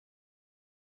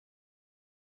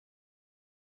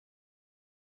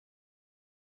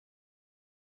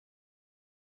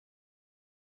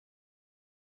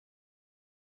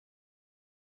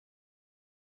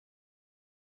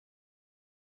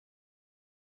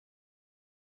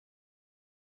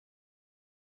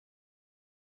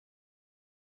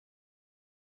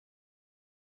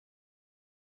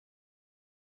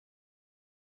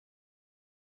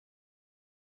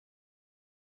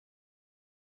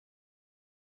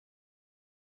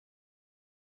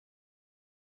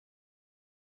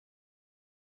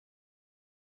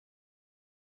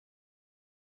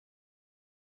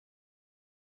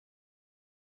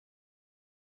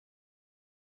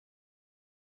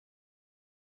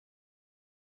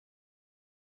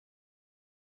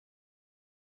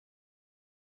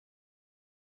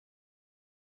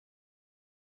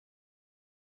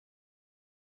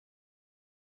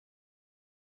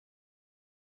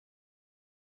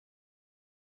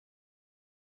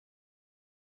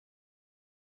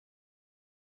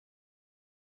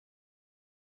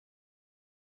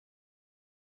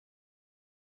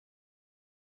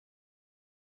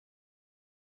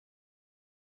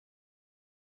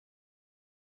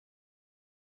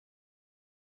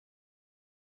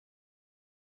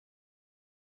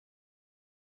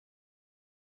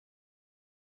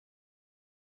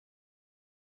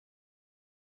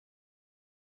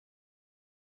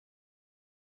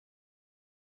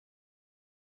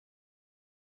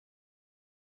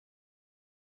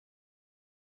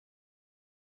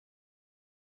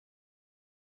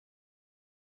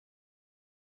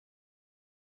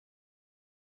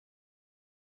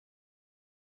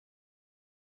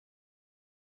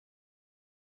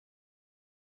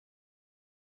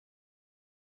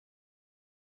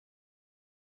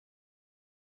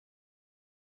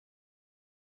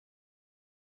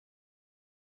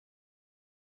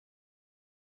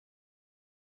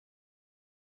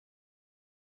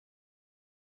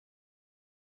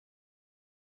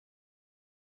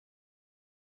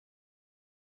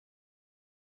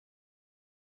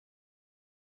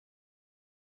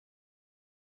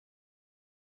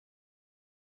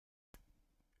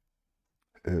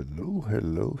Hello,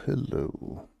 hello,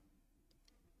 hello.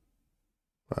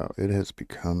 Wow, it has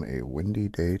become a windy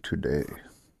day today.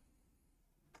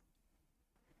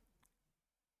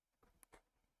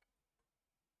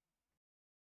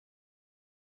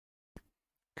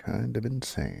 Kind of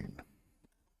insane.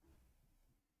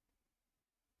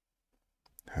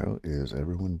 How is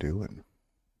everyone doing?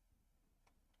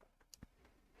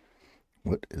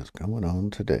 What is going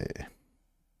on today?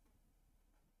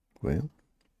 Well,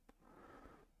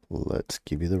 let's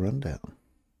give you the rundown.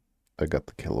 I got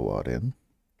the kilowatt in.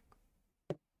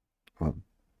 I'll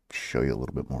show you a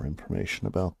little bit more information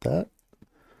about that.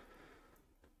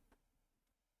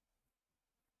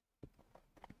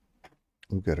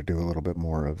 We've got to do a little bit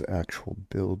more of actual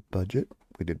build budget.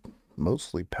 We did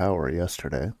mostly power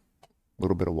yesterday. A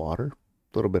little bit of water,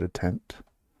 a little bit of tent.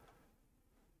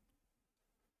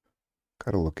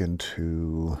 Got to look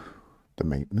into the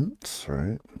maintenance,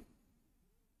 right?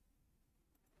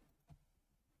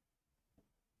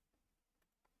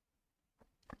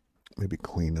 Maybe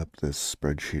clean up this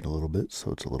spreadsheet a little bit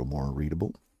so it's a little more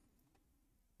readable.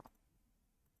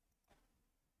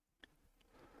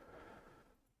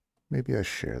 Maybe I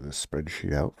share this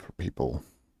spreadsheet out for people,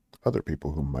 other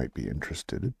people who might be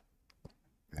interested,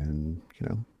 and,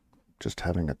 just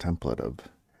having a template of,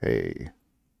 hey,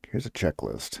 here's a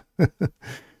checklist.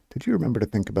 Did you remember to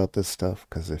think about this stuff?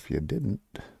 Because if you didn't,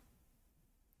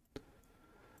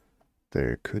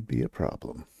 there could be a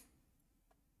problem.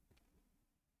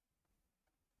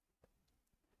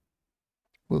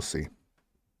 We'll see.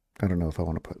 I don't know if I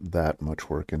want to put that much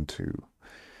work into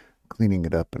cleaning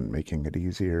it up and making it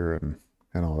easier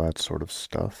and all that sort of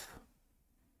stuff.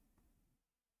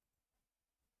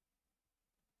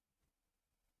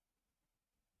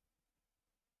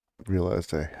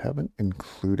 Realized I haven't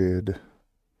included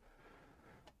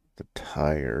the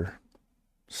tire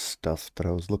stuff that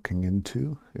I was looking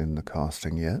into in the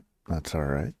costing yet. That's all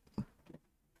right.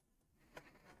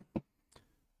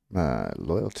 My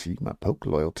loyalty, my poke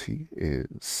loyalty is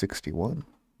 61.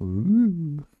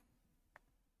 Ooh.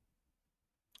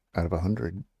 Out of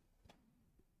 100.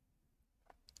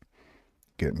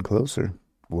 Getting closer.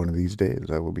 One of these days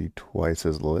I will be twice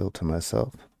as loyal to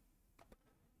myself.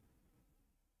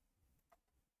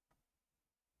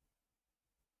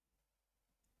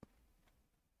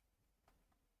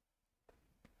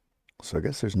 So I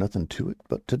guess there's nothing to it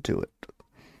but to do it.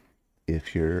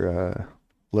 If you're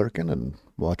lurking and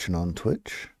watching on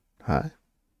Twitch, hi,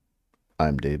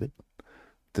 I'm David.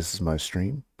 This is my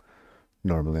stream.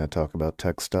 Normally I talk about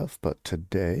tech stuff, but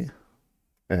today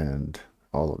and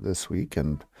all of this week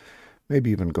and maybe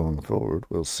even going forward,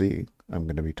 we'll see. I'm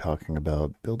going to be talking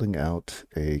about building out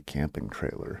a camping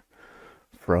trailer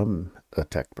from a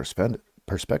tech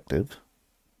perspective.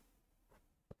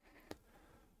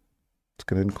 It's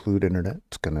going to include internet.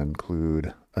 It's going to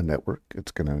include a network.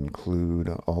 It's going to include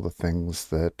all the things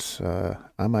that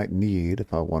I might need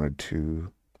if I wanted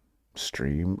to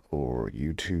stream or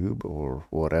YouTube or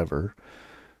whatever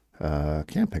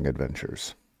camping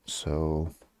adventures.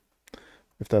 So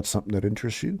if that's something that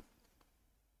interests you,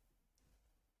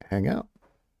 hang out.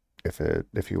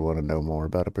 If you want to know more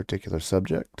about a particular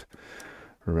subject,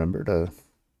 remember to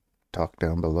talk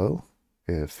down below.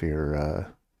 If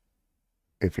you're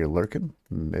lurking,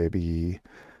 maybe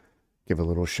give a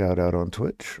little shout out on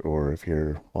Twitch, or if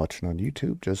you're watching on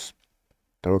YouTube, just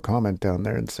throw a comment down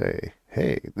there and say,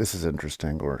 "Hey, this is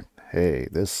interesting," or "Hey,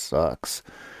 this sucks,"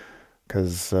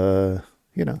 because I'd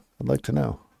like to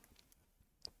know.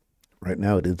 Right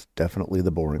now, it is definitely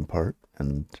the boring part,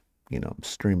 and I'm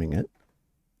streaming it.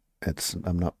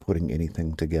 I'm not putting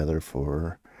anything together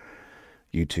for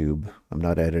YouTube. I'm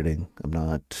not editing. I'm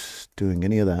not doing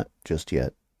any of that just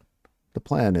yet. The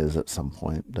plan is at some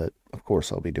point that, of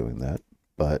course, I'll be doing that.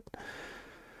 But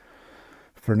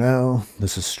for now,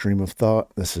 this is stream of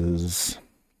thought. This is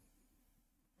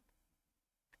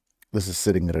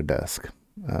sitting at a desk,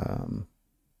 um,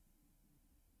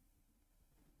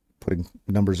 putting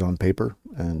numbers on paper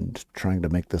and trying to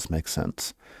make this make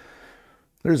sense.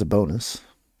 There's a bonus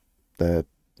that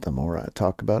the more I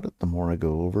talk about it, the more I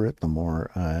go over it, the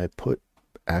more I put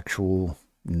actual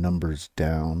numbers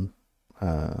down,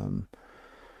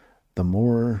 the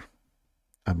more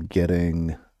I'm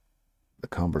getting the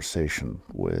conversation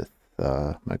with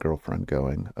my girlfriend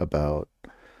going about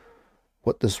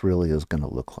what this really is going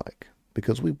to look like.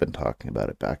 Because we've been talking about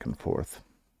it back and forth.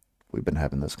 We've been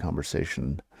having this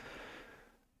conversation,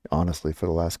 honestly, for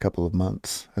the last couple of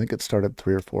months. I think it started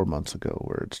 3 or 4 months ago,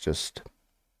 where it's just,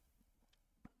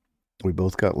 we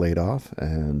both got laid off.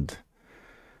 And,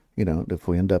 if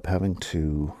we end up having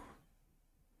to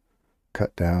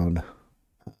cut down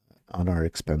on our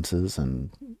expenses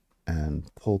and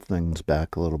pull things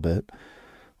back a little bit.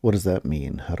 What does that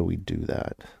mean? How do we do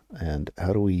that? And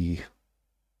how do we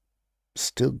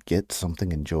still get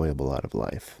something enjoyable out of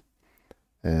life?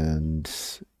 And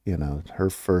you know, her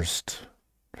first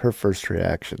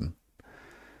reaction,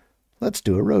 let's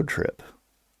do a road trip.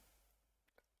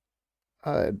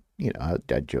 I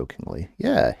jokingly,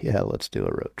 yeah, let's do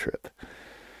a road trip.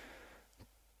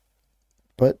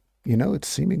 But, it's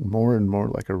seeming more and more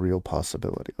like a real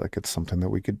possibility, like it's something that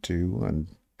we could do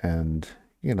and,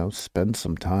 spend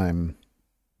some time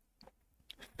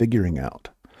figuring out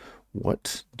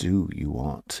what do you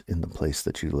want in the place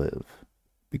that you live?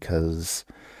 Because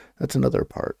that's another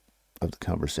part of the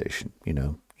conversation.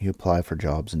 You apply for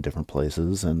jobs in different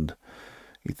places and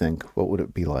you think, what would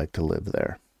it be like to live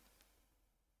there?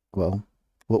 Well,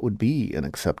 what would be an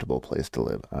acceptable place to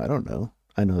live? I don't know.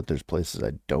 I know that there's places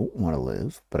I don't want to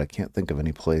live, but I can't think of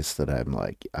any place that I'm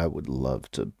like, I would love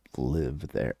to live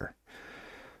there.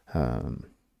 Um,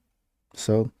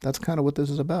 so that's kind of what this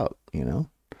is about.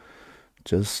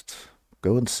 Just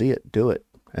go and see it, do it,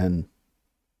 and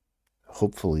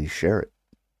hopefully share it,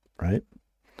 right?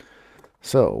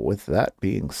 So, with that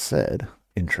being said,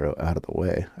 intro out of the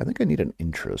way, I think I need an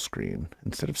intro screen.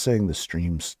 Instead of saying the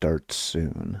stream starts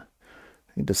soon,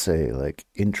 I need to say like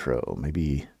intro,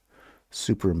 maybe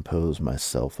superimpose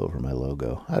myself over my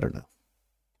logo. I don't know.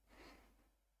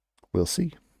 We'll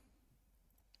see.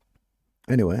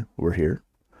 Anyway, we're here.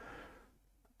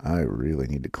 I really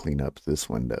need to clean up this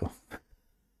window.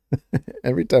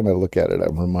 Every time I look at it,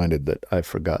 I'm reminded that I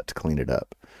forgot to clean it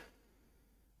up.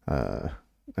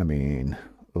 I mean,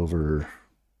 over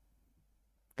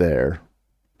there,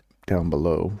 down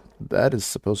below, that is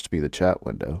supposed to be the chat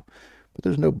window, but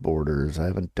there's no borders. I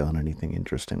haven't done anything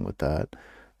interesting with that.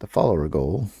 The follower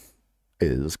goal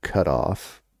is cut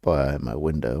off by my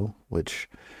window, which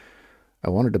I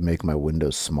wanted to make my window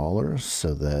smaller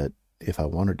so that if I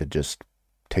wanted to just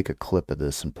take a clip of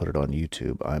this and put it on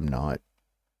YouTube, I'm not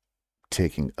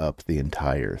taking up the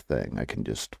entire thing. I can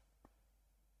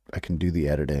do the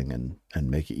editing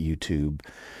and make it YouTube,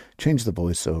 change the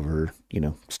voiceover,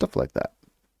 stuff like that.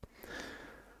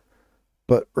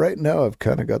 But right now I've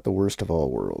kind of got the worst of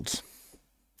all worlds.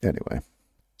 Anyway,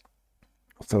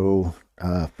 so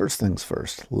first things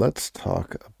first, let's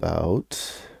talk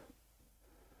about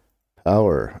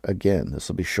power. Again, this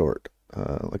will be short.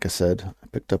 Like I said, I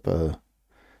picked up a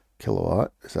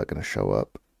kilowatt. Is that going to show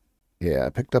up? Yeah, I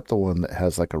picked up the one that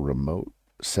has like a remote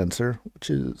sensor, which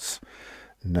is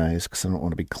nice because I don't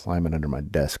want to be climbing under my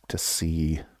desk to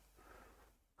see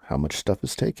how much stuff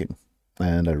is taking.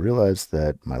 And I realized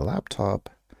that my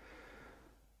laptop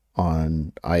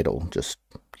on idle, just,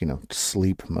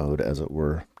 sleep mode as it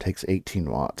were, takes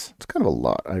 18 watts. It's kind of a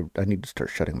lot. I need to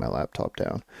start shutting my laptop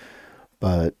down.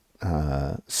 But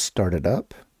start it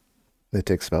up, it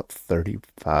takes about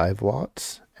 35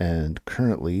 watts. And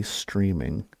currently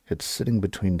streaming, it's sitting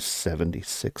between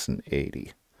 76 and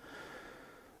 80.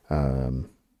 In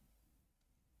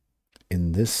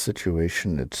this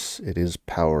situation, it is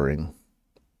powering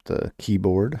the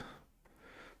keyboard,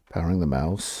 powering the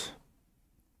mouse,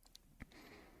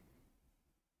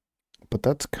 but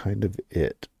that's kind of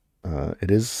it.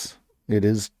 It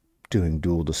is doing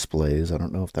dual displays. I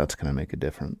don't know if that's going to make a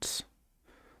difference.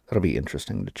 That'll be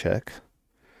interesting to check.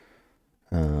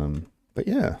 But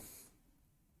yeah,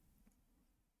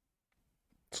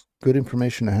 it's good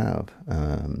information to have.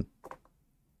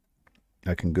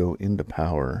 I can go into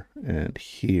power, and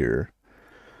here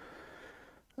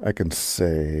I can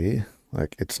say,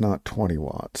 like, it's not 20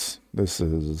 watts. We're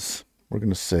going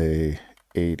to say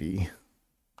 80.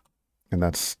 And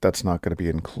that's not going to be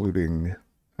including,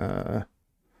 the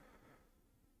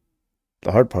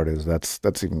hard part is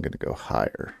that's even going to go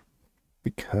higher.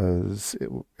 Because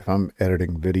if I'm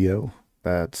editing video,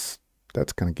 that's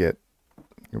going to get,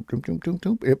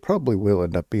 it probably will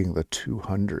end up being the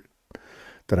 200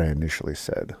 that I initially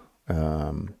said.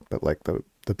 But like the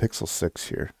Pixel 6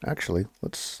 here. Actually,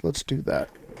 let's do that.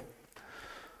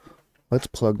 Let's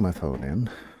plug my phone in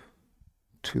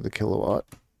to the kilowatt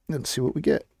and see what we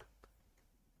get.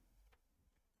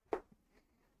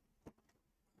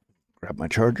 Grab my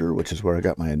charger, which is where I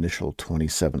got my initial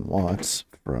 27 watts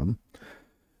from.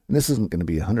 And this isn't going to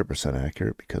be 100%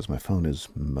 accurate because my phone is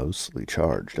mostly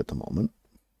charged at the moment.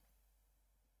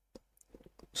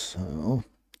 So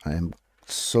I am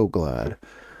so glad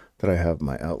that I have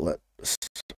my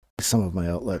some of my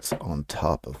outlets on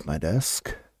top of my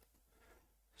desk.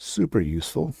 Super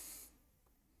useful.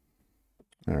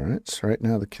 All right, so right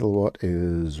now the kilowatt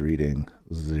is reading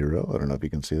 0. I don't know if you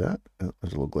can see that. Oh,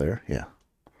 there's a little glare. Yeah.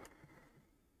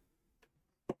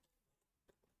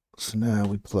 So now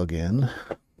we plug in.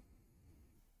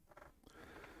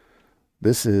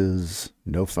 This is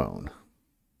no phone.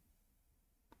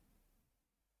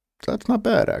 So that's not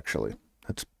bad, actually.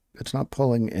 It's not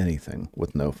pulling anything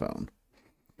with no phone.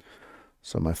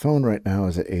 So my phone right now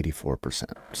is at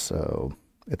 84%. So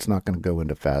it's not going to go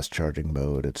into fast charging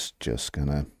mode. It's just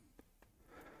going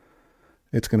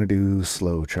to do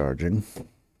slow charging.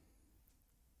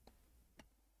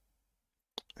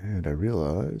 And I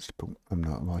realized I'm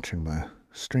not watching my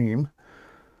stream.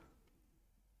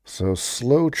 So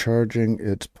slow charging,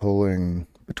 it's pulling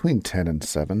between 10 and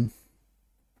 7.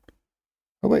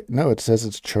 Oh wait, no, it says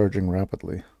it's charging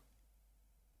rapidly.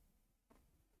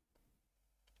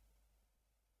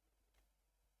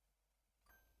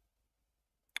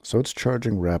 So it's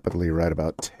charging rapidly right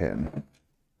about 10.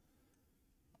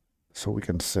 So we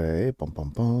can say, bum bum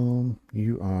bum,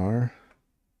 you are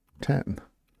 10.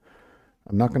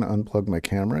 I'm not going to unplug my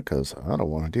camera because I don't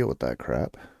want to deal with that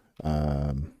crap.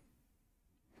 Let's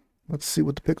see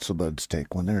what the pixel buds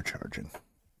take when they're charging.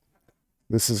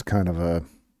 This is kind of a,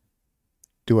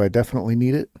 do I definitely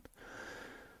need it?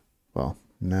 Well,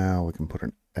 now we can put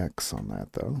an X on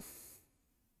that though.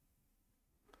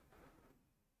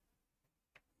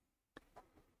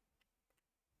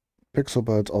 Pixel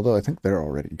buds, although I think they're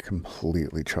already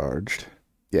completely charged.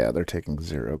 Yeah, they're taking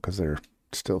 0 because they're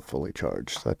still fully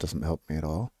charged. So that doesn't help me at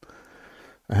all.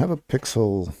 I have a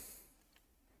Pixel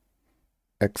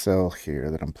XL here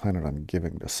that I'm planning on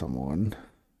giving to someone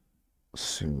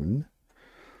soon.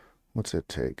 What's it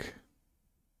take?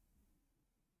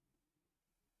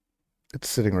 It's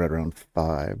sitting right around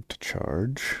 5 to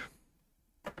charge.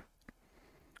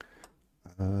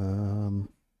 I'm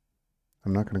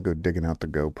not going to go digging out the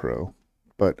GoPro,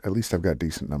 but at least I've got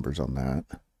decent numbers on that.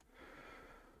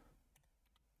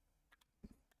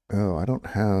 Oh, I don't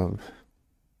have...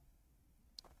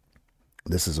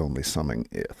 This is only summing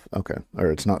if. Okay,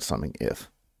 or it's not summing if.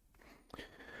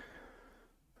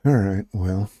 All right,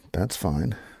 well, that's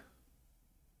fine.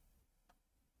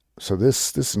 So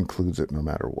this includes it no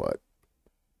matter what.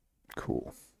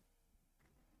 Cool.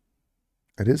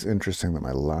 It is interesting that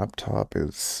my laptop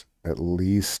is, at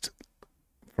least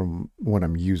from when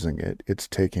I'm using it, it's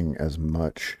taking as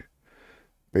much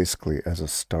basically as a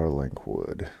Starlink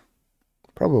would.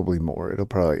 Probably more. It'll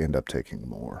probably end up taking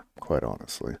more, quite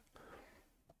honestly.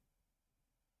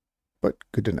 But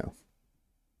good to know.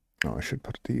 Oh, I should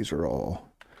put these are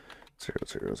all 0,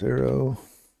 0, 0,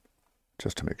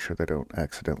 just to make sure they don't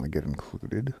accidentally get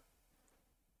included.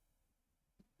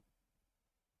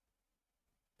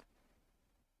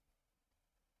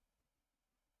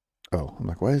 Oh, I'm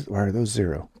like, why are those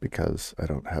 0? Because I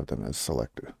don't have them as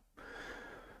selected.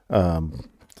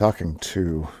 Talking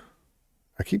to,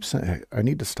 I keep saying, I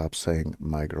need to stop saying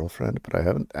my girlfriend, but I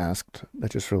haven't asked, I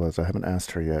just realized I haven't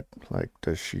asked her yet, like,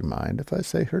 does she mind if I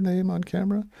say her name on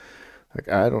camera? Like,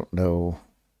 I don't know.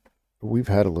 We've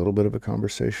had a little bit of a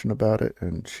conversation about it,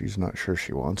 and she's not sure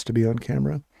she wants to be on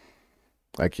camera.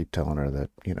 I keep telling her that,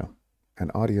 you know,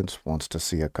 an audience wants to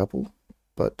see a couple,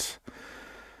 but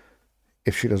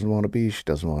if she doesn't want to be, she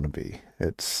doesn't want to be.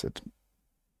 That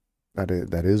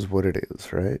is what it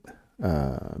is, right?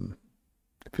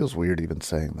 It feels weird even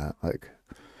saying that. Like,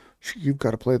 you've got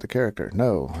to play the character.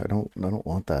 No, I don't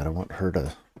want that. I want her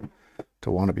to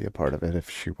want to be a part of it if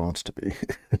she wants to be,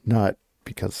 not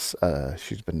because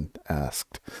she's been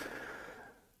asked.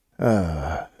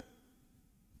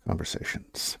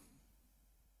 Conversations.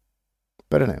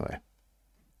 But anyway,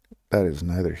 that is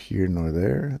neither here nor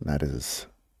there.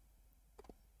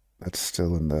 That's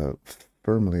still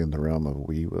firmly in the realm of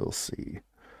we will see.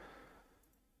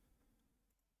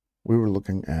 We were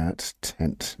looking at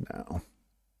tent now.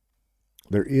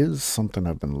 There is something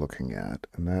I've been looking at,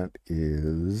 and that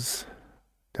is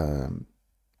the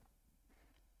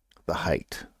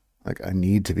height. Like, I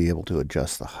need to be able to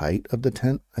adjust the height of the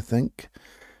tent, I think,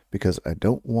 because I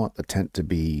don't want the tent to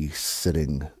be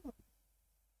sitting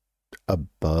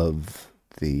above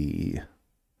the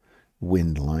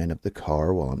wind line of the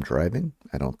car while I'm driving.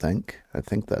 I don't think. I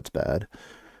think that's bad.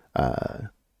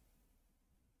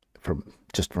 From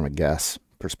a gas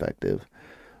perspective.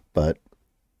 But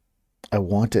I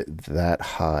want it that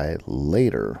high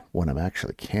later when I'm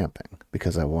actually camping,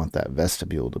 because I want that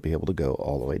vestibule to be able to go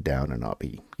all the way down and not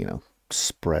be, you know,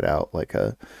 spread out like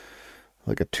a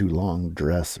too long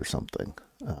dress or something.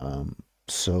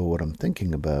 So what I'm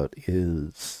thinking about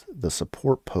is the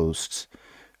support posts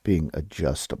being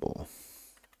adjustable.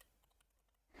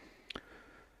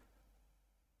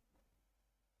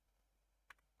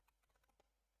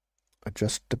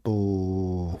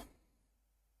 Adjustable.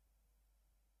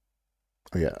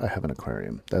 Oh yeah, I have an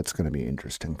aquarium. That's going to be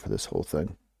interesting for this whole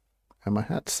thing. and my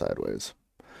hat's sideways.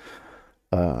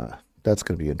 That's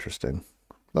going to be interesting.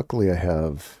 Luckily, I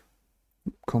have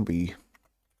Combi.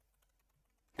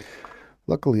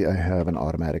 Luckily, I have an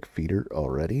automatic feeder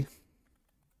already.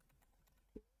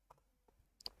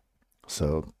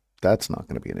 So that's not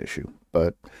going to be an issue.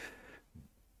 But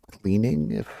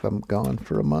cleaning, if I'm gone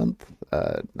for a month,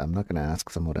 I'm not going to ask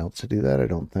someone else to do that, I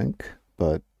don't think.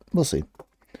 But we'll see.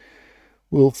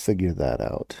 We'll figure that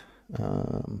out.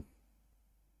 Oh,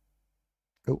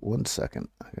 1 second.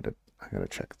 I gotta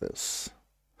check this.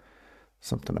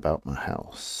 Something about my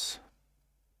house.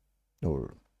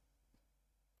 Or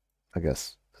I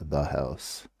guess the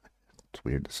house. It's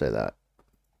weird to say that.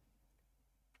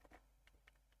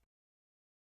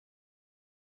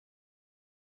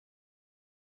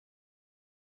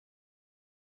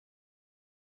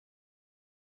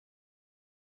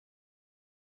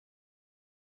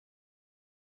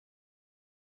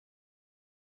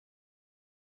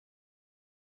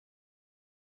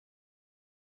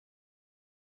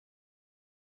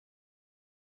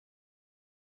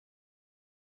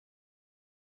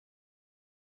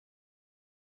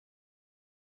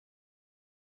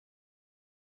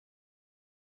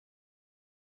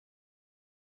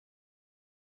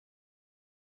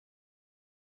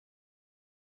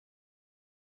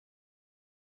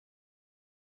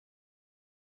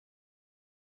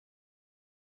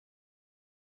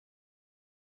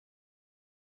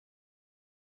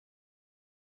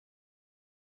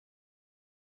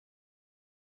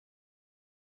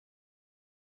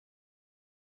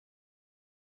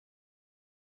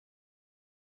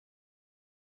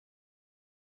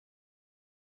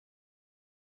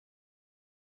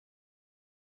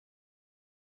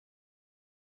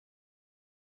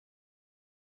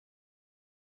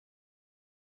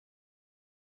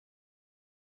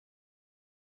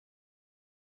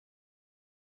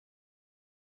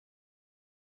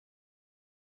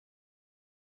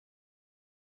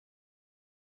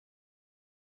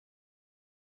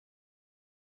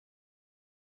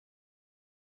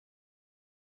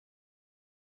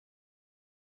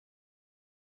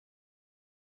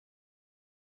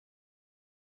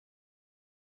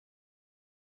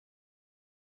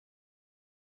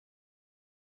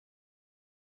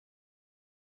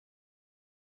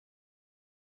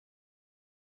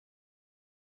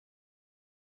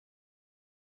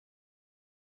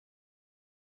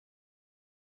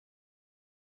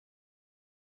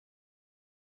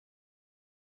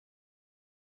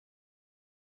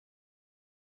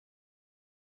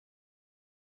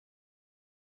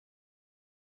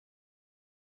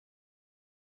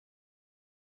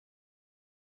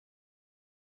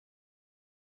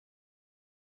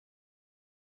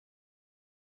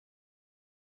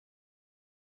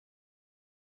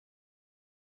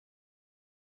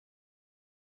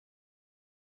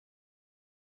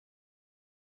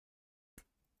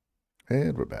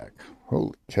 And we're back.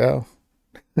 Holy cow.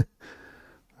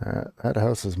 That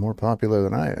house is more popular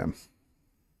than I am.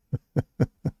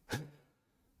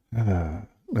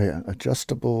 Yeah,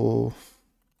 adjustable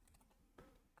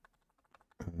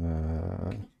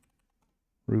uh,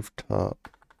 rooftop.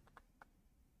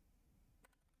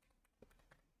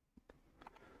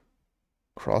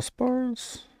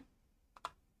 Crossbars?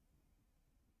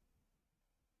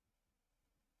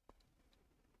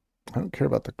 I don't care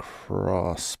about the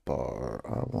crossbar.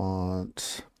 I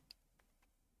want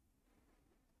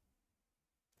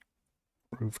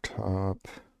rooftop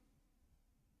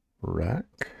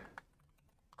rack.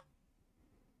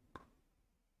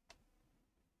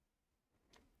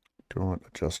 Do I want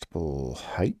adjustable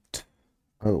height?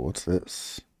 Oh, what's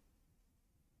this?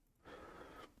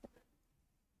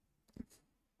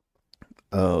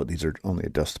 Oh, these are only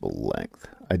adjustable length.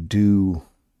 I do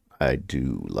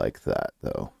like that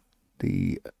though.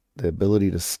 The ability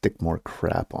to stick more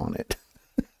crap on it.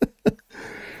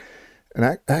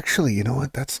 And actually, you know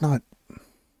what? That's not,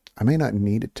 I may not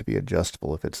need it to be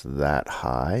adjustable if it's that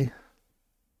high.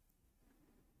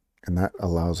 And that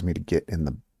allows me to get in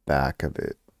the back of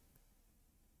it.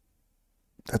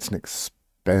 That's an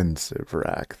expensive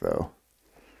rack though.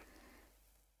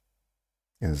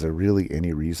 Is there really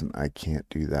any reason I can't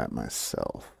do that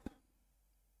myself?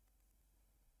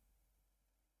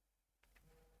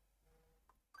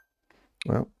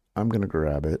 Well, I'm going to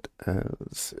grab it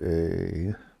as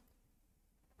a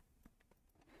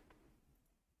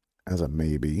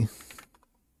maybe.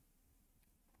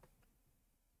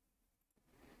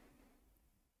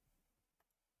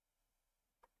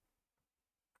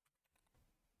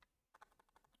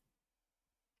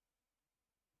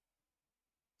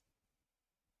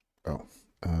 Oh,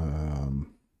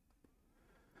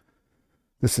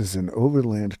 this is an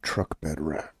Overland truck bed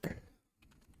rack.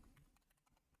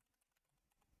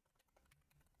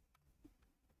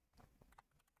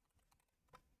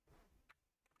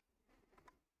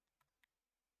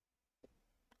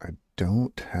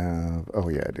 don't have... Oh,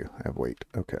 yeah, I do. I have weight.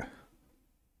 Okay.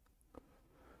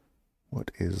 What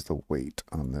is the weight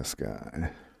on this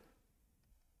guy?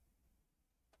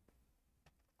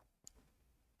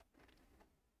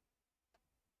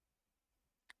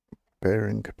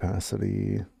 Bearing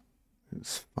capacity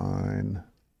is fine.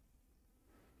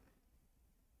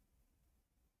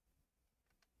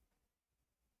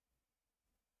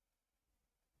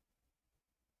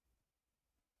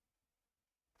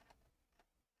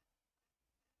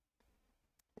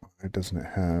 Why doesn't it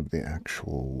have the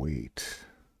actual weight?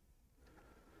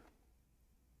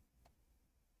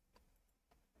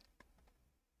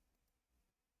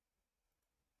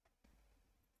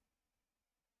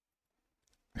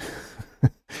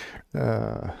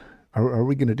 uh, are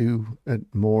we going to do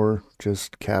more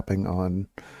just capping on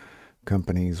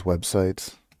companies'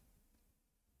 websites?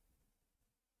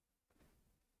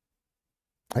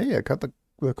 Hey, I got the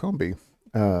combi.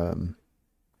 Um,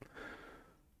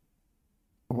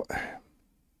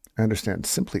 I understand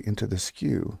simply into the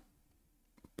SKU,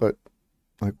 but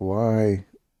like why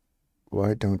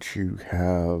don't you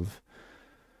have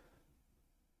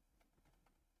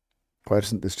why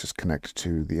doesn't this just connect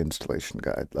to the installation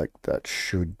guide? Like that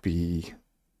should be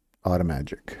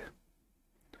automagic.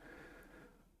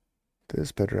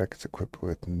 This bed rack is equipped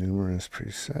with numerous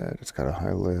preset. It's got a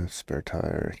high lift, spare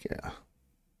tire. Yeah.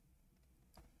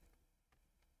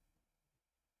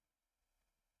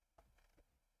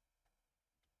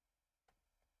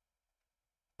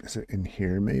 Is it in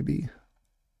here maybe?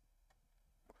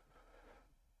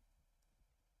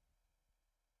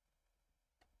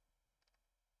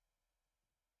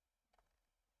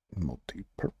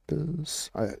 Multi-purpose.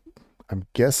 I'm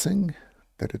guessing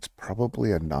that it's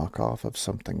probably a knockoff of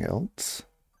something else.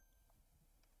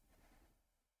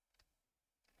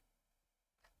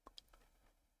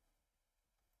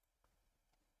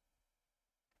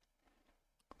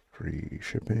 Free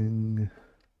shipping.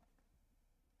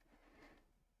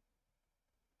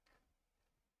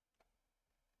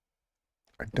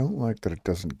 I don't like that it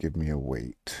doesn't give me a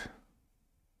weight.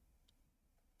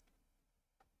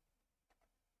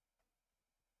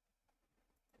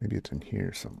 Maybe it's in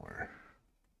here somewhere.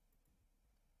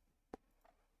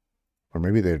 Or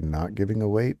maybe they're not giving a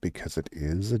weight because it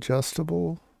is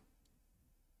adjustable.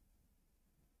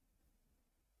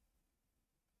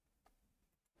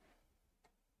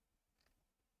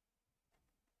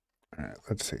 All right,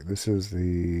 let's see. This is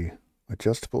the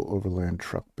adjustable overland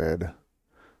truck bed.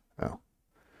 Oh,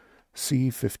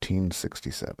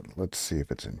 C1567. Let's see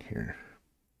if it's in here.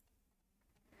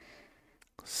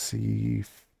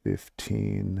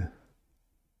 C15.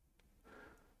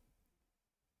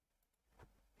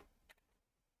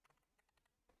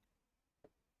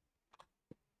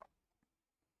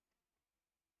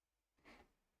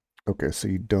 Okay, so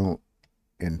you don't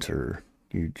enter.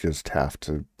 You just have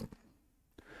to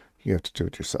do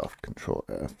it yourself. Control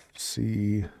F.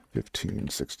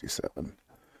 C1567.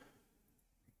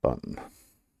 Button.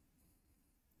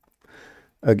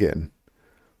 Again.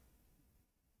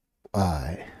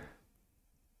 I.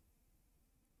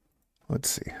 Let's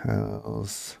see.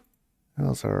 How's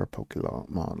our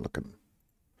Pokemon looking?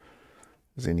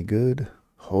 Is any good?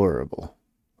 Horrible.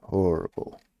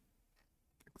 Horrible.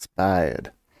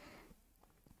 Expired.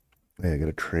 Hey, I got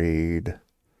a trade.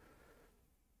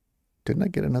 Didn't I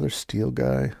get another steel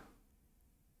guy?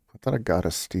 I thought I got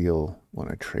a steel when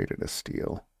I traded a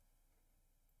steel.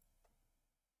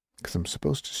 Because I'm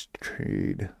supposed to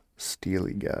trade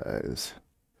steely guys.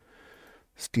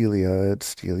 Steely-eyed,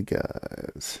 steely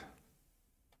guys.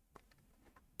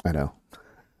 I know.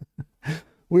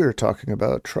 We were talking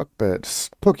about truck beds.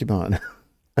 Pokemon.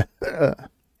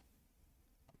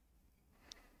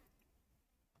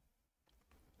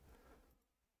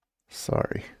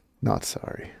 Sorry. Not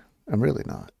sorry. I'm really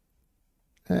not.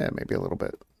 Maybe a little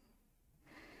bit.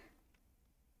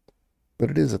 But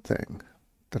it is a thing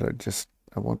that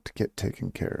I want to get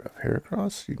taken care of.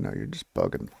 Heracross, you know, you're just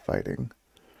bugging fighting.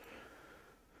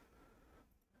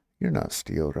 You're not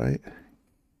steel, right?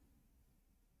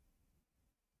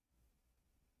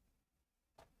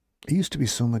 It used to be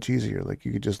so much easier. Like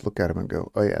you could just look at him and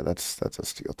go, "Oh yeah, that's a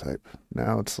steel type."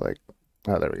 Now it's like,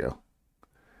 "Oh, there we go."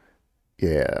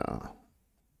 Yeah,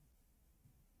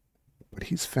 but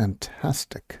he's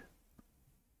fantastic.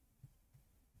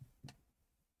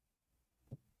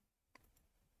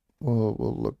 We'll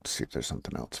look to see if there's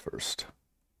something else first.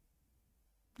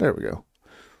 There we go.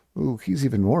 Ooh, he's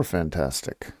even more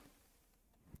fantastic.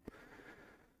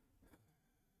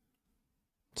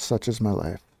 Such is my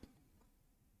life.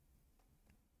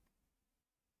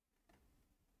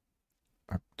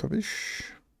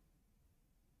 Octavish.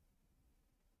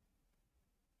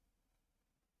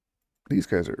 These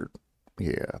guys are,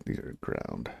 yeah, these are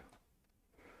ground.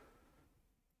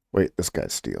 Wait, this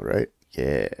guy's steel, right?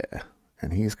 Yeah.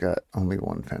 And he's got only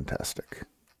one fantastic.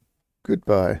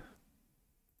 Goodbye.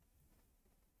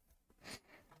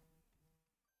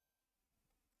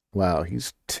 Wow,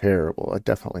 he's terrible. I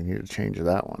definitely need to change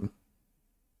that one.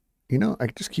 You know, I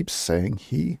just keep saying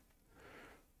he.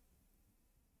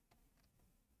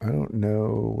 I don't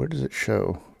know. Where does it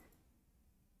show?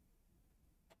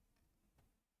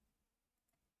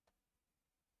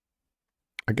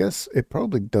 I guess it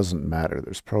probably doesn't matter.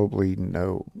 There's probably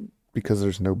no, because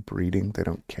there's no breeding, they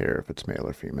don't care if it's male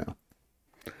or female.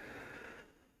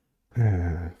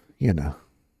 You know.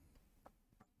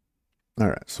 All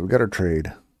right, so we got our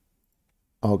trade.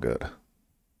 All good.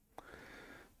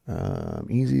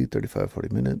 Easy, 35, 40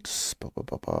 minutes.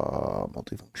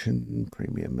 Multifunction,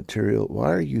 premium material.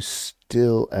 Why are you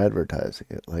still advertising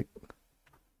it? Like,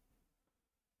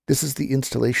 this is the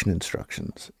installation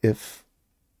instructions. If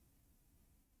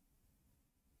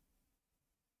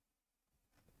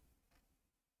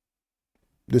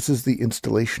this is the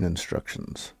installation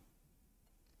instructions.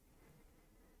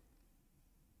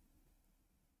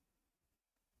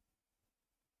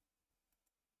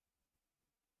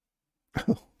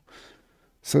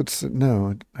 So it's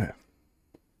no.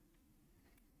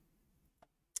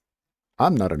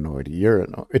 I'm not annoyed. You're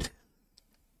annoyed.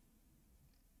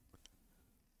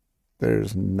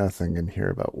 There's nothing in here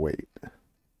about weight.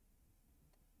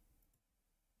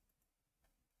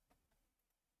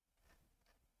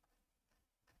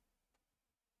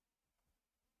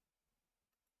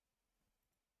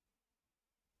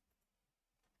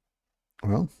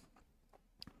 Well,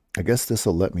 I guess this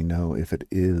will let me know if it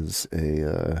is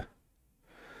a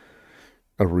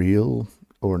real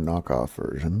or knockoff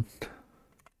version.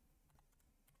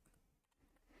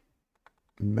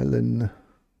 Melon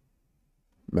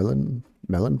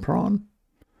prawn?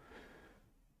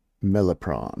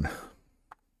 Melapron.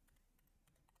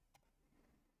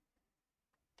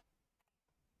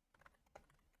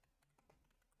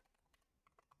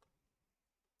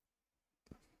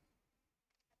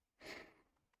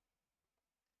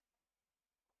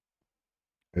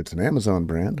 It's an Amazon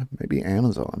brand, maybe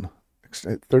Amazon.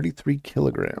 33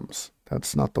 kilograms.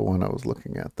 That's not the one I was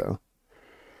looking at, though.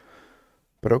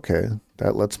 But okay,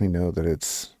 that lets me know that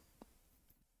it's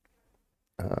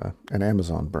an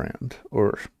Amazon brand,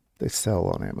 or they sell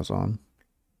on Amazon.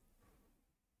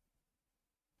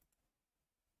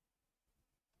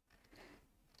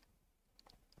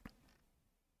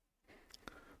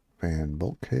 Van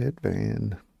bulkhead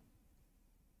van.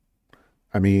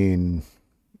 I mean,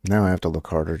 now I have to look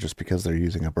harder just because they're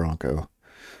using a Bronco.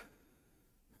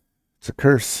 It's a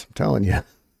curse, I'm telling you.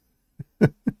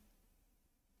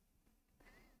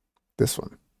 This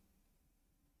one.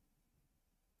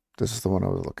 This is the one I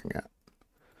was looking at.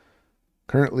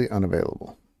 Currently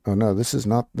unavailable. Oh no, this is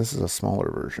not, this is a smaller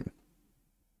version.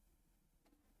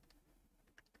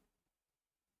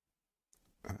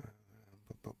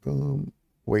 Boom.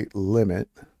 Weight limit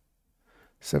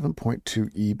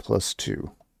 7.2E plus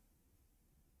 2.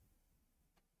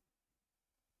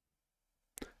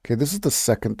 Okay, this is the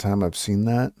second time I've seen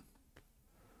that.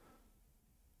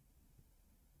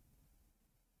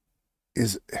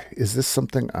 Is this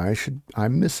something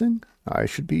I'm missing? I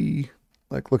should be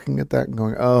like looking at that and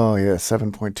going, "Oh yeah,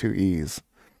 7.2 E's."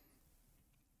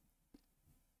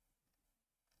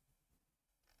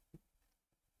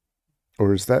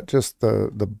 Or is that just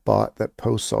the bot that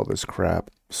posts all this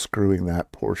crap screwing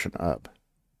that portion up?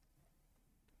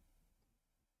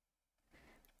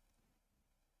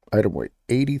 Item weight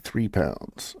 83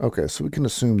 pounds. Okay, so we can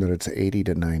assume that it's 80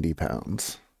 to 90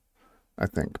 pounds. I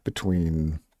think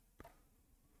between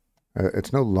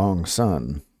it's no long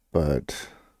sun, but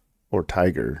or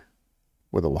tiger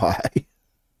with a Y.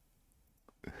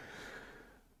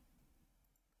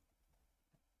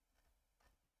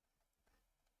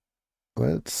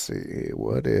 Let's see.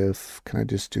 What if can I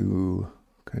do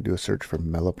a search for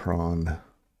Melapron?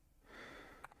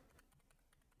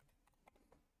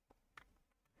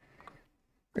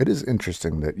 It is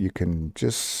interesting that you can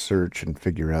just search and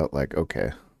figure out like,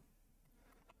 okay,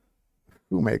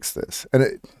 who makes this?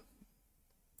 And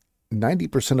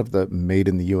 90% of the made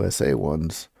in the USA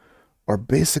ones are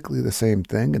basically the same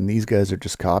thing, and these guys are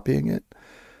just copying it.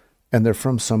 And they're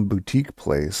from some boutique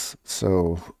place,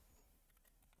 so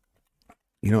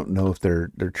you don't know if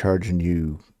they're charging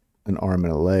you an arm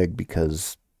and a leg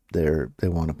because they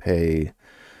want to pay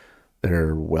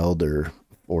their welder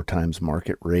 4 times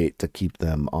market rate to keep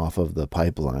them off of the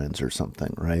pipelines or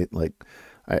something, right? Like,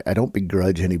 I don't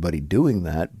begrudge anybody doing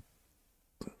that,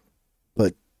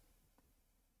 but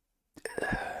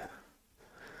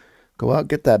Go out,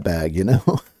 get that bag, you know?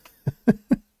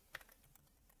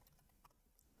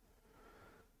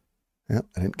 Yep,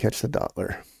 I didn't catch the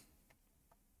dollar.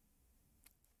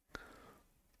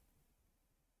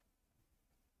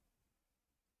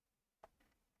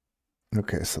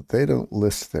 Okay, so they don't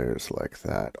list theirs like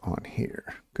that on here.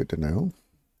 Good to know.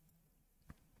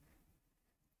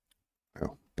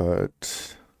 Oh,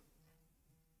 but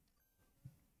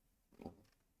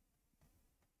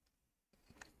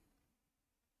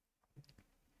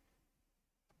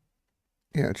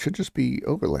yeah, it should just be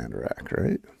Overland rack,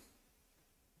 right?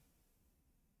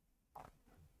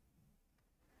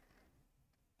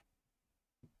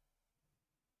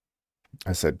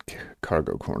 I said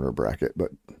cargo corner bracket,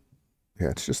 but yeah,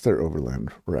 it's just their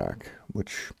Overland rack,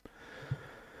 which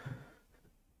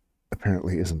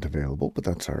apparently isn't available, but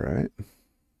that's all right.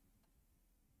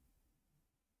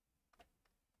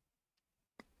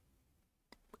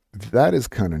 That is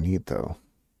kind of neat though.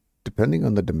 Depending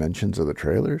on the dimensions of the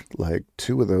trailer, like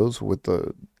two of those with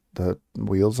the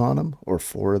wheels on them or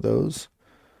four of those,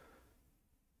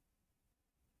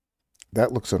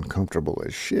 that looks uncomfortable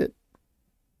as shit.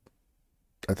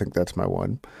 I think that's my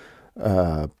one.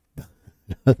 Uh,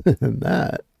 other than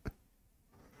that,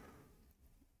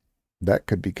 that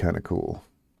could be kind of cool.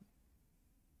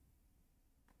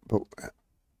 But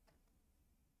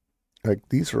like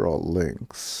these are all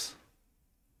links.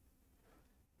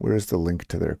 Where's the link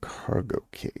to their cargo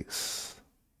case?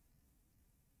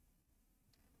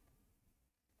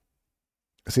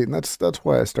 See, and that's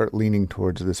why I start leaning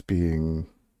towards this being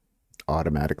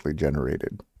automatically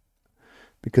generated.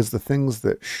 Because the things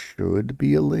that should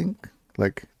be a link,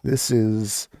 like this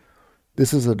is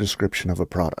a description of a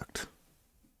product,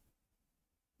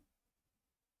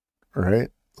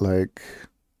 right? Like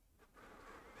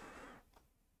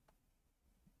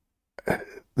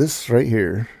this right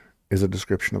here is a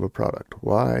description of a product.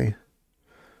 Why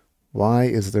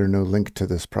is there no link to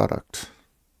this product?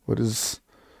 What is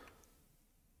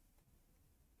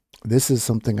this is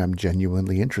something I'm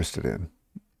genuinely interested in.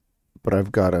 But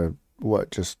I've got to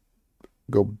what just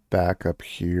go back up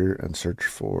here and search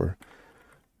for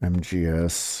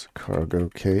MGS cargo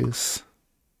case.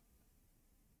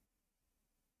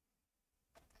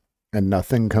 And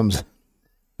nothing comes.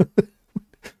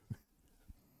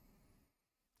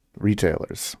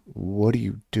 Retailers, what are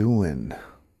you doing?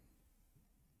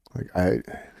 Like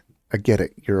I get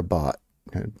it. You're a bot.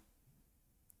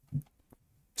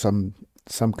 Some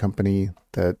some company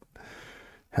that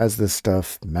has this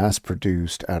stuff mass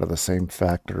produced out of the same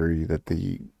factory that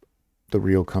the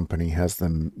real company has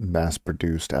them mass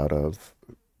produced out of.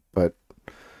 But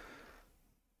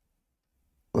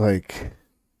like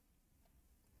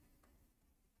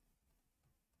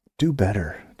do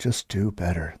better. Just do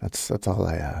better. That's all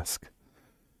I ask.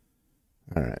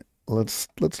 All right. Let's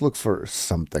look for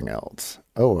something else.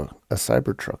 Oh, a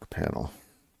Cybertruck panel.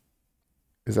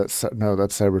 Is that no,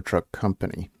 that's Cybertruck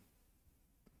company.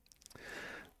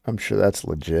 I'm sure that's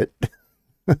legit.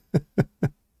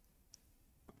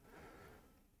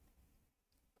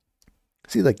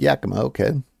 See, like Yakima,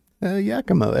 okay.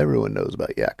 Yakima, everyone knows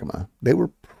about Yakima. They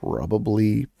were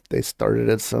probably, they started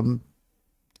at some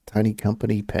tiny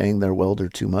company paying their welder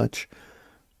too much.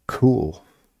 Cool.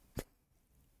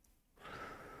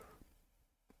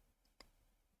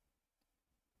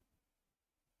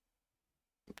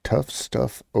 Tough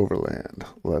stuff Overland.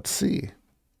 Let's see.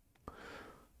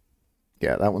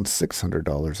 Yeah, that one's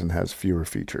 $600 and has fewer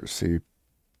features. See,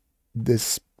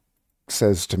 this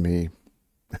says to me,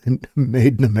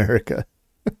 made in America.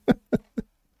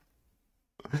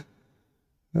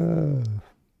 Uh,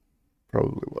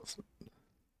 probably wasn't.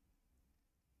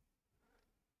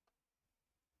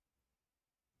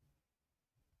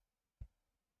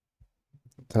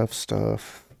 Tough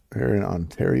stuff. They're in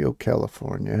Ontario,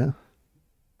 California.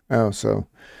 Oh, so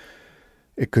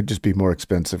it could just be more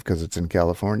expensive because it's in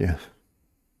California.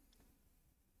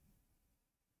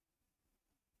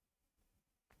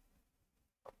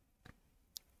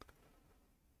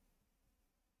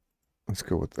 Let's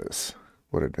go with this.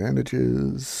 What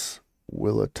advantages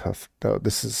will a tough... Oh,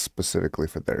 this is specifically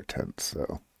for their tents,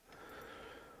 so...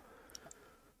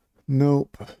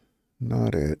 Nope,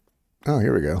 not it. Oh,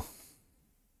 here we go.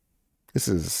 This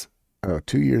is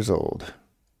 2 years old.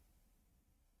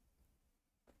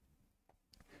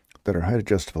 That are height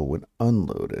adjustable when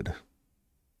unloaded.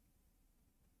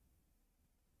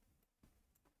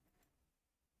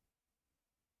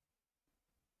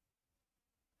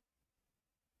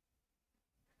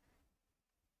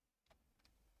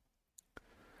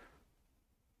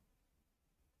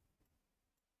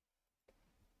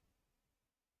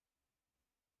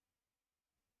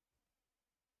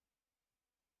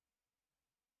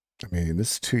 I mean,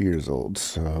 this is 2 years old,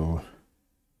 so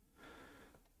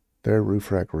their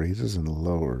roof rack raises and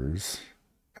lowers,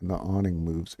 and the awning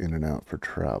moves in and out for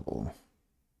travel.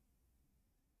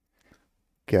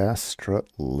 Gas strut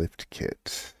lift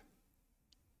kit.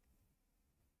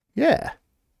 Yeah,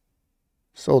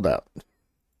 sold out.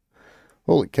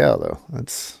 Holy cow, though.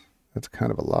 That's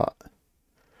kind of a lot.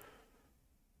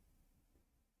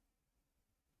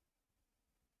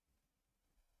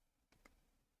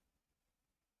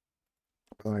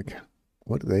 Like,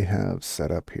 what do they have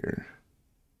set up here?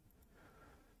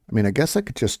 I mean, I guess I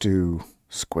could just do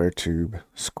square tube,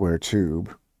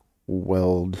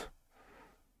 weld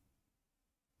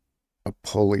a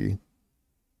pulley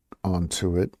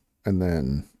onto it, and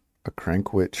then a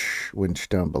crank winch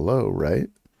down below, right?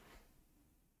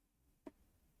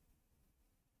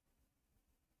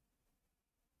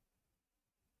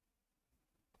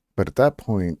 But at that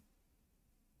point,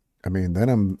 I mean, then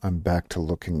I'm back to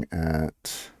looking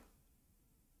at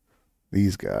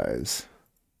these guys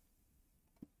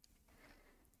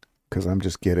because I'm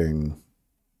just getting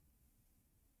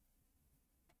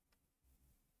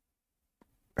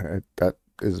that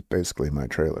is basically my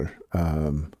trailer.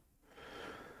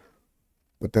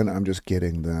 But then I'm just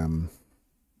getting them.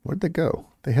 Where'd they go?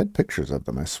 They had pictures of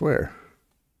them, I swear.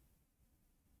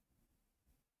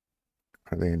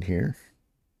 Are they in here?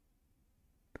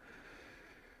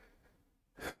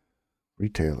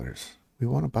 Retailers. We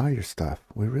want to buy your stuff.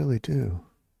 We really do.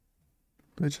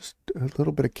 There's just a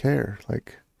little bit of care,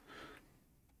 like,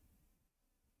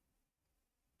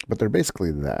 but they're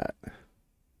basically that.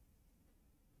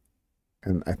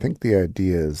 And I think the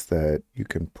idea is that you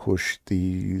can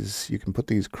you can put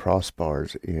these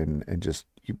crossbars in and just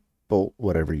you bolt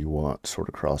whatever you want sort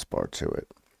of crossbar to it.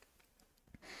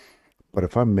 But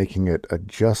if I'm making it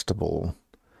adjustable,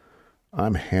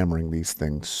 I'm hammering these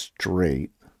things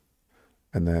straight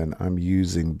and then I'm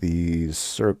using these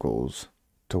circles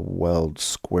to weld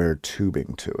square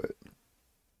tubing to it.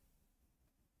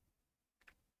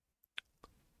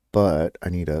 But I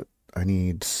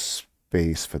need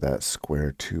space for that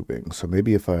square tubing. So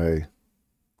maybe if the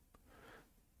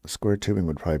square tubing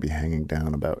would probably be hanging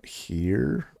down about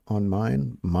here on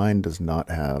mine. Mine does not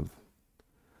have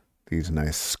these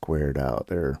nice squared out.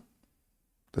 They're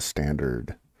the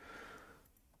standard.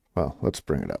 Well, let's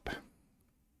bring it up.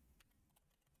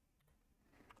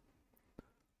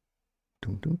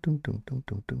 Dum, dum, dum, dum, dum,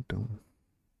 dum, dum, dum.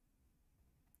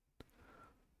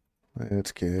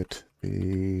 Let's get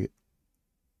the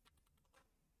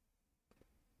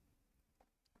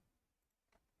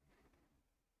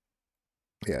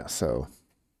yeah, so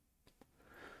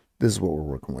this is what we're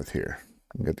working with here.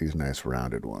 We get these nice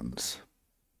rounded ones.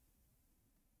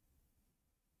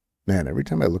 Man, every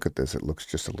time I look at this, it looks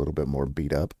just a little bit more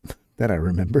beat up than I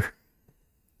remember.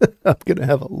 I'm gonna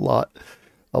have a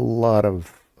lot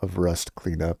of rust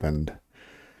clean up and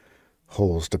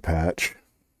holes to patch.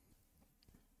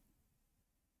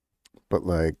 But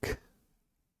like,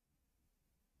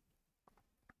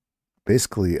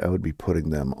 basically, I would be putting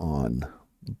them on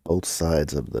both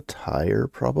sides of the tire,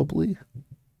 probably.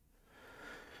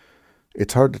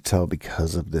 It's hard to tell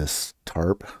because of this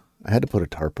tarp. I had to put a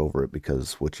tarp over it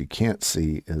because what you can't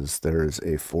see is there's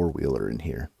a four-wheeler in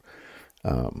here.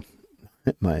 Um,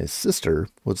 my sister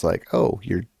was like, "Oh,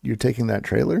 you're taking that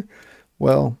trailer?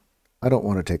 Well, I don't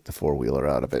want to take the four-wheeler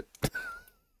out of it,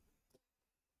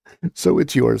 so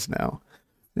it's yours now.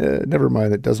 Never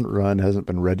mind, it doesn't run, hasn't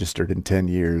been registered in 10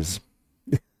 years."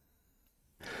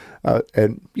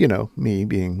 And you know, me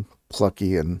being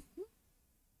plucky and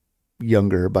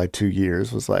younger by 2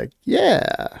 years was like,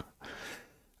 "Yeah,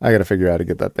 I got to figure out how to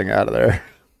get that thing out of there."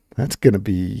 That's gonna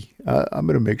be. I'm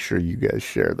gonna make sure you guys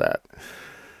share that.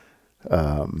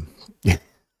 Um,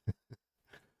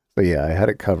 but yeah, I had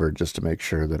it covered just to make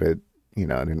sure that I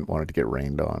didn't want it to get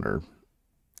rained on or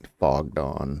fogged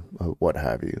on, what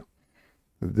have you.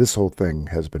 This whole thing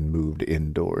has been moved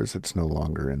indoors. It's no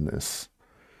longer in this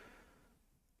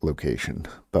location.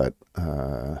 But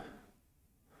so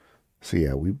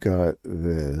yeah, we've got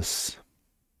this.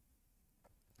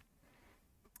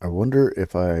 I wonder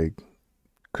if I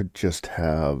could just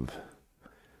have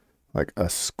like a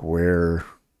square.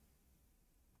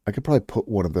 I could probably put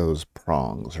one of those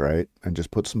prongs, right? And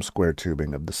just put some square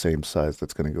tubing of the same size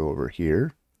that's going to go over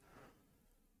here.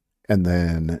 And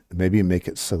then maybe make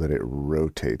it so that it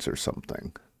rotates or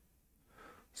something.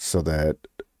 So that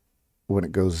when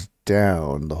it goes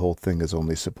down, the whole thing is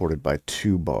only supported by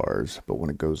 2 bars. But when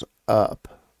it goes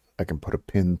up, I can put a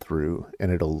pin through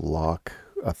and it'll lock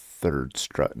a third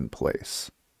strut in place.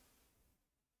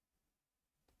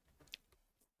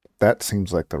 That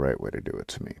seems like the right way to do it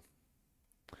to me.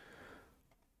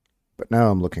 But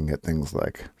now I'm looking at things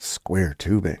like square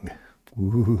tubing.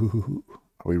 Ooh,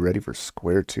 are we ready for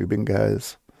square tubing,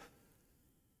 guys?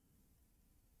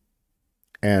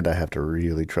 And I have to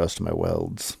really trust my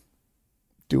welds.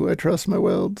 Do I trust my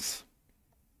welds?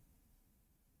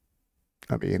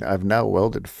 I mean, I've now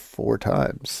welded 4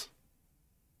 times.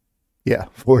 Yeah,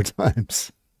 4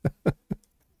 times.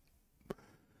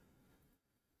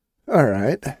 All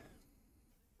right.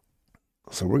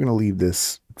 So we're going to leave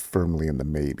this firmly in the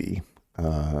maybe.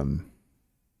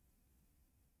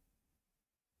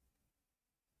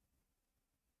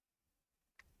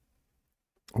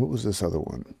 What was this other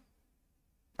one?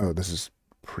 Oh, this is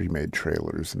pre-made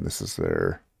trailers, and this is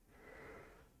their...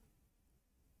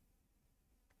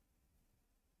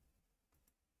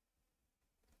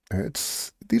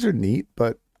 These are neat,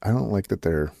 but I don't like that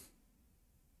they're...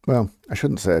 Well, I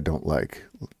shouldn't say I don't like.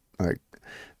 Like,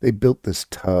 they built this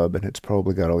tub, and it's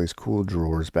probably got all these cool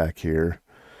drawers back here.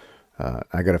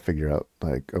 I got to figure out,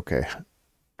 like, okay,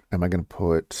 am I going to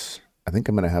put... I think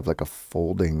I'm going to have like a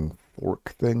folding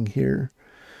fork thing here.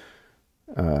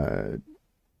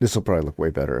 This will probably look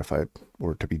way better if I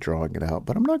were to be drawing it out,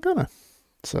 but I'm not gonna.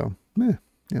 So, you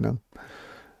know.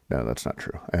 No, that's not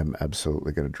true. I am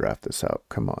absolutely going to draft this out.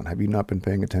 Come on. Have you not been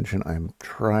paying attention? I'm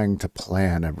trying to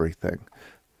plan everything.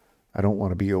 I don't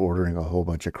want to be ordering a whole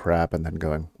bunch of crap and then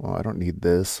going, well, I don't need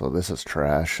this. Oh, this is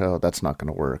trash. Oh, that's not going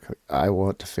to work. I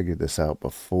want to figure this out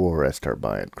before I start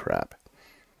buying crap.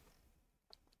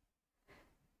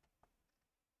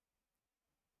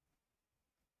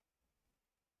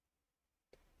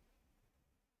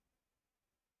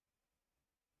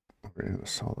 We're in a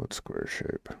solid square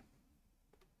shape.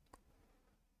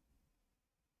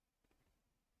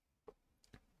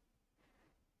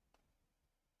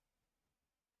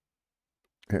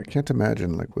 Yeah, I can't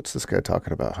imagine, like, what's this guy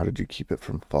talking about? How did you keep it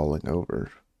from falling over?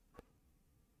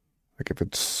 Like, if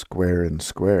it's square and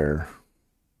square.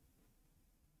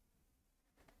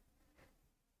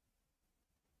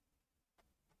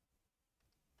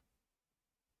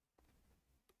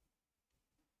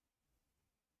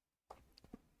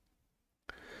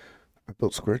 I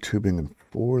built square tubing and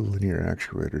 4 linear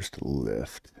actuators to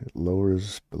lift. It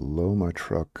lowers below my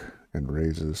truck and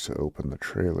raises to open the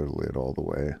trailer lid all the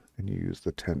way, and you use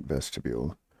the tent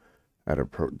vestibule.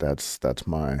 That's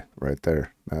my right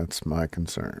there. That's my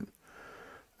concern.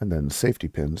 And then safety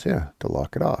pins, yeah, to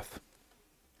lock it off.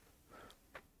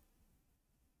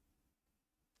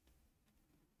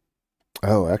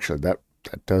 Oh, actually, that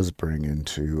does bring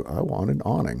into I want an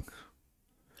awning.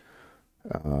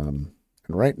 And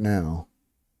right now,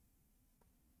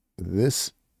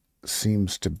 this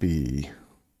seems to be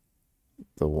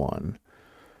the one.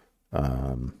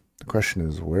 The question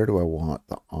is, where do I want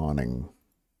the awning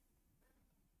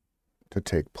to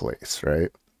take place, right?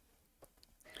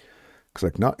 Because,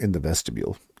 like, not in the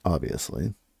vestibule, obviously.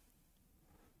 I'm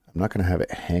not going to have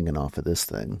it hanging off of this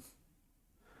thing.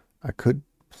 I could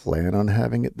plan on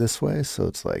having it this way, so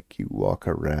it's like you walk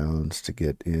around to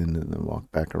get in and then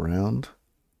walk back around.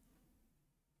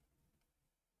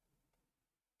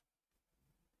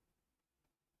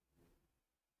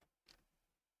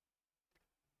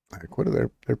 Like, what do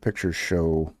their pictures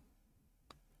show?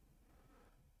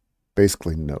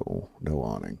 Basically, no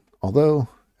awning. Although,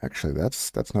 actually,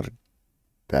 that's not a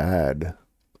bad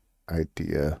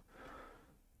idea.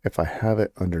 If I have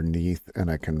it underneath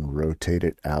and I can rotate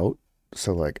it out,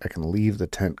 so like I can leave the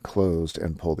tent closed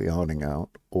and pull the awning out,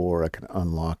 or I can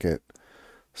unlock it,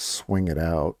 swing it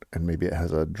out, and maybe it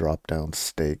has a drop down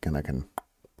stake and I can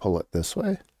pull it this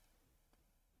way.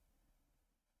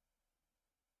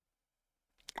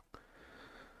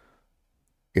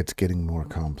 It's getting more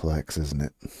complex, isn't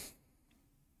it?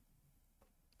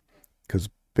 Because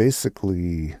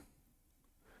basically,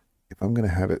 if I'm going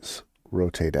to have it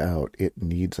rotate out, it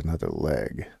needs another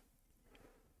leg.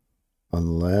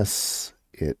 Unless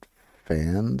it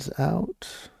fans out.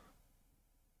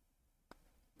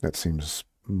 That seems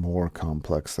more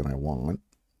complex than I want.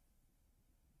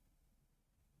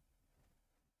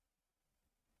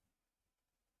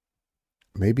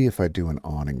 Maybe if I do an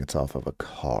awning, it's off of a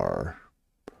car,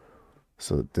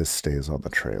 so that this stays on the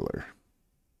trailer.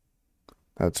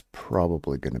 That's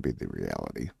probably going to be the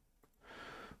reality.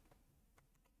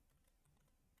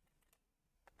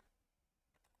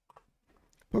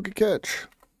 Poke catch.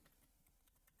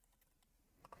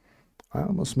 I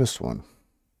almost missed one.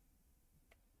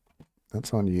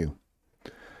 That's on you.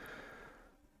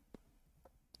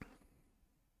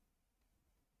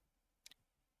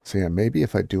 So yeah, maybe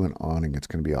if I do an awning, it's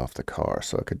going to be off the car.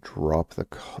 So I could drop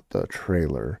the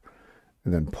trailer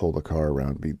and then pull the car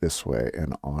around, be this way,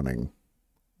 and awning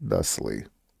thusly.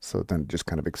 So then it just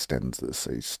kind of extends this.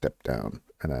 So you step down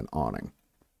and then awning.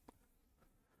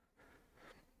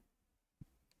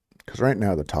 Because right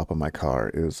now the top of my car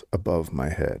is above my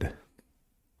head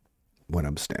when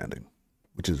I'm standing,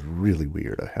 which is really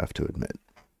weird, I have to admit.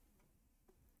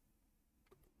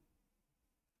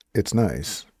 It's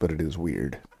nice, but it is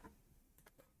weird.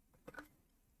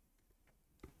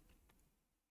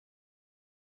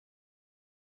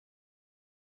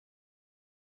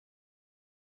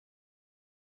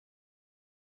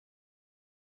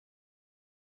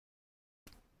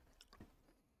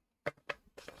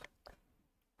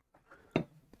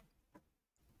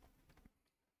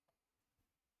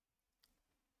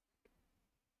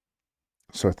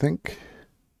 So I think,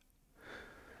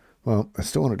 well, I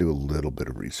still want to do a little bit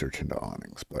of research into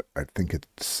awnings, but I think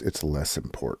it's less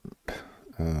important.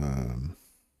 Um,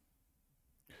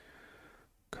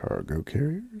 Cargo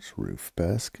carriers, roof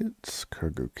baskets,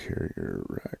 cargo carrier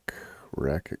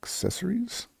rack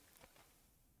accessories.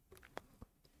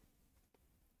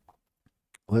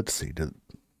 Let's see.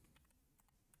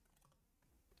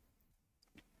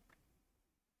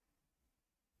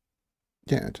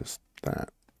 Yeah, just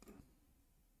that.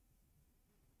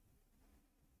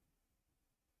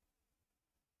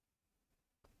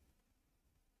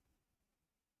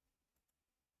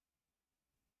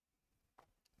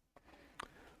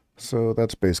 So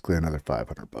that's basically another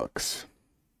 500 bucks,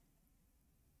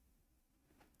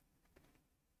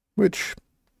 which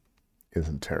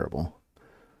isn't terrible,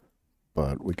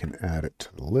 but we can add it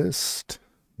to the list.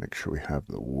 Make sure we have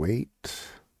the weight.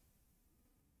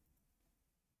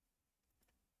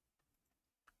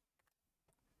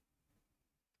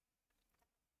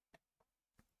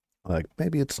 Like,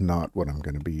 maybe it's not what I'm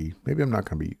going to be, maybe I'm not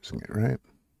going to be using it, right?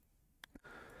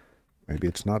 Maybe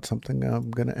it's not something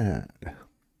I'm going to add.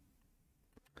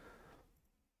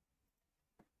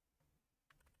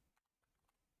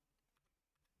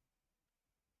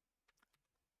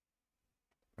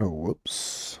 Oh,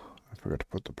 whoops. I forgot to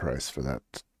put the price for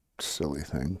that silly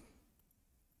thing.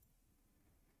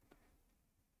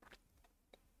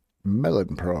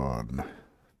 Melon prawn,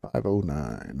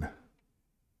 509.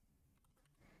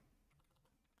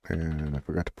 And I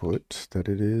forgot to put that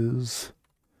it is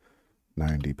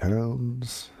 90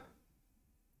 pounds.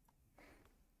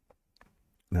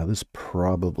 Now this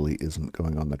probably isn't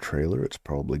going on the trailer. It's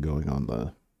probably going on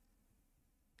the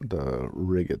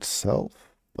rig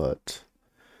itself, but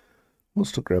we'll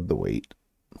still grab the weight.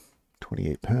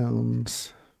 28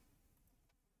 pounds.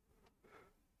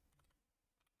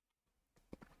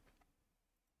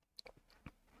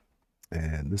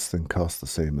 And this thing costs the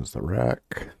same as the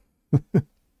rack.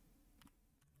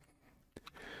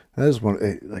 That is one,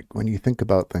 like when you think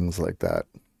about things like that,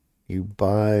 you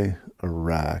buy a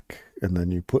rack and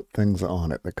then you put things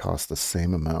on it that cost the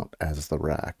same amount as the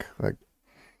rack. Like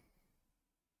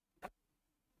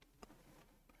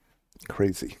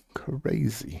crazy,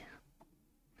 crazy.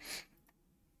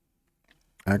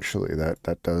 Actually,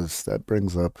 that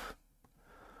brings up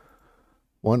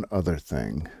one other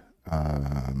thing.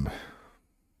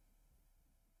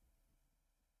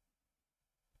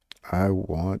 I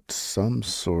want some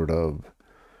sort of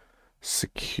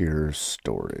secure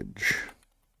storage.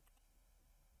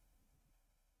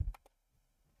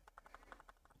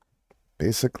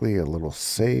 Basically, a little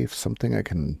safe, something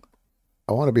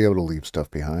I want to be able to leave stuff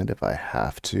behind if I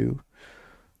have to.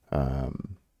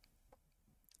 Um,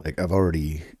 like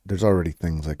there's already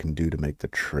things I can do to make the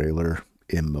trailer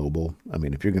immobile. I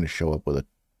mean, if you're going to show up with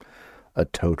a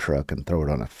tow truck and throw it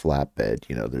on a flatbed,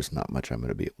 there's not much I'm going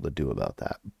to be able to do about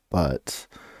that. But,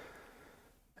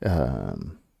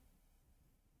 um,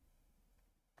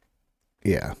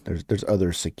 yeah, there's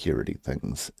other security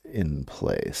things in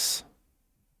place.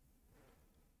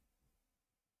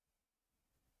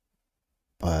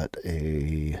 But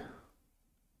I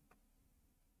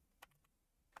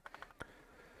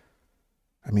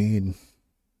mean,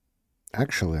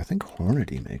 actually, I think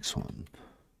Hornady makes one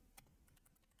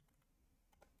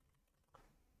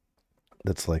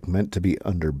that's like meant to be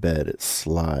under bed. It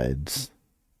slides.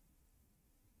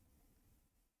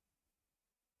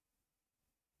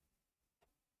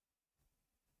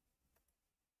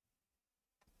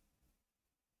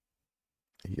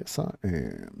 Yes, I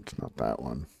am. It's not that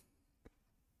one.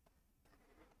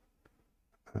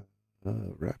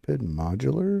 Rapid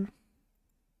modular?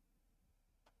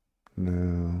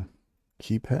 No.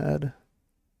 Keypad?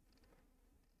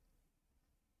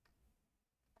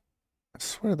 I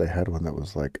swear they had one that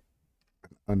was like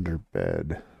under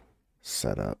bed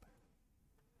setup.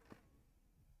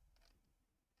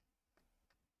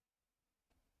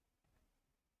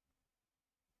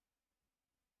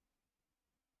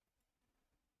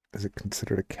 Is it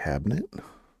considered a cabinet?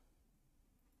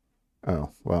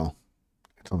 Oh, well,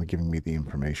 it's only giving me the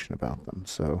information about them.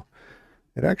 So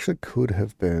it actually could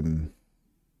have been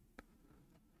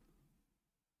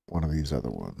one of these other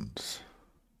ones.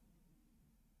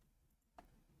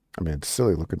 I mean, it's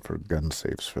silly looking for gun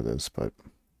safes for this, but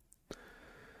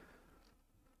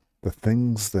the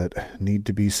things that need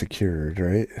to be secured,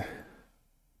 right?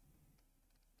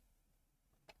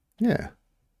 Yeah.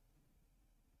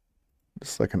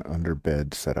 It's like an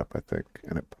underbed setup, I think,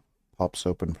 and it pops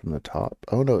open from the top.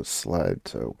 Oh no, it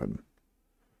slides open.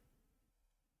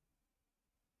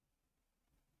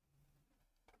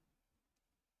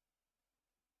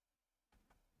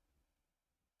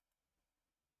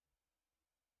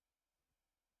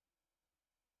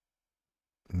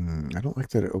 I don't like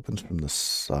that it opens from the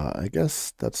side. I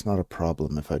guess that's not a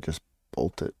problem if I just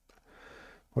bolt it.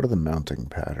 What are the mounting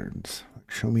patterns?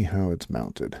 Show me how it's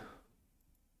mounted.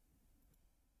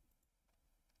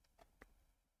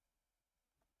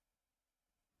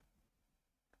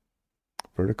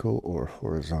 Vertical or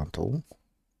horizontal?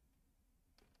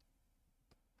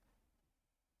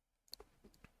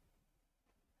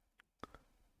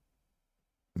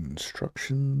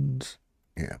 Instructions?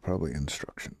 Yeah, probably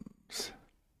instructions.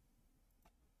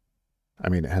 I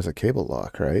mean, it has a cable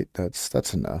lock, right?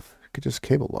 That's enough. You could just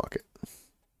cable lock it.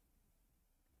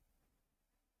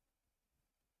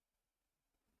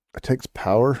 It takes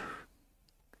power.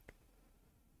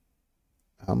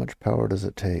 How much power does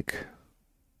it take?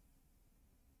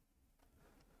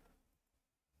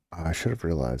 I should have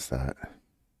realized that.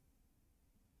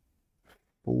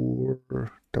 4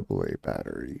 AA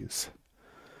batteries.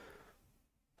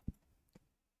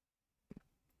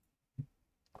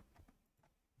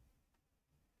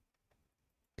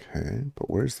 Okay, but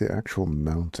where's the actual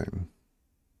mounting?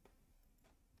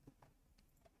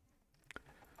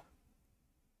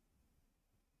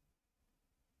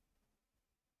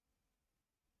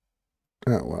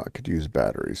 Oh, well, I could use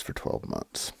batteries for 12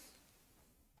 months.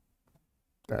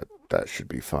 That should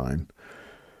be fine.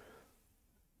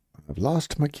 I've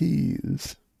lost my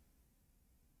keys.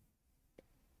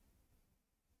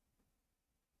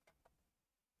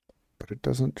 But it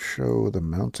doesn't show the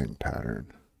mounting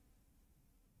pattern.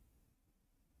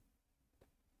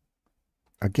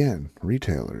 Again,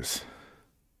 retailers.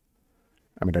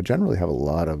 I mean, I generally have a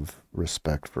lot of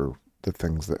respect for the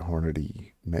things that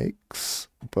Hornady makes,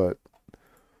 but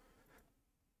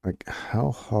like,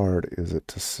 how hard is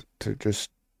it to just?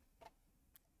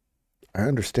 I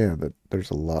understand that there's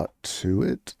a lot to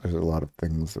it. There's a lot of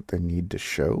things that they need to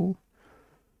show,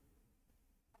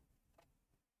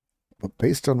 but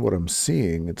based on what I'm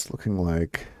seeing, it's looking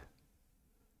like.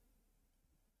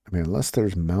 I mean, unless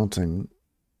there's mounting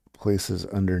places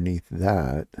underneath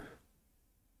that,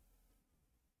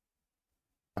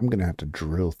 I'm gonna have to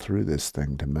drill through this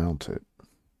thing to mount it.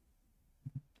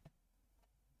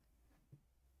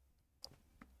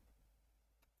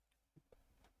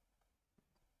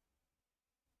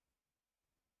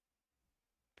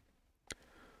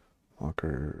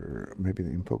 Locker, maybe the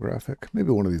infographic.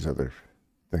 Maybe one of these other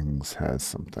things has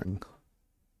something.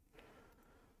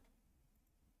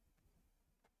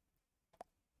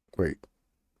 Wait,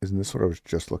 isn't this what I was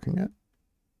just looking at?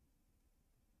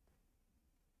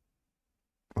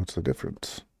 What's the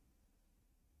difference?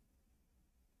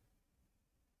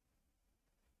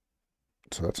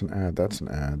 So that's an ad, that's an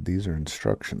ad. These are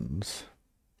instructions.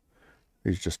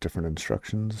 These are just different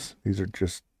instructions. These are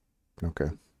just,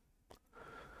 okay.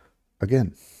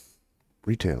 Again,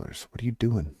 retailers, what are you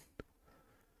doing?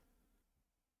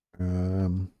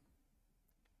 All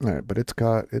right, but it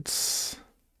says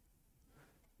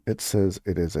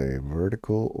it is a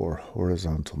vertical or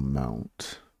horizontal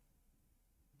mount.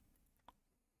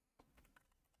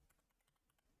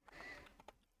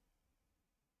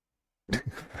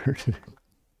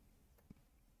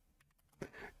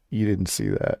 You didn't see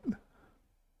that.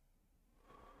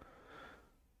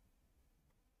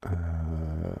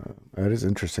 That is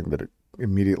interesting that it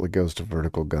immediately goes to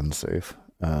vertical gun safe.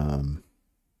 Well,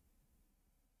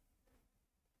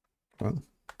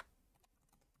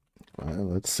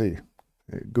 let's see.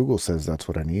 Google says that's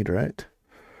what I need, right?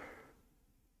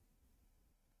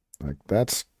 Like,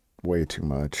 that's way too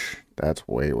much. That's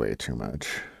way, way too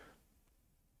much.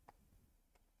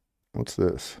 What's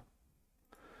this?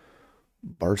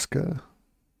 Barska?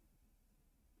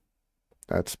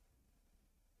 That's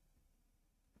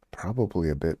probably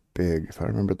a bit big. If I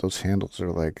remember, those handles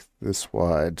are like this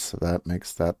wide, so that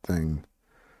makes that thing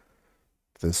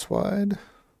this wide.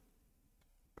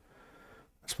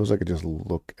 I suppose I could just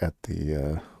look at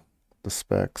the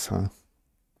specs, huh?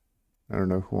 I don't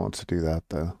know who wants to do that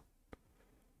though.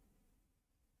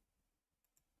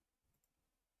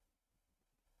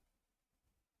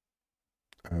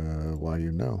 Why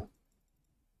you know?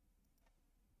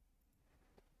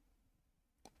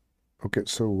 Okay,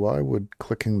 so why would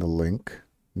clicking the link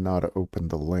not open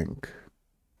the link?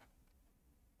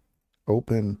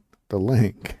 Open the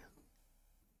link.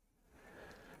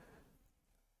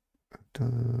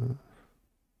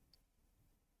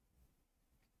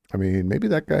 I mean, maybe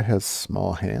that guy has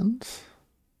small hands.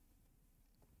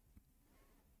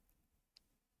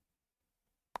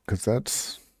 Because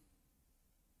that's...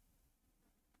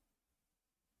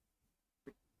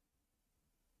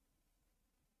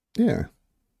 Yeah.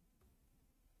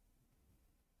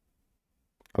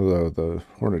 Although the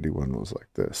Hornady one was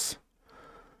like this.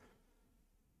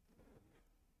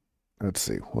 Let's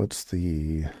see. What's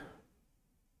the...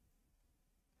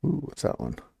 Ooh, what's that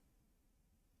one?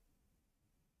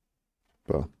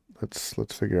 Well, let's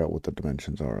figure out what the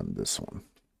dimensions are on this one.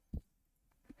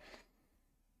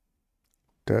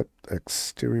 Depth,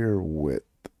 exterior width.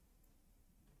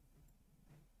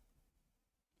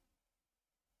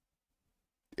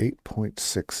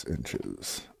 8.6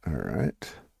 inches. All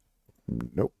right.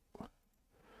 Nope.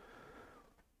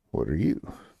 What are you?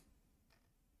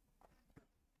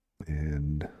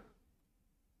 And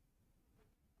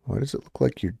why does it look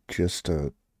like you're just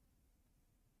a...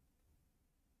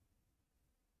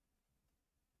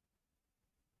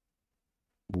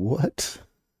 What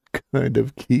kind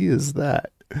of key is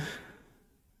that?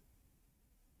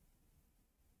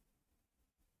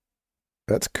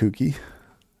 That's kooky.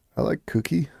 I like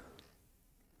kooky.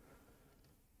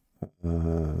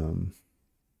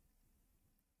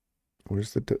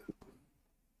 Where's the... Did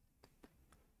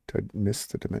I miss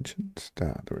the dimensions?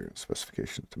 Ah, there we go.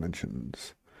 Specifications,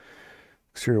 dimensions.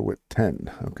 Exterior width 10.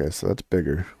 Okay, so that's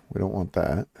bigger. We don't want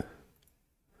that.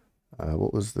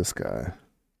 What was this guy?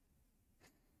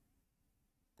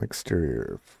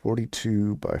 Exterior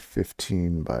 42 by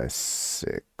 15 by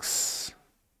 6.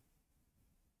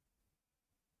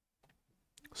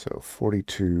 So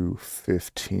 42,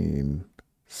 15,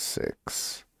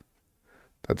 6.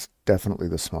 That's definitely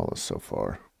the smallest so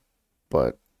far,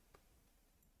 but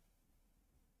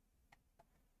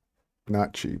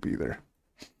not cheap either.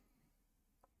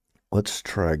 Let's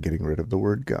try getting rid of the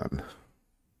word gun.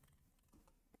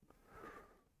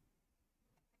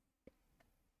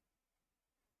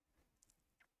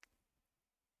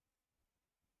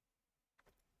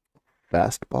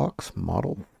 Fastbox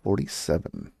model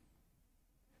 47.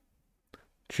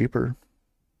 Cheaper.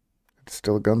 It's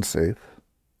still gun safe.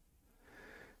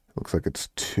 Looks like it's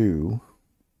 2.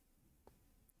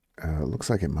 Looks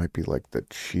like it might be like the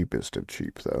cheapest of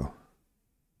cheap though.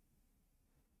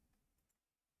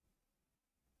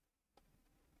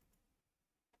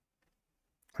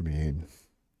 I mean,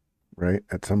 right?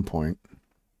 At some point.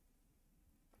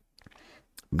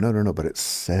 No, but it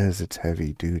says it's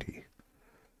heavy duty.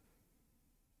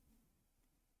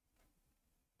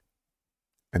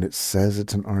 And it says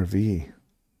it's an RV.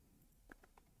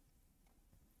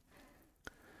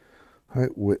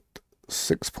 Height width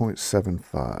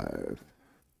 6.75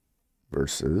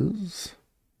 versus...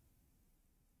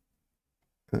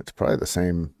 It's probably the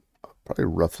same, probably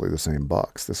roughly the same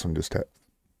box. This one just had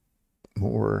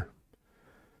more...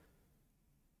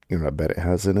 You know, I bet it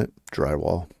has in it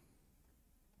drywall.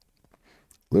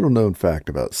 Little known fact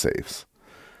about safes.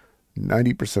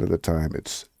 90% of the time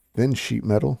it's thin sheet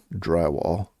metal,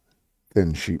 drywall,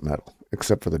 thin sheet metal,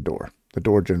 except for the door. The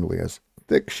door generally has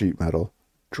thick sheet metal,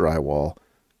 drywall,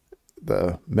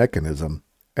 the mechanism,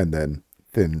 and then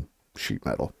thin sheet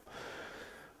metal.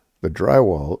 The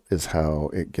drywall is how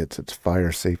it gets its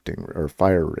fire safety or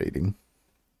fire rating,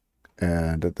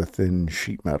 and the thin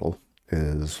sheet metal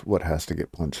is what has to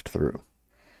get punched through.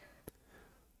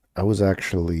 I was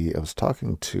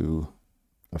talking to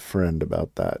a friend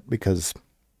about that because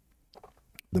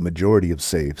the majority of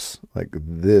safes, like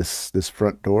this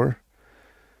Front door,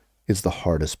 is the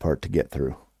hardest part to get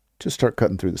through. Just start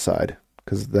cutting through the side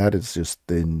because that is just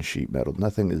thin sheet metal.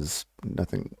 Nothing is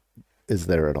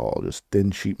there at all. Just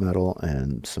thin sheet metal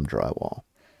and some drywall.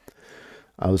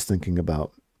 I was thinking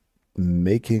about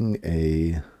making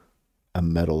a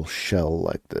metal shell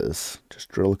like this. Just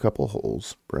drill a couple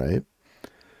holes, right?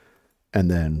 And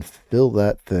then fill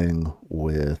that thing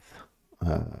with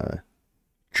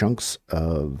chunks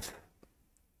of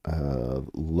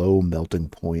low melting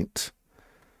point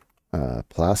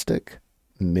plastic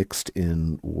mixed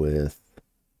in with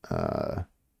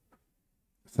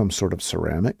some sort of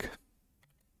ceramic.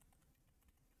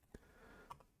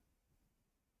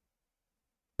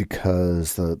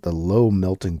 Because the low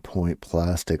melting point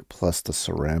plastic plus the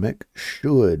ceramic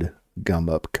should gum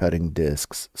up cutting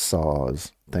discs,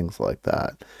 saws, things like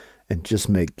that. and just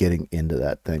make getting into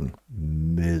that thing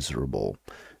miserable.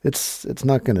 It's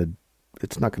not gonna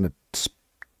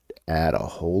add a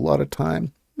whole lot of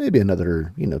time. Maybe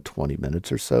another 20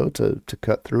 minutes or so to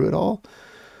cut through it all.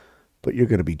 But you're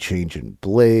going to be changing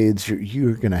blades.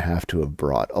 You're going to have to have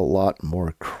brought a lot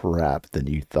more crap than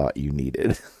you thought you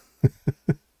needed.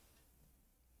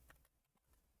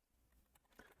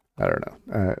 I don't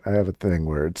know. I have a thing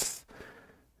where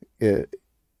it,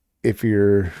 if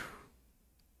you're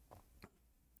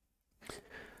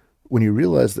when you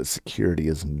realize that security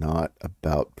is not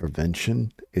about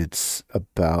prevention, it's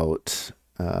about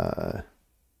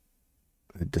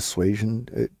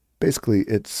dissuasion. Basically,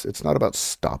 it's not about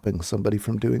stopping somebody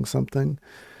from doing something.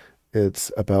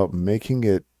 It's about making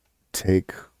it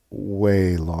take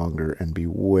way longer and be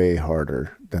way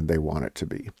harder than they want it to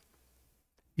be.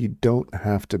 You don't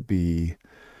have to be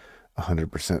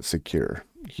 100% secure.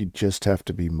 You just have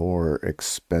to be more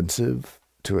expensive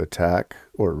to attack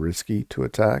or risky to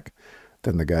attack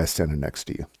than the guy standing next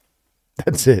to you.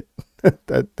 That's it.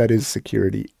 That is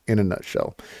security in a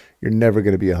nutshell. You're never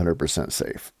going to be 100%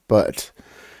 safe, but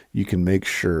you can make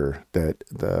sure that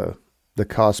the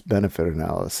cost benefit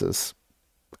analysis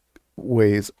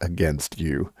weighs against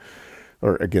you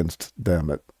or against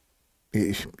them.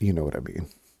 You know what I mean.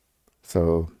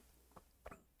 So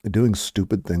doing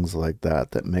stupid things like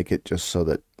that make it just so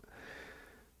that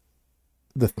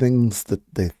the things that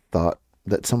they thought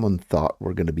that someone thought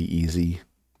were going to be easy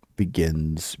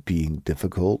begins being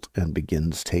difficult and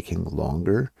begins taking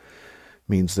longer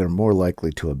means they're more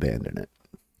likely to abandon it.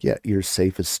 Yet your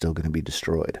safe is still going to be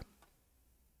destroyed.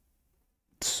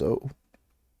 So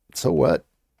what?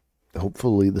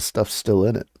 Hopefully the stuff's still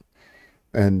in it.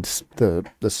 And the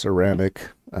ceramic,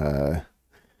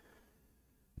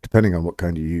 depending on what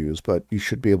kind you use, but you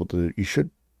should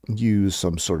use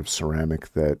some sort of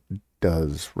ceramic that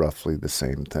does roughly the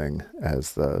same thing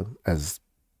as the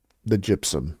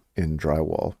gypsum in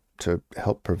drywall to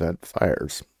help prevent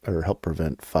fires or help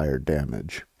prevent fire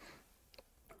damage.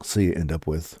 So you end up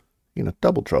with,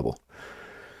 double trouble.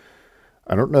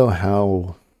 I don't know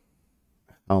how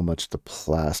much the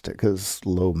plastic, because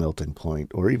low melting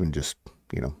point, or even just,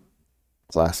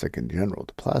 plastic in general,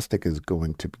 the plastic is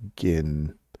going to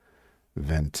begin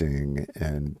venting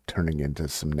and turning into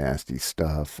some nasty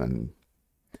stuff, and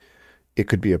it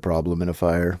could be a problem in a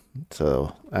fire.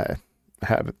 So I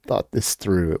haven't thought this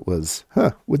through. It was,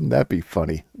 wouldn't that be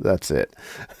funny? That's it.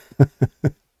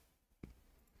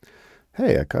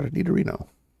 Hey, I caught a Nidorino.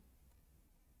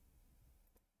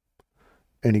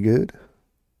 Any good?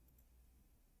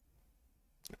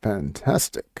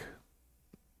 Fantastic.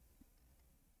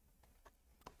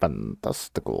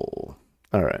 Fantastical.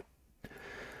 All right.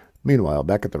 Meanwhile,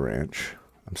 back at the ranch,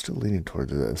 I'm still leaning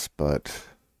towards this, but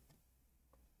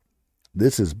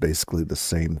this is basically the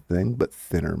same thing, but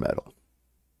thinner metal.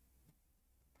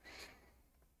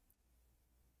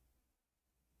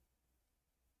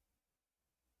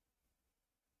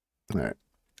 All right.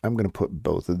 I'm going to put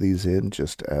both of these in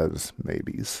just as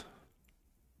maybes.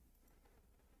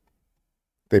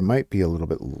 They might be a little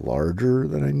bit larger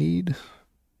than I need,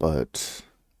 but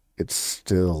it's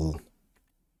still,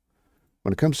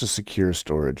 when it comes to secure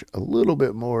storage, a little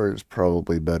bit more is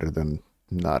probably better than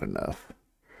not enough.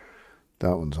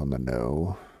 That one's on the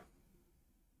no.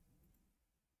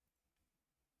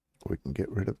 We can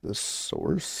get rid of the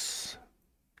source.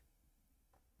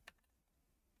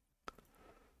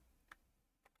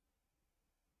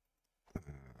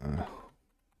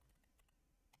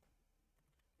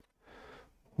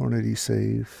 Hornady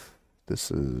safe. This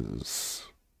is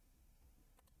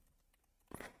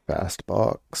fast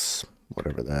box,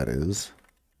 whatever that is.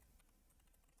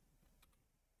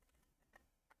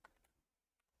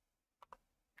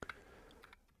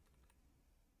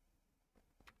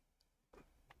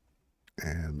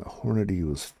 And the Hornady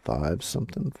was 5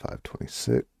 something,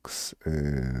 526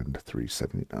 and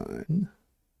 379.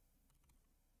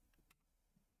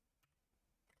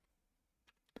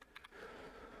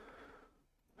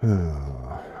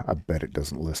 I bet it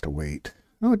doesn't list a weight.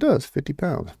 Oh, it does. 50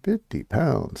 pounds. 50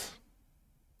 pounds.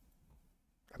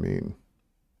 I mean,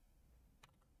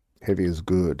 heavy is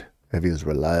good. Heavy is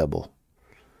reliable.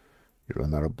 You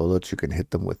run out of bullets, you can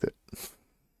hit them with it.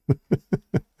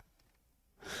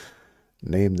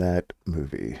 Name that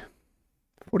movie.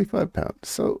 45 pounds.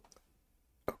 So,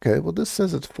 okay, well, this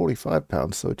says it's 45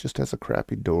 pounds, so it just has a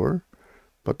crappy door,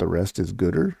 but the rest is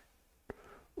gooder?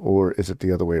 Or is it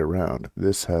the other way around?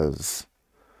 This has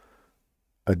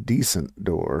a decent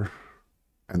door,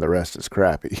 and the rest is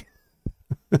crappy.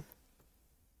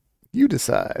 You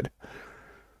decide.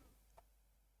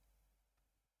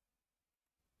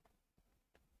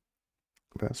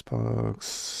 Best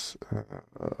box,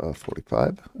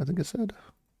 45, I think it said.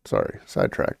 Sorry,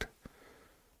 sidetracked.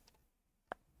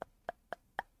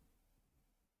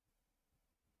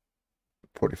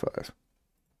 $45.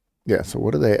 Yeah, so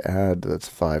what do they add that's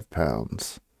 5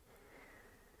 pounds?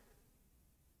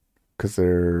 Because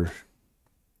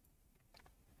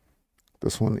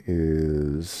this one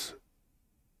is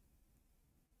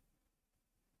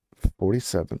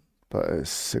 47 by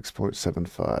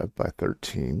 6.75 by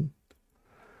 13.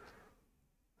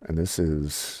 And this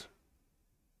is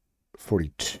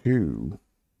 42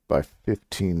 by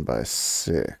 15 by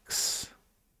 6.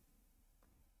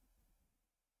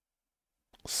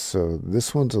 So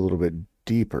this one's a little bit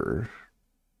deeper.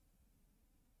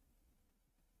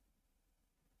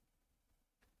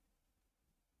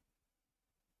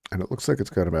 And it looks like it's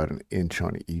got about an inch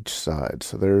on each side.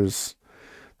 So there's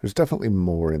definitely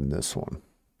more in this one.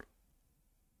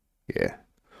 Yeah.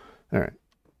 All right.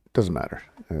 Doesn't matter.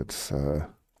 It's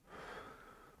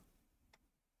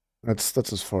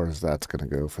that's as far as that's going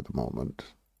to go for the moment.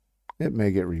 It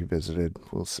may get revisited.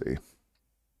 We'll see.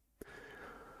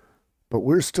 But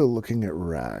we're still looking at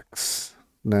racks.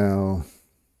 Now,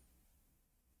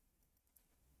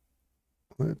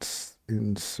 let's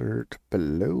insert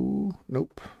below.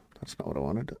 Nope, that's not what I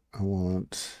wanted. I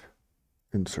want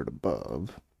insert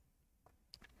above.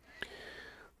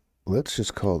 Let's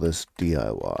just call this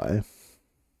DIY.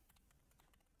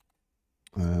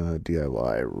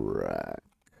 DIY rack.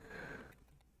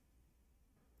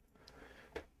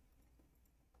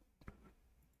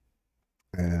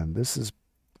 And this is,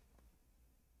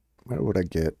 where would I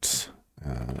get?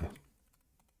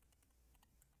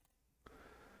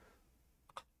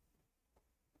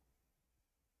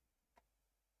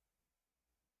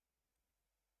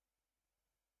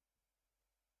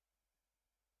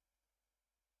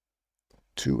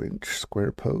 2-inch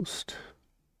square post.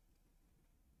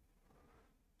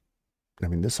 I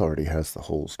mean, this already has the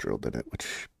holes drilled in it,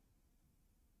 which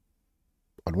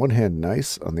on one hand,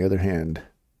 nice. On the other hand,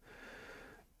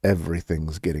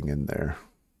 everything's getting in there.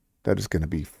 That is going to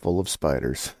be full of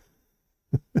spiders.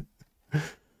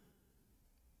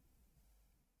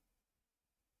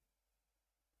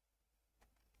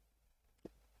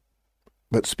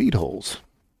 But speed holes.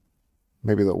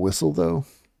 Maybe they'll whistle, though.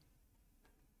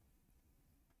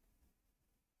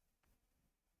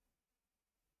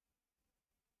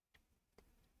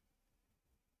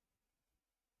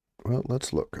 Well,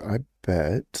 let's look. I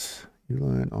bet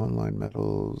Uline Online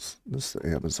Metals. This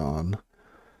is Amazon.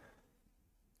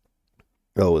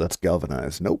 Oh, that's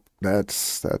galvanized. Nope.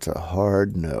 That's a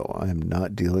hard no. I am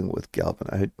not dealing with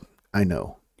galvanized. I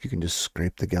know. You can just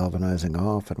scrape the galvanizing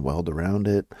off and weld around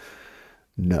it.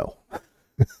 No.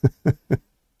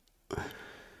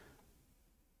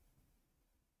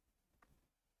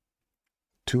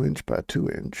 2-inch by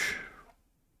 2-inch.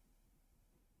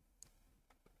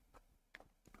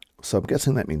 So I'm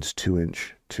guessing that means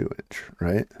 2-inch, 2-inch,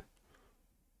 right?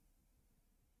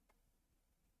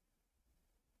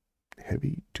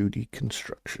 Heavy duty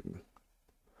construction.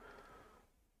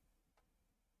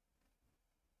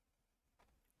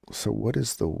 So what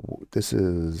is this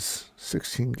is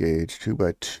 16 gauge, 2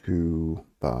 by 2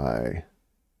 by,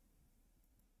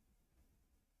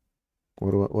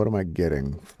 what am I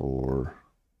getting for,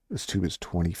 this tube is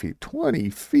 20 feet. 20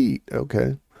 feet,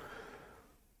 okay.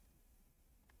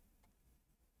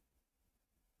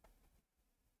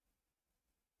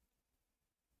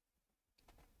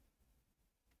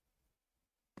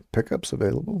 Pickups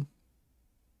available.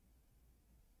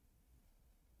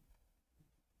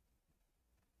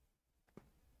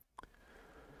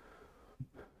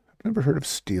 I've never heard of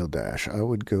Steel Dash. I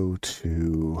would go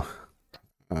to,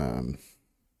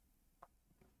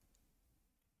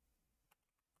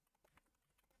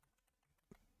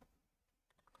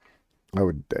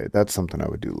 that's something I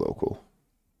would do local.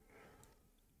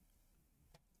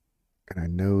 And I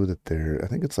know that I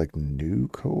think it's like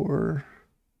Nucor.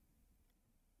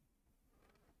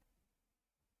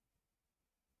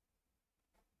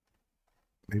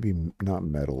 Maybe not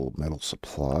metal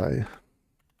supply.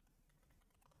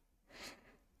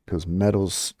 Because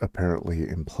metals apparently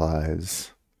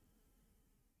implies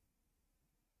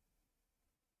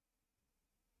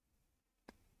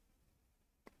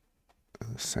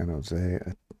San Jose.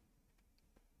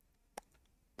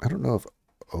 I don't know if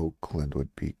Oakland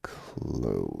would be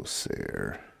close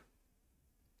there.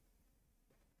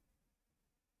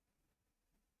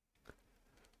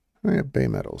 Oh yeah, Bay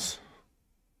Metals.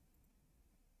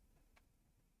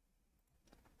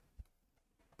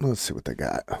 Let's see what they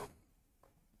got.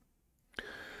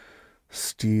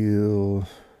 Steel.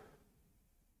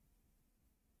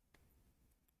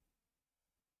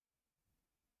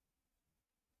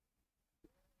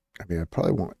 I mean, I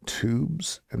probably want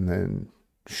tubes and then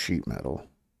sheet metal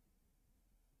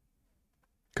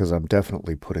because I'm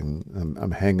definitely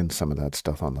I'm hanging some of that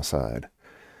stuff on the side.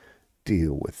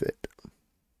 Deal with it.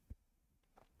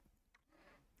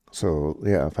 So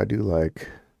yeah, if I do like,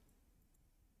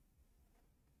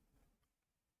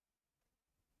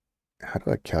 how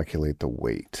do I calculate the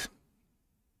weight?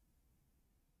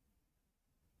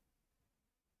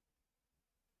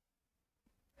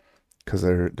 Because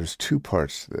there's two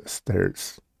parts to this.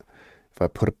 There's, if I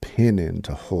put a pin in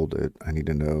to hold it, I need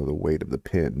to know the weight of the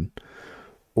pin,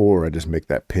 or I just make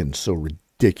that pin so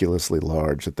ridiculously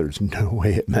large that there's no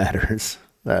way it matters.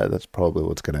 That's probably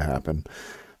what's going to happen.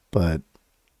 But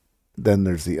then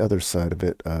there's the other side of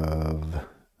it of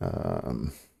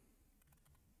um,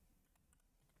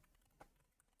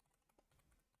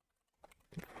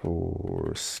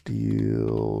 for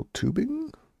steel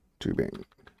tubing.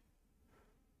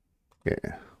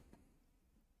 Yeah,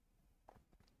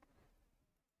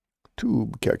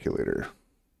 tube calculator.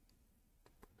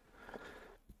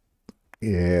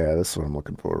 Yeah, that's what I'm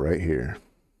looking for right here.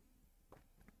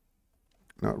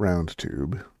 Not round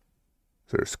tube.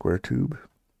 Is there a square tube?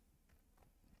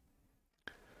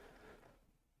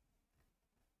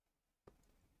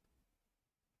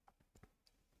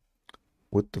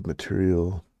 Width of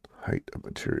material, height of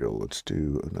material. Let's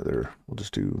do another, we'll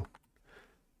just do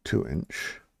 2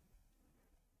 inch.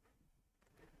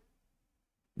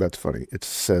 That's funny. It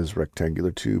says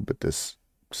rectangular tube, but this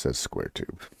says square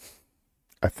tube.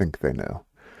 I think they know.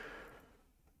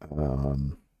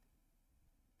 Um,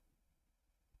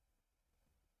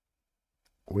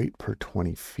 weight per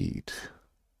 20 feet.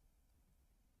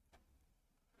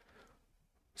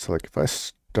 So like if I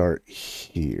start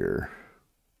here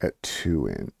at 2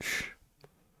 inch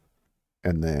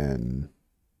and then,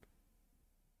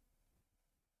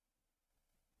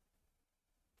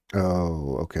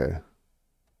 oh, okay.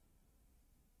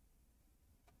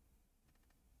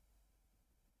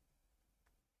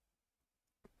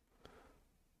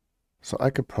 So I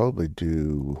could probably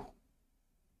do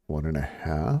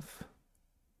 1.5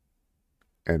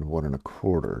 and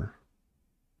 1.25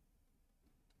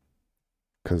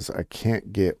 because I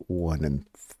can't get 1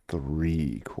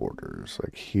 3/4.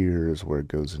 Like here's where it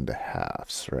goes into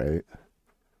halves, right?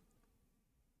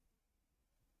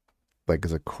 Like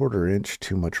is a 1/4 inch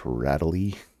too much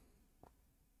rattly?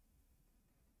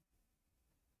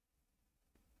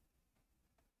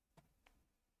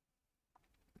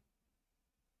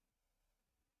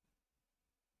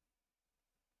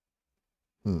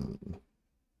 Hmm.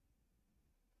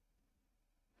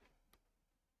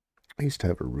 I used to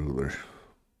have a ruler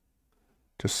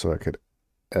just so I could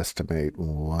estimate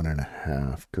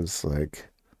 1.5 because like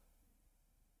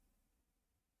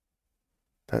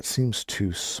that seems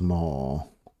too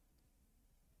small.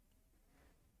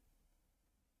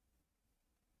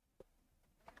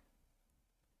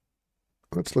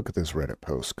 Let's look at this Reddit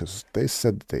post because they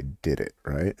said that they did it,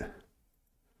 right?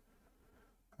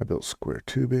 I built square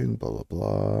tubing, blah, blah,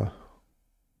 blah.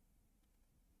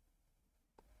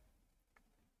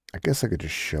 I guess I could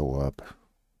just show up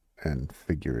and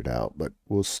figure it out, but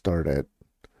we'll start at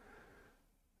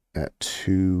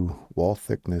 2 wall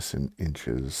thickness in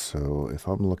inches. So if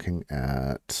I'm looking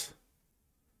at,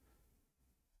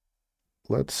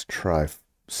 let's try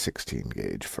 16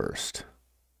 gauge first.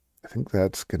 I think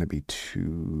that's going to be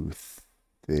too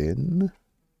thin.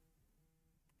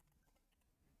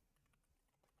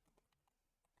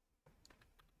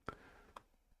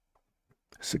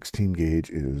 Sixteen gauge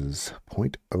is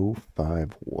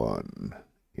 0.051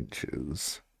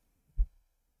 inches.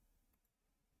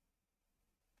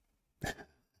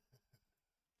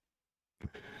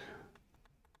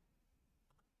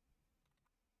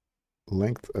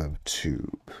 Length of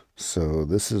tube. So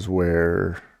this is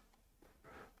where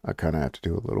I kind of have to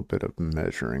do a little bit of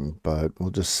measuring, but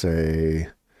we'll just say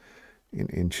in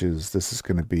inches, this is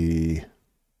going to be,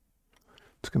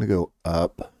 it's going to go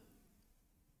up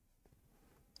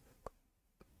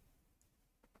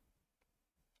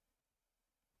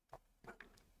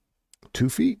 2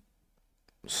 feet.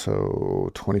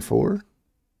 So 24.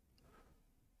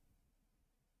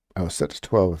 Oh, set to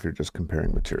 12 if you're just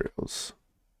comparing materials.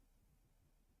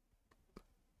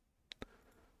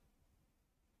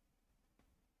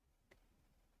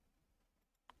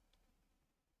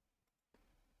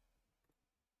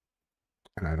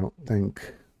 And I don't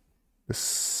think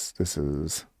this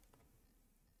is,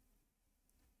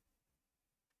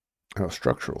 oh,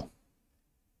 structural.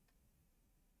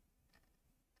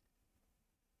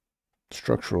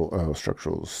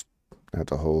 Structurals,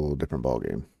 that's a whole different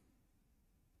ballgame.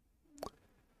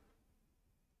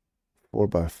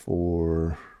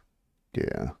 4x4,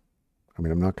 yeah. I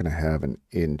mean, I'm not going to have an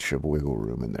inch of wiggle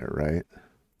room in there, right?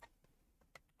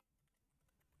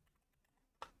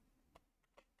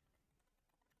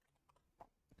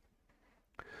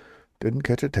 Didn't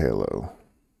catch a tailo.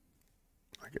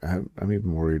 Like, I'm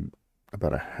even worried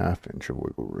about a half inch of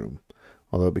wiggle room.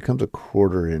 Although it becomes a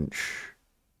quarter inch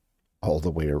all the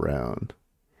way around.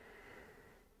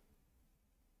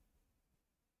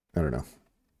 I don't know.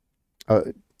 Uh,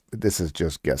 this is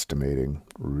just guesstimating.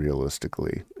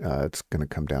 Realistically, it's going to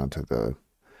come down to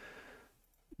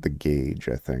the gauge,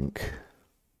 I think.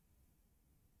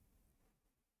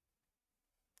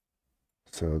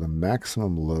 So the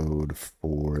maximum load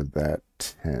for that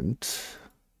tent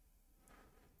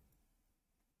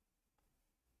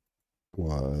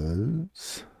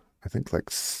was, I think,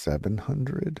 like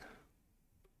 700.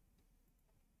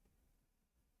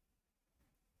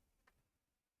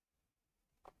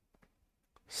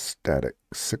 Static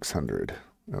 600.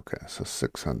 Okay, so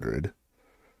 600.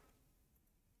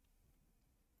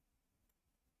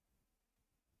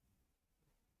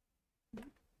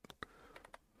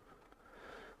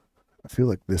 I feel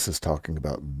like this is talking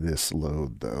about this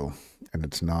load though, and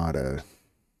it's not a,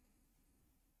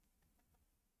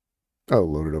 oh,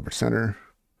 loaded over center.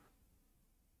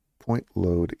 Point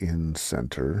load in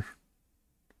center.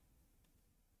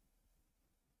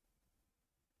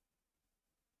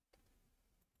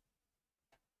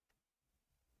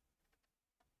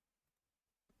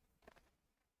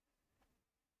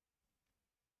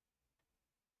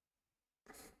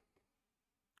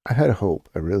 I had a hope.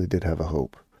 I really did have a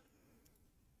hope.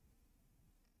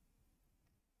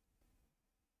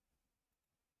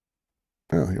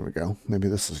 Oh, here we go. Maybe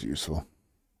this is useful.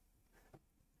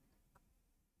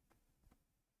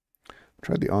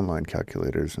 Tried the online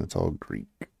calculators and it's all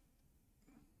Greek.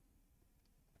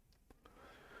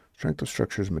 Strength of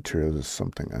structures and materials is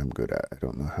something I'm good at. I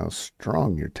don't know how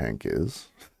strong your tank is.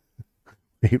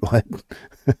 Wait, what?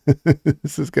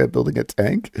 Is this guy building a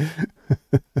tank?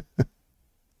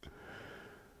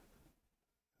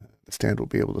 The stand will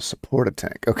be able to support a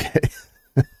tank. Okay.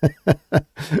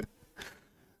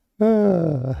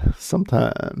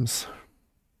 Sometimes.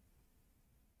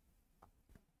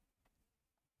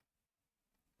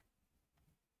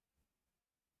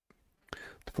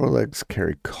 The forelegs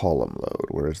carry column load,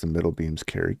 whereas the middle beams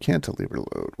carry cantilever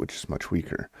load, which is much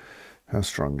weaker. How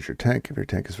strong is your tank? If your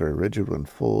tank is very rigid when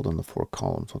full, then the four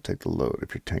columns will take the load.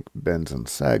 If your tank bends and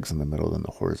sags in the middle, then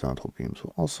the horizontal beams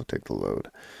will also take the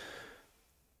load.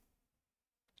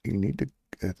 You need to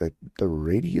the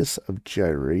radius of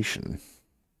gyration.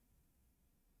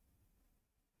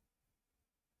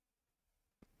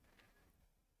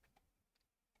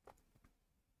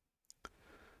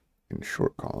 In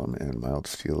short column and mild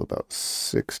steel about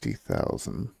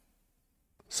 60,000.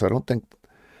 So I don't think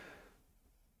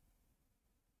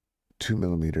 2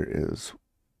 millimeter is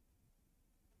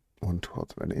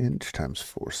 1/12 of an inch times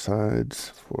 4 sides,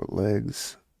 4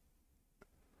 legs.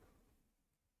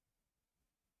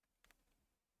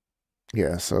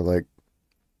 Yeah, so like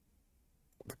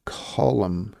the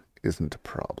column isn't a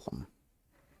problem.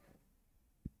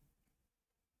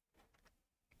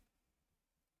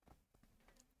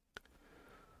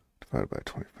 Divided by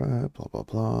 25, blah, blah,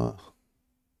 blah.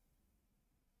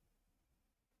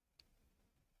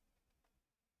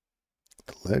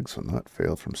 The legs will not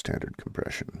fail from standard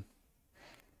compression.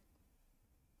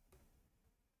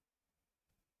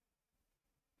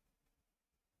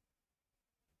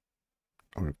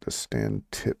 Or if the stand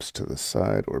tips to the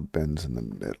side or bends in the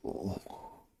middle.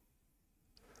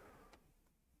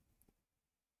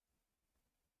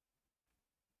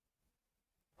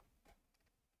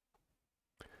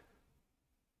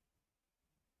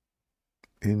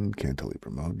 In cantilever,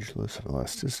 modulus of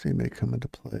elasticity may come into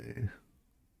play.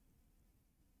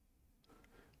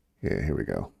 Yeah, here we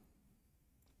go.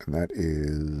 And that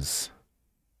is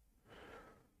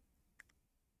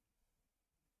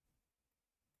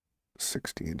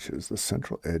 60 inches. The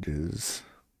central edge is,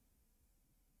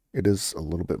 it is a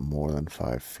little bit more than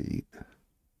 5 feet.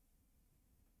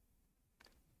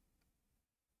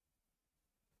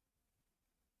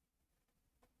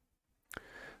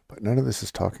 But none of this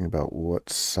is talking about what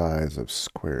size of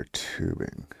square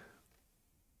tubing.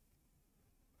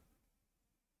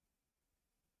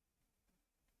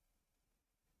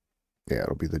 Yeah,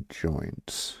 it'll be the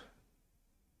joints.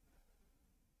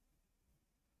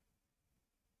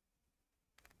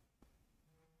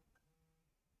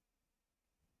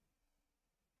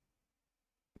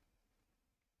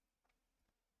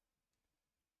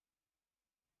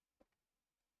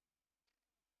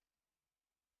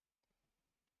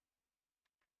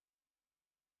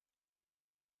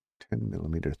 $10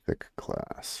 millimeter thick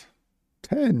glass.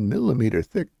 10 millimeter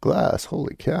thick glass.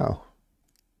 Holy cow.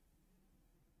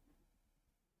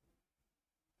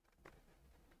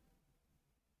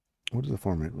 What is the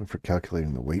formula for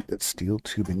calculating the weight that steel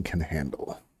tubing can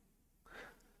handle?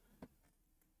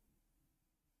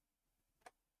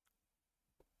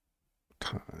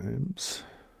 Times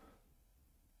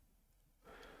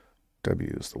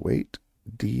W is the weight.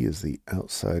 D is the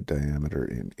outside diameter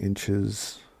in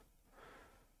inches.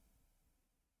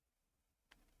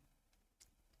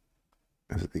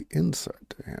 Is it the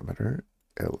inside diameter?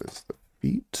 L is the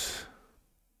feet.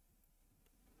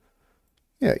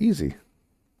 Yeah, easy.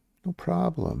 No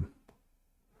problem.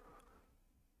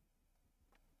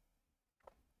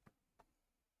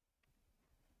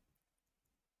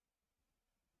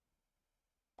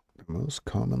 The most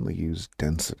commonly used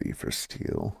density for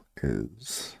steel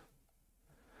is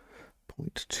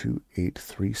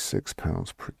 0.2836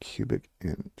 pounds per cubic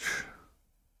inch.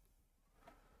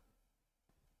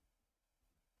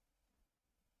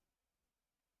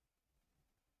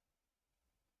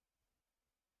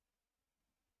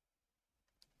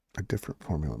 A different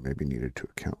formula may be needed to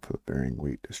account for the varying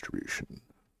weight distribution.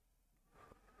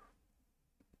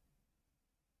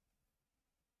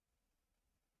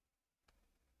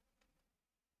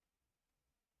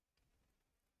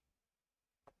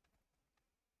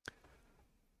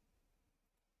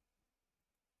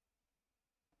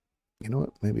 You know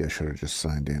what? Maybe I should have just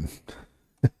signed in.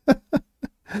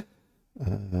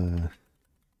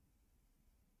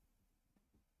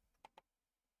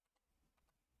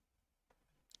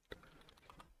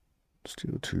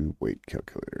 Steel tube weight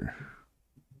calculator.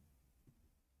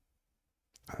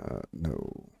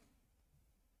 No.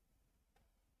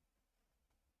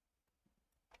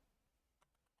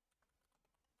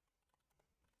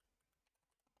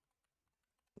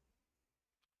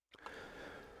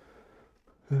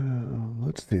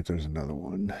 Let's see if there's another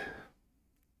one.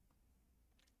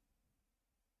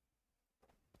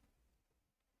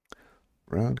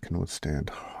 Round can withstand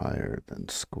higher than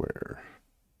square.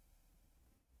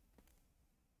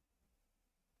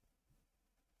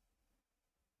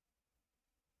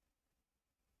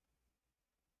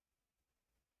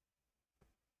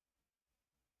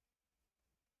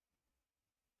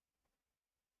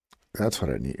 That's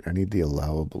what I need. I need the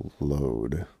allowable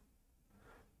load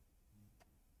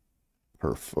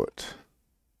per foot.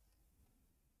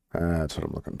 That's what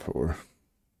I'm looking for.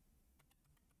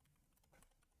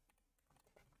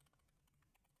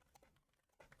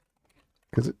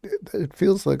 Because it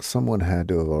feels like someone had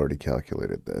to have already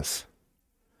calculated this.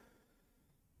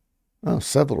 Oh,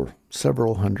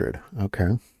 several hundred.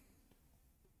 Okay.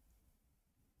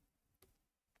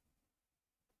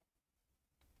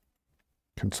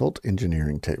 Consult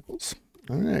engineering tables.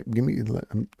 All right, give me,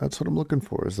 that's what I'm looking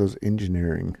for, is those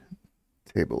engineering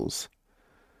tables.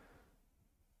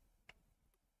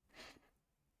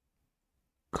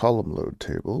 Column load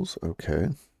tables, okay.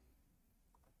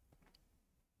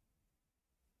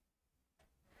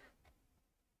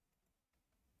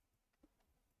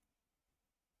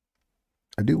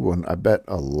 I bet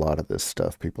a lot of this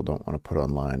stuff people don't want to put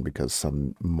online because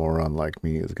some moron like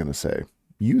me is going to say,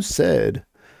 you said,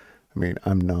 I mean,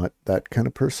 I'm not that kind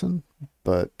of person,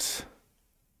 but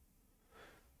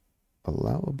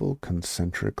allowable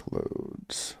concentric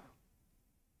loads.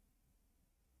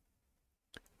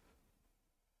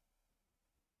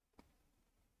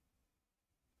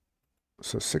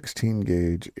 So 16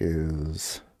 gauge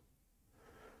is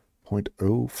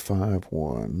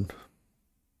 0.051.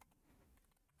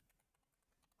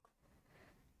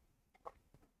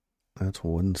 That's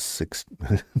 1/6.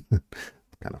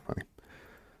 Kind of funny.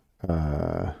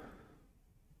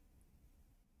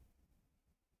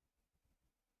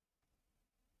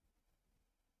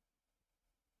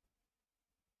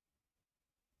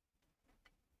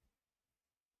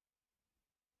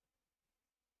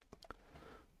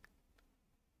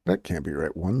 That can't be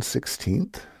right.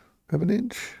 1/16th of an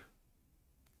inch?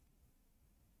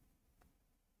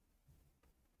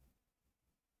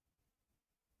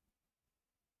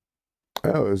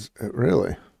 Oh, is it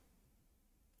really?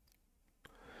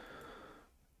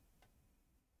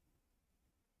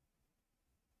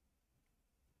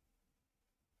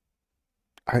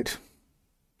 I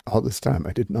all this time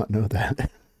I did not know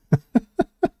that.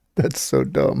 That's so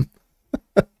dumb.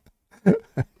 I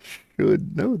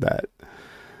should know that.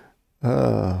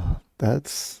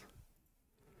 That's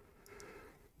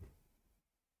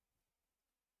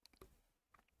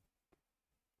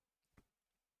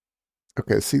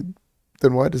okay. See,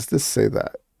 then why does this say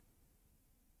that?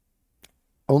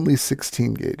 Only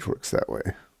 16 gauge works that way.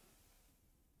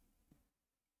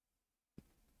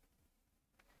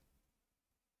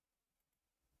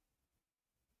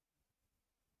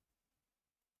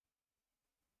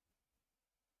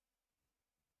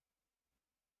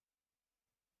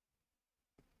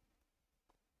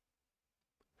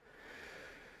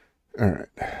 All right,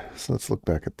 so let's look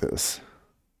back at this.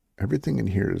 Everything in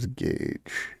here is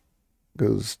gauge.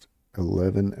 Goes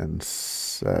 11 and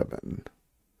 7,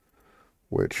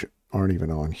 which aren't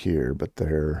even on here, but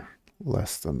they're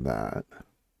less than that.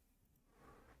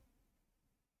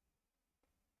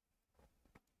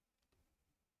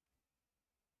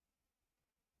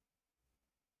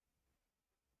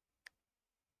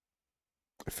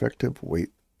 Effective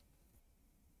weight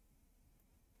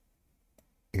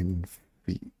in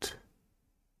feet.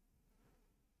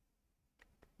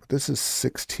 But this is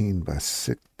 16 by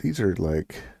 6. These are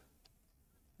like,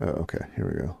 oh, okay,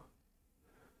 here we go.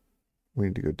 We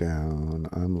need to go down.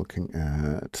 I'm looking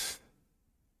at,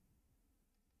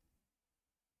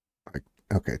 like,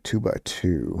 okay, 2 by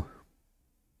 2.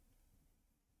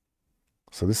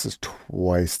 So this is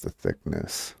twice the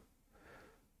thickness.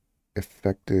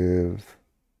 Effective.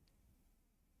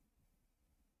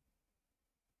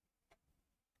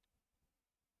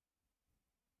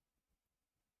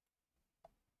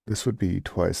 This would be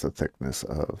twice the thickness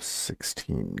of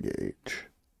 16 gauge.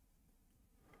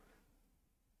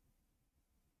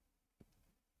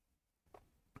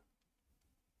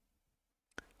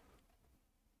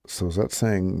 So is that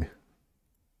saying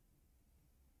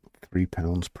 3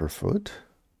 pounds per foot?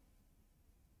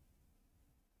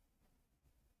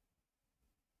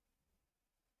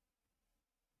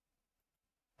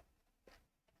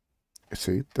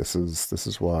 See, this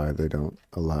is why they don't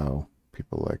allow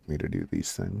people like me to do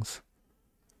these things.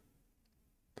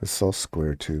 This is all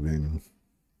square tubing,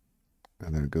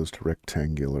 and then it goes to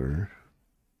rectangular.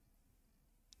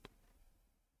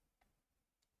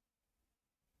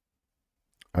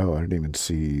 Oh, I didn't even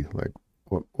see, like,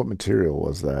 what material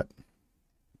was that?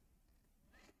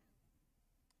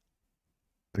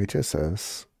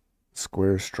 HSS,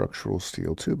 square structural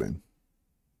steel tubing.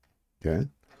 Okay.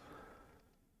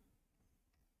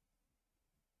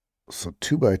 So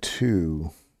 2 by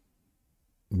 2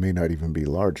 may not even be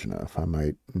large enough. I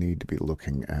might need to be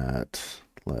looking at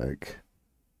like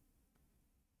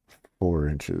 4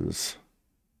 inches.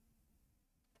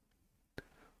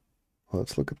 Well,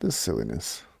 let's look at this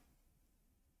silliness.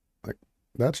 Like,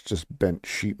 that's just bent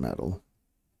sheet metal.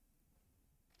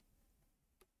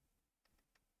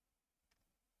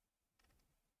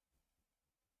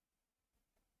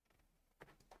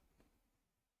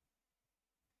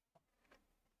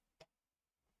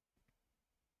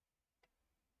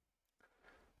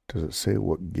 Does it say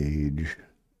what gauge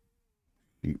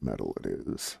sheet metal it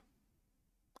is?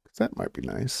 'Cause that might be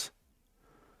nice.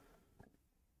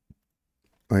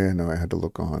 Oh yeah, no, I had to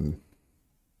look on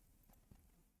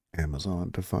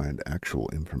Amazon to find actual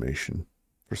information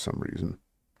for some reason.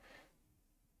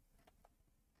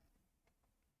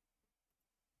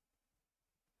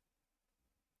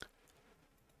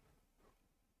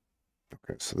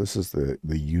 Okay, so this is the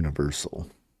universal.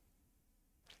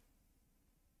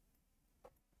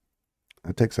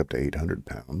 That takes up to 800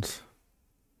 pounds,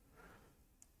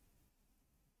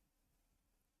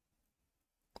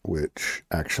 which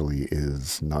actually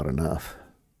is not enough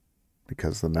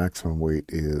because the maximum weight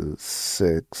is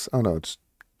 6. Oh no, it's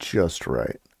just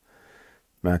right.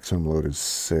 Maximum load is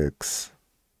 6,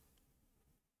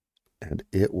 and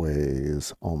it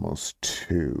weighs almost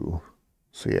 2.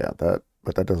 So yeah, but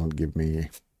that doesn't give me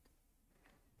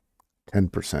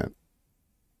 10%.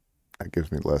 That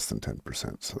gives me less than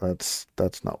 10%. So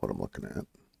that's not what I'm looking at.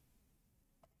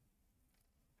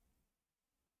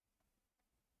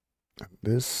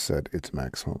 This said its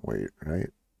maximum weight,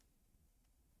 right?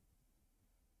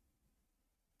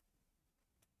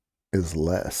 Is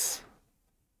less.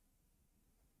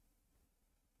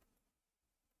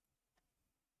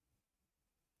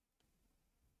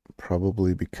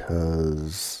 Probably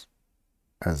because,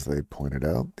 as they pointed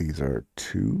out, these are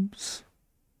tubes.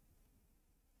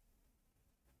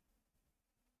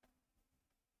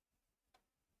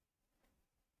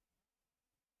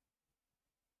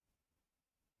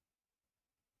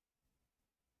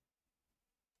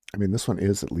 I mean, this one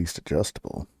is at least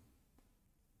adjustable.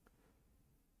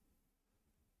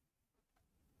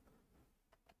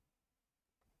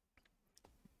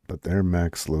 But their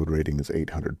max load rating is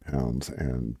 800 pounds.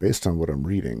 And based on what I'm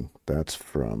reading, that's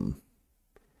from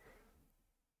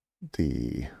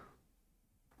the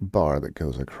bar that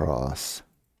goes across.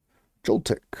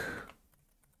 Joltic.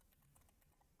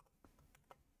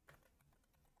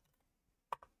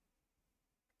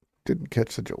 Didn't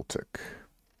catch the Joltic.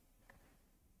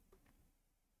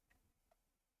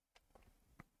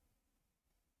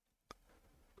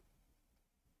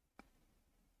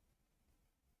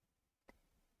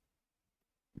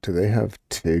 Do they have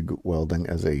TIG welding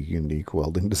as a unique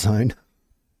welding design?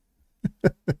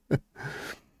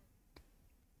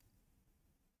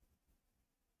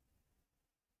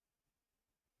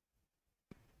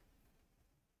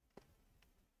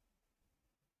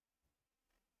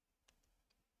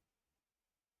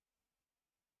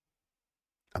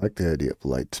 I like the idea of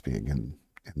lights being in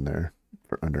there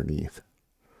for underneath.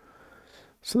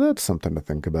 So that's something to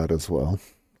think about as well.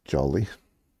 Jolly.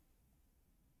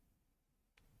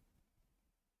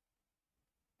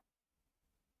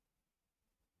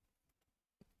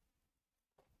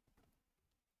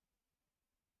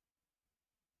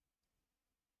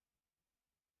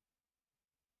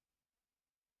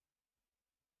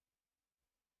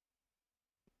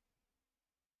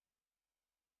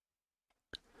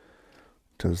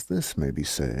 Does this maybe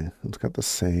say it's got the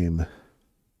same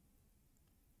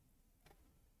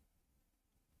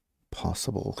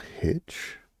possible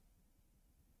hitch?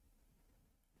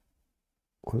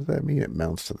 What does that mean? It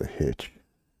mounts to the hitch.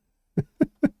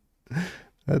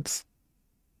 That's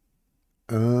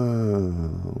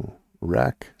oh,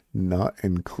 rack not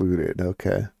included.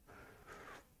 Okay.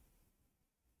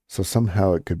 So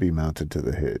somehow it could be mounted to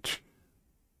the hitch.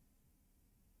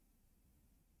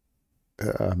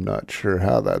 I'm not sure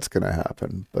how that's going to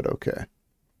happen, but okay.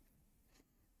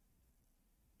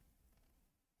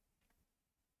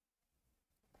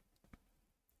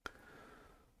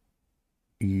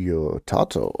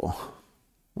 Yotato.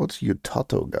 What's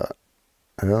Yotato got?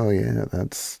 Oh yeah,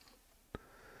 that's.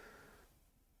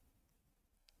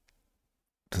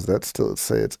 Does that still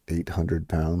say it's 800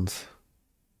 pounds?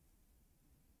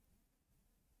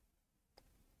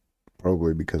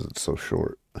 Probably because it's so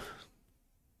short.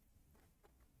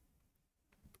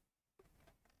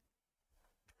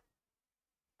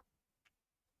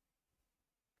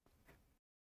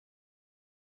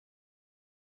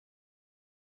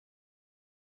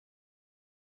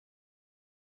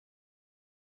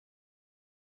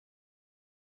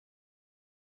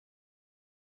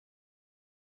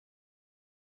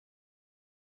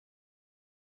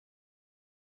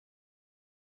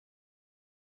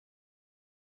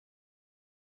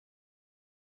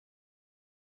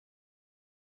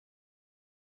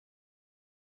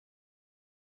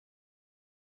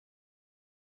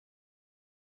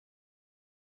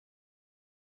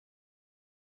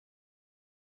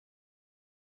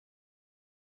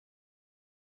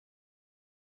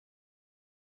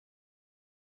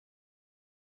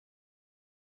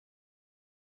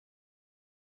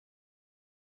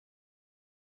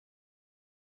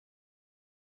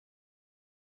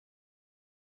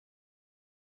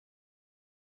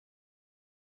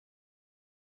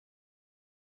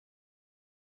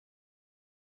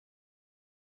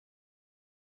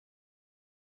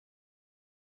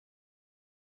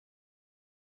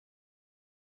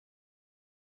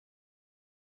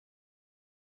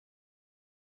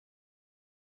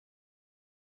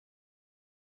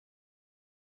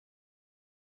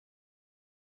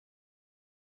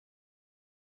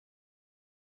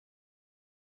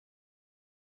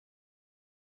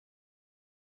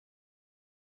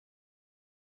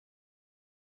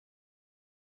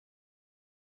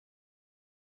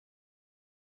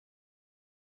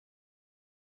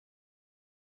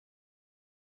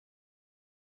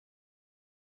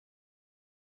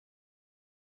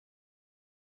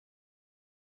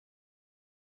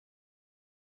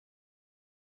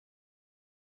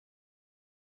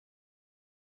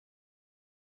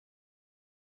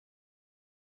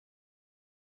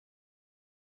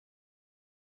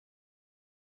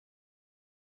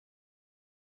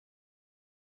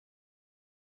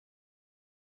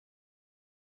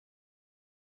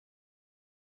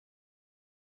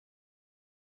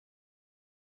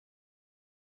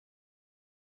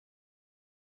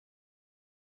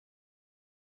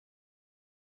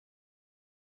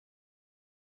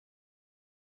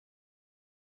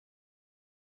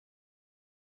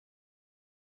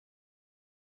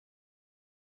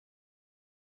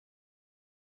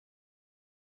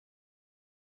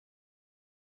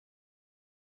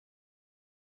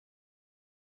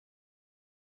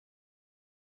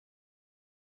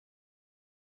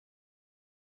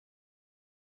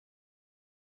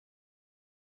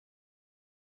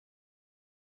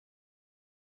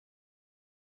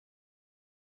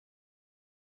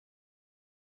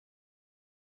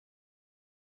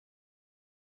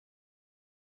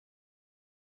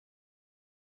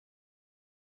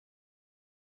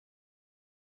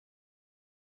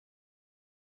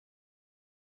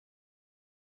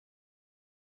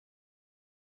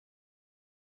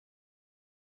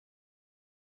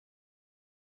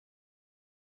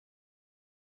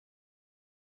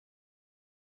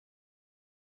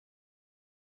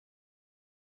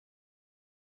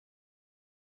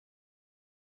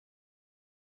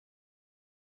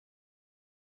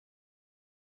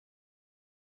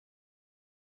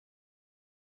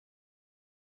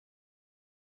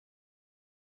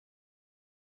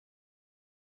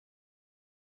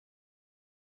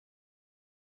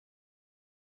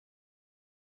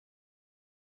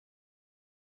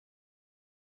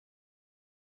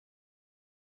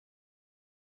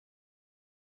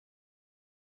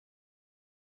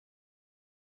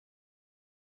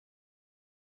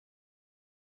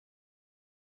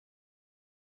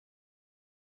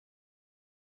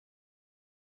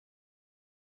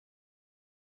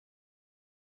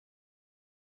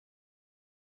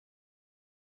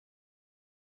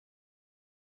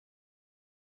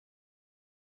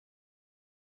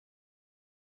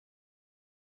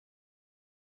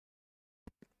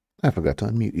 I forgot to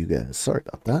unmute you guys. Sorry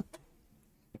about that.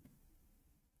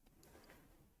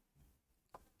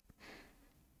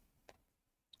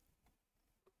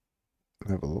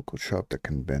 I have a local shop that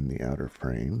can bend the outer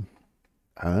frame.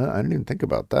 I didn't even think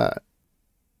about that.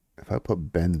 If I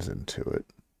put bends into it.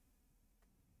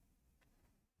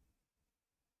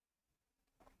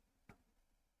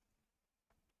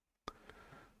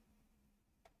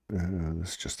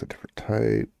 This is just the different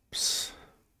types.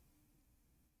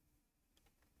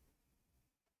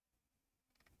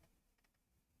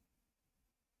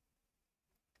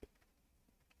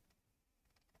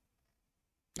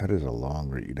 That is a long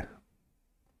read.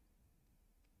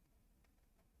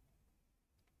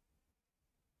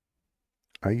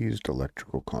 I used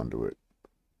electrical conduit.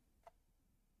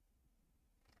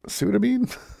 See what I mean?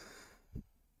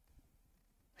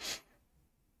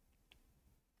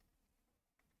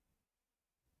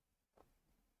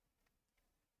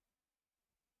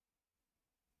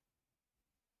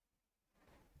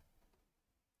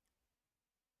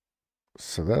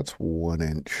 So that's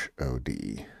 1-inch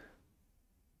OD.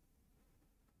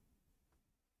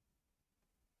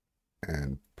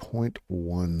 And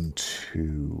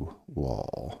 0.12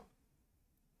 wall.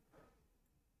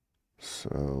 So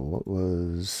what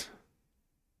was...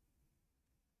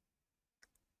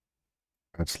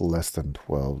 That's less than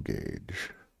 12 gauge.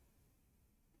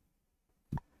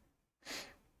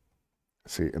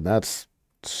 See, and that's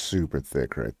super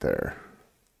thick right there.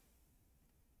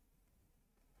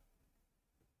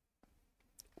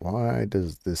 Why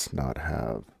does this not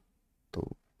have the...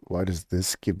 Why does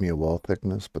this give me a wall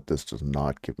thickness, but this does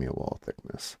not give me a wall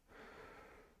thickness?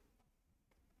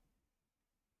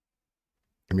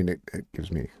 I mean, it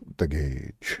gives me the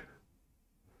gauge.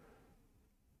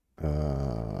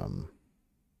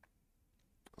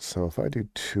 So if I do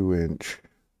 2-inch,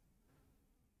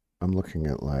 I'm looking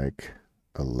at like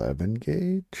 11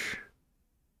 gauge.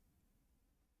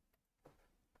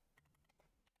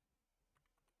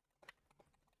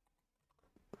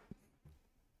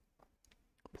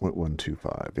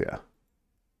 .125, yeah.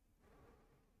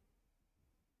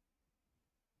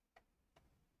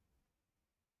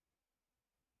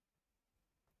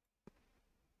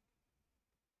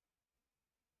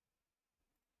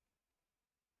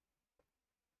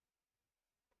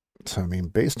 So, I mean,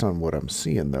 based on what I'm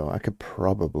seeing, though, I could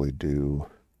probably do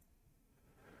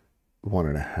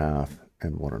 1.5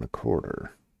 and 1.25.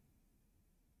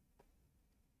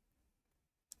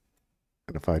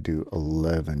 And if I do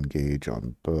 11 gauge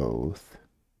on both,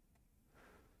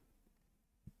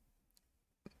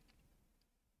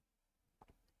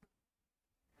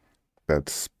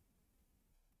 that's,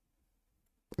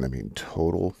 I mean,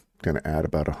 total, going to add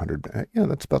about 100. Yeah,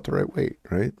 that's about the right weight,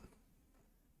 right?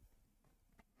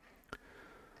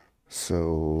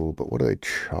 So, but what do they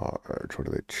charge? What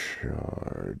do they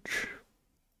charge?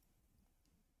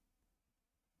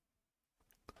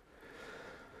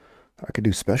 I could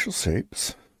do special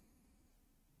shapes,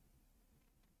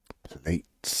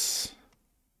 plates,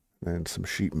 and some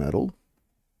sheet metal.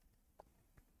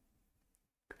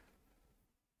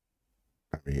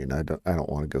 I mean, I don't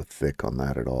want to go thick on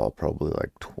that at all. Probably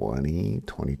like 20,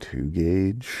 22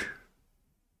 gauge.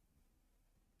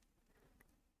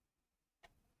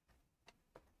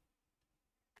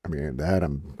 I mean, that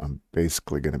I'm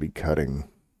basically going to be cutting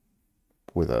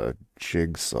with a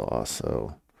jigsaw,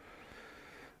 so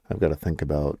I've got to think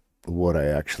about what I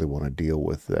actually want to deal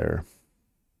with there.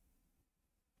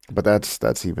 But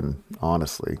that's even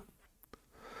honestly,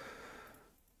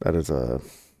 that is a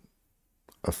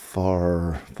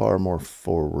far more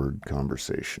forward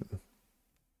conversation.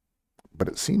 But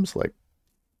it seems like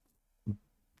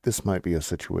this might be a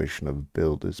situation of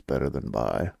build is better than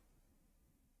buy.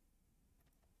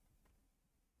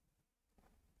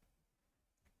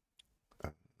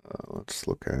 Let's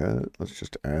look at it. Let's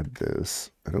just add this.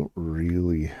 I don't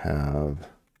really have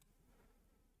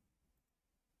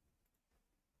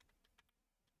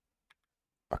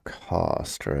a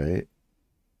cost, right?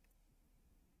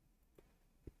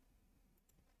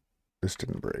 This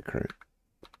didn't break, right?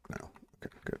 No.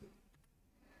 Okay, good.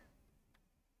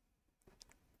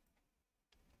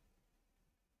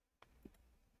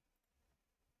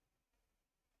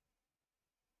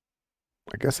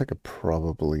 I guess I could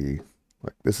probably,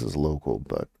 like, this is local,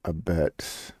 but I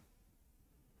bet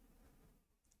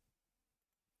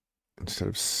instead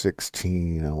of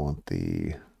 16, I want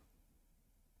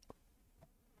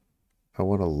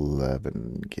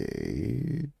 11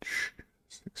 gauge.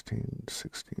 16,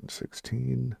 16,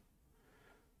 16.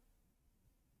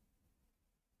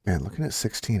 Man, looking at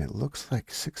 16, it looks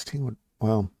like 16 would,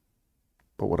 well,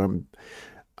 but what I'm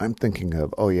thinking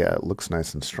of, oh yeah, it looks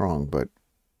nice and strong, but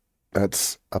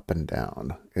That's up and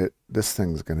down. This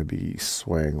thing's going to be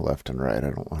swaying left and right. I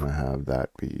don't want to have that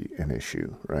be an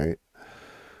issue, right?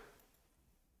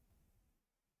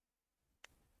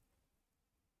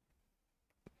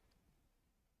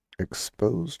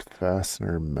 Exposed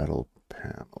fastener metal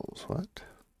panels. What?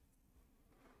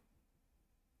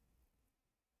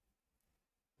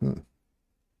 Hmm.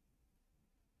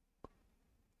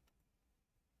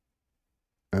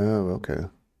 Oh, okay.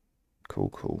 Cool,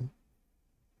 cool.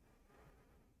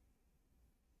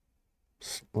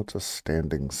 What's a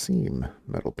standing seam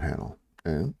metal panel?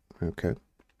 Okay.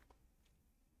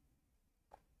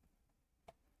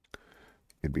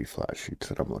 It'd be flat sheets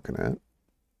that I'm looking at.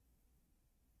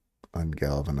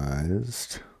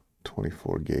 Ungalvanized,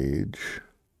 24 gauge,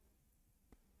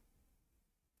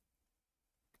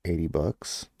 80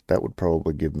 bucks. That would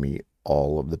probably give me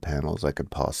all of the panels I could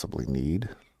possibly need.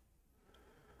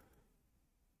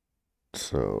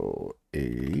 So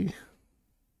 80.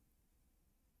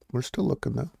 We're still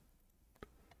looking though.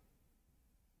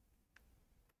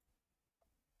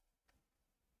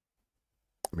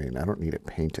 I mean, I don't need it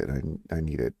painted. I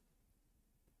need it.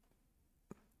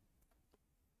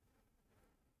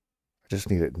 I just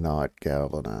need it not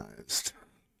galvanized.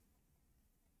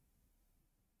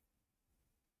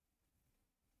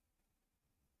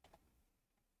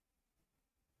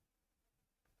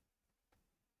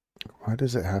 Why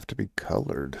does it have to be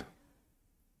colored?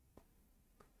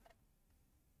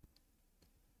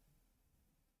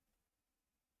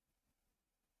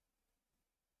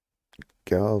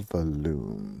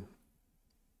 Galvalume.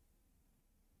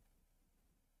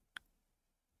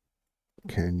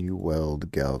 Can you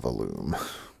weld Galvalume?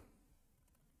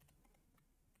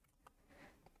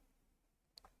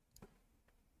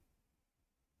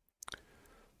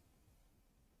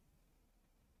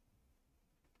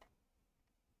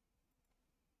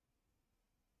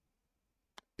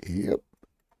 Yep.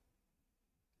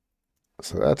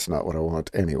 So that's not what I want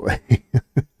anyway.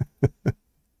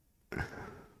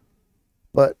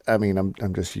 But I mean,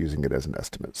 I'm just using it as an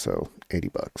estimate, so 80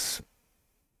 bucks.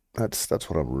 That's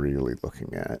what I'm really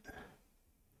looking at.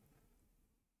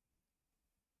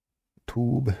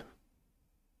 Tube.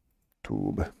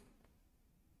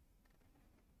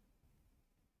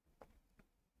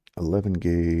 11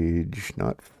 gauge,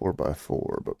 not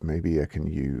 4x4, but maybe I can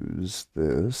use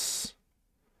this.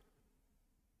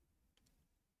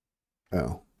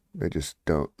 Oh, they just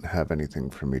don't have anything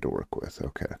for me to work with.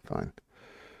 Okay, fine.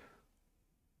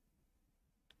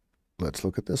 Let's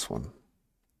look at this one.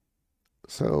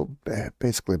 So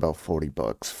basically about 40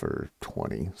 bucks for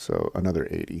 20, so another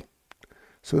 80.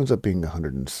 So it ends up being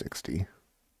 160.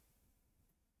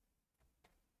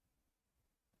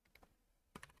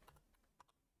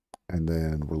 And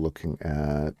then we're looking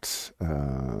at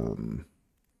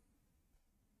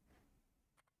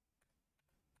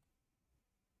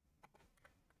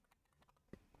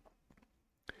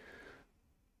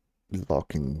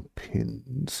locking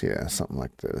pins. Yeah, something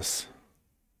like this.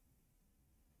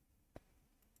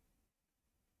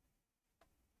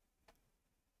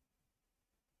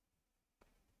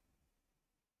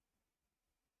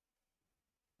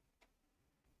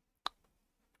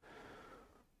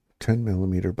 Ten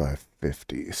millimeter by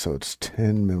 50. So it's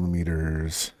 10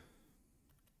 millimeters.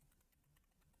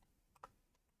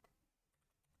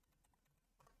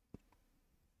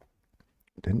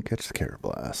 Didn't catch the carrot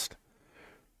blast.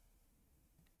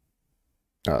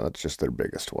 Oh, that's just their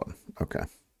biggest one. Okay.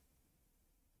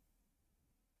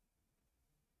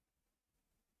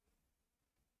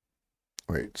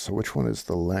 Wait, so which one is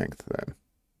the length then?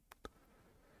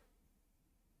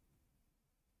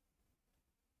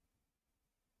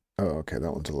 Oh, okay,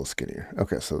 that one's a little skinnier.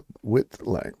 Okay, so width,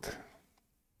 length.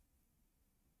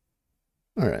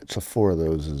 All right, so four of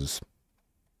those is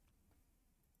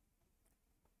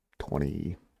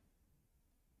 28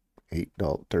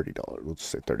 $30, $30. Let's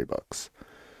say 30 bucks.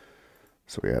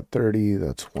 So we add 30,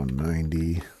 that's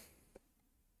 190.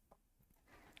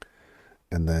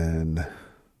 And then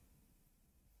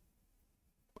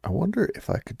I wonder if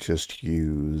I could just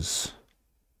use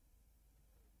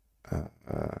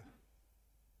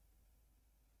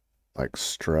like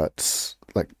struts,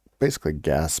 like basically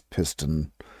gas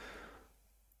piston.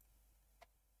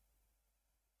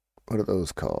 What are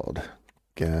those called?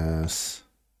 Gas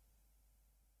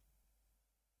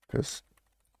piston.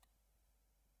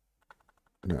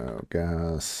 No,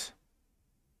 gas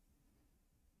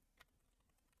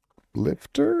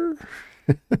lifter.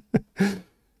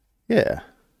 Yeah.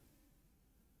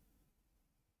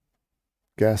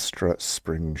 Gas strut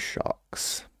spring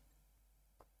shocks.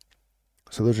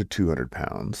 So those are 200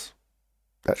 pounds.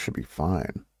 That should be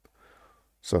fine.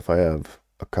 So if I have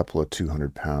a couple of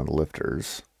 200-pound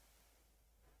lifters.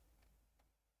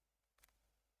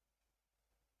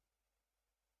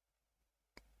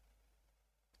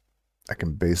 I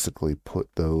can basically put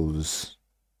those,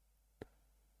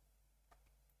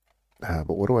 but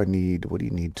what do I need? What do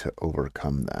you need to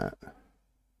overcome that?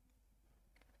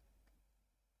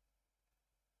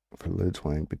 For lids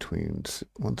weighing between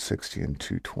 160 and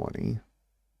 220.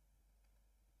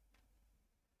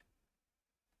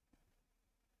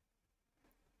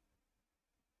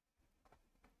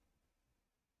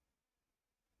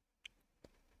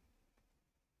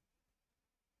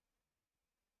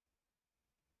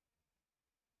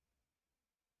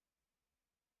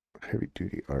 Heavy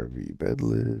duty RV bed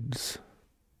lids.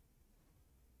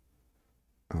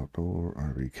 Outdoor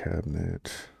RV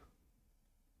cabinet.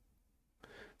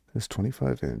 This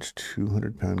 25-inch,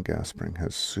 200-pound gas spring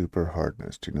has super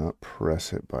hardness. Do not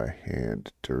press it by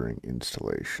hand during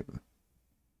installation.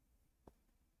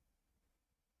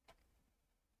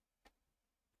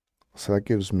 So that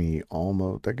gives me a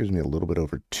little bit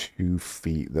over 2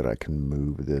 feet that I can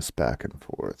move this back and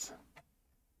forth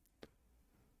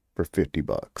for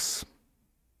 $50.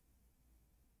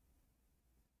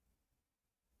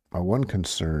 My one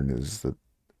concern is that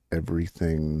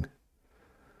everything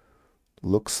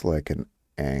looks like an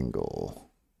angle.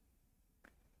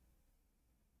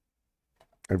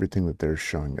 Everything that they're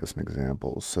showing as an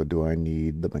example. So do I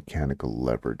need the mechanical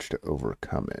leverage to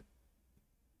overcome it?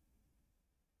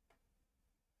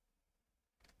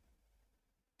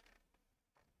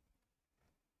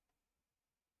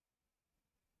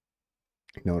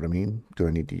 You know what I mean? Do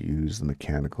I need to use the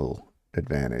mechanical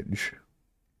advantage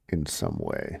in some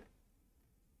way?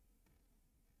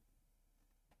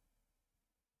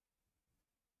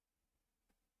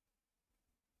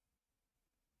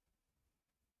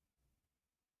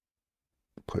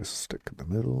 Place a stick in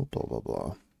the middle, blah, blah,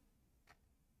 blah.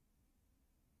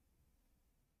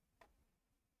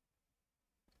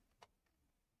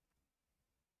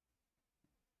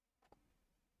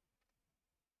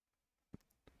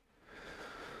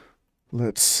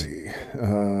 Let's see.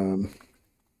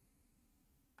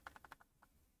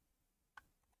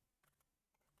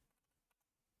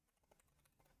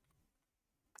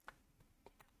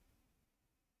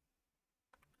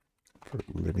 For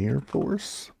linear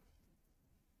force,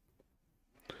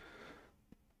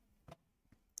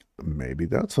 maybe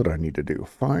that's what I need to do.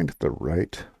 Find the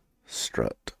right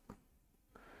strut.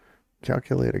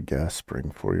 Calculate a gas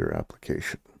spring for your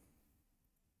application.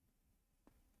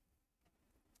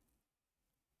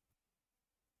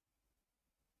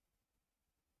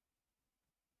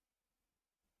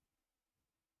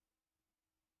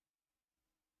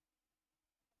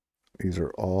 These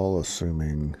are all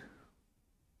assuming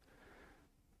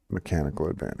mechanical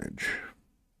advantage.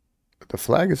 The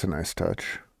flag is a nice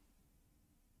touch.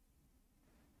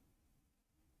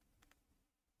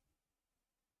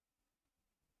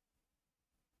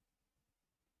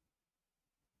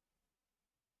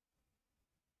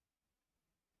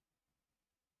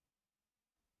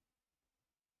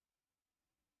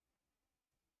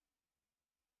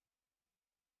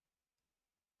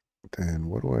 Then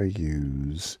what do I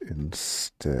use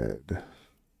instead?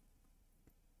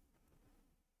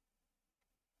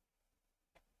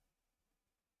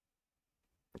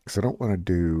 Because I don't want to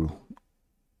do...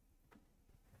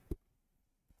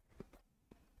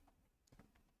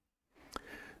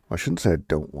 I shouldn't say I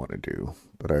don't want to do,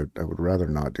 but I would rather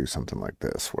not do something like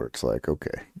this where it's like,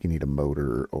 okay, you need a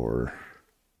motor, or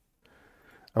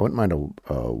I wouldn't mind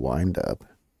a wind up,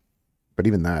 but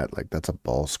even that, like that's a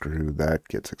ball screw, that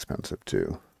gets expensive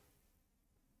too.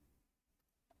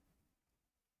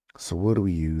 So what do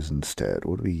we use instead?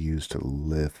 What do we use to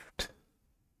lift?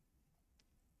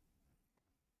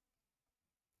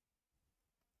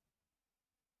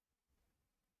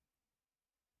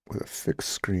 With a fixed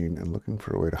screen and looking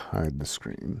for a way to hide the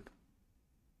screen.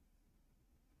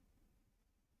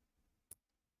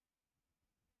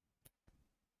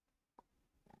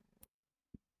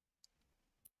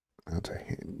 That's a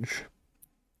hinge.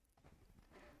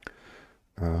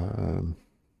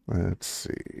 Let's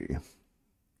see.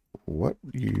 What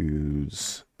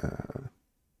use...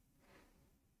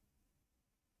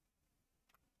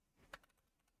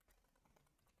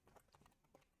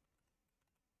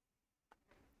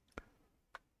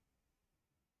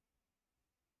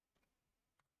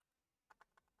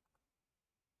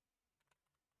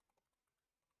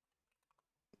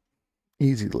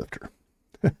 easy lifter.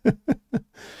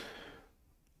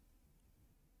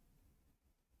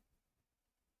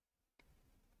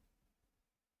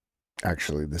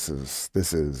 Actually, this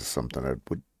is something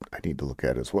I need to look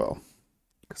at as well,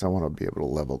 because I want to be able to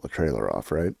level the trailer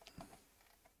off, right?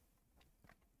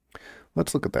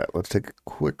 Let's look at that. Let's take a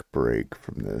quick break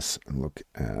from this and look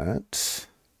at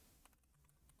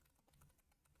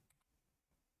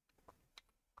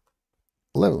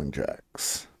leveling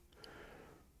jacks.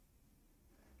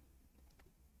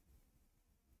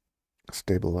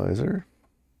 Stabilizer.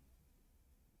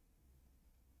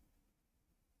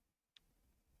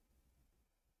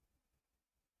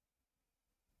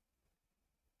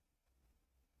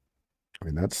 I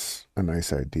mean, that's a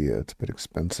nice idea. It's a bit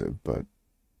expensive, but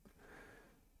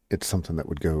it's something that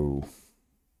would go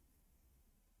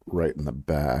right in the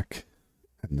back.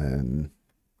 And then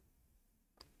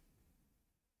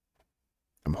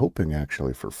I'm hoping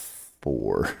actually for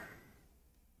 4.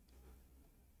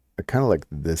 I kind of like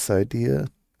this idea,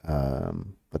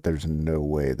 but there's no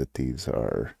way that these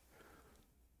are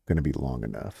going to be long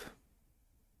enough.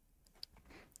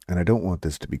 And I don't want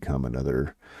this to become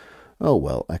another, oh,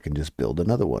 well, I can just build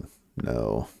another one.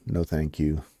 No, no, thank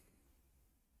you.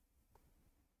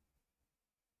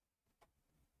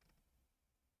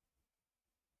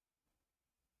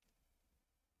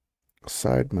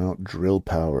 Side mount drill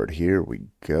powered. Here we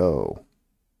go.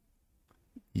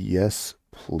 Yes,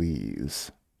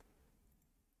 please.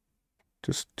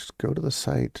 Just go to the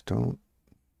site. Don't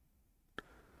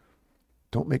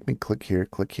make me click here,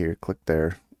 click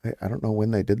there. I don't know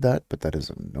when they did that, but that is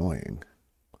annoying.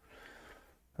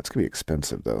 That's gonna be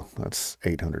expensive though. That's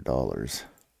 $800.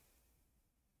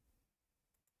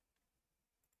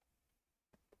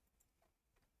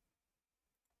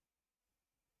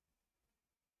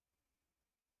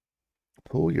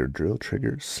 Pull your drill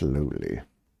trigger slowly.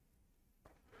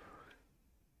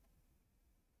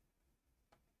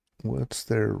 What's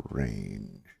their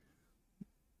range?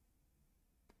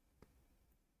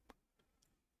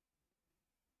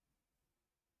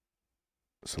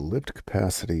 So lift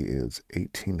capacity is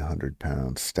 1,800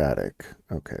 pounds static.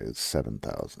 Okay, it's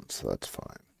 7,000, so that's fine.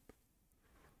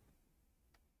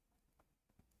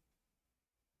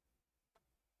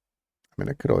 I mean,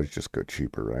 I could always just go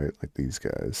cheaper, right? Like these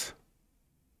guys.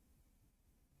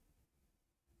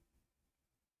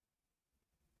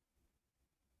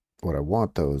 What I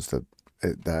want though is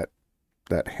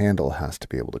that handle has to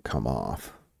be able to come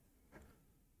off,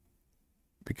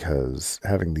 because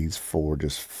having these 4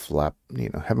 just flap,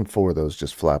 having 4 of those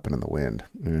just flapping in the wind,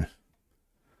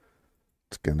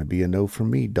 it's gonna be a no for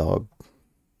me, dog.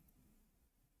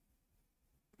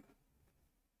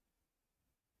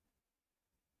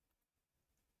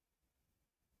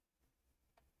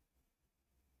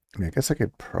 I mean, I guess I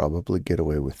could probably get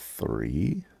away with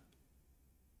 3,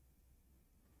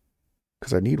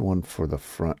 because I need one for the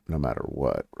front no matter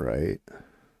what, right?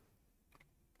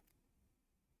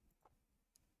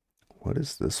 What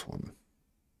is this one?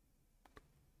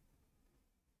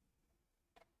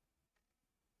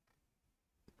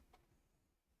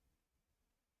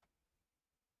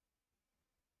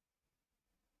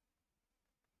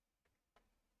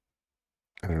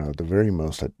 I don't know. At the very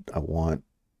most, I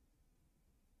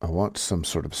want some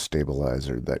sort of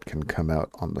stabilizer that can come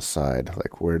out on the side,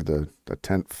 like where the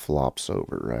tent flops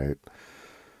over, right?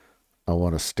 I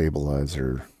want a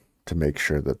stabilizer to make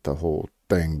sure that the whole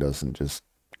thing doesn't just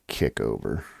kick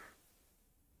over.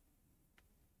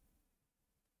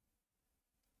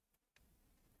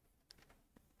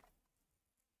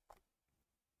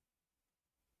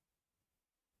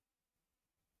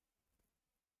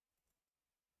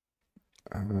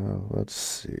 Let's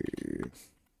see.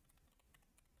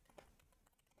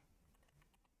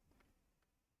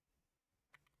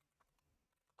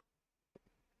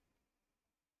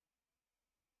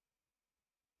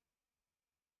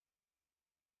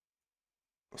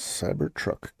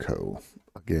 Cybertruck Co.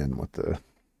 Again with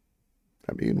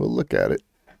I mean, we'll look at it.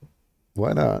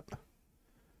 Why not?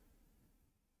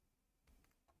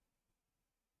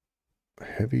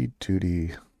 Heavy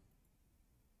duty.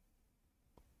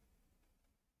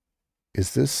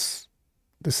 Is this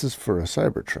is for a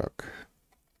Cybertruck?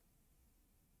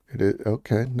 It is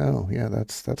okay. No, yeah,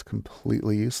 that's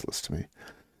completely useless to me.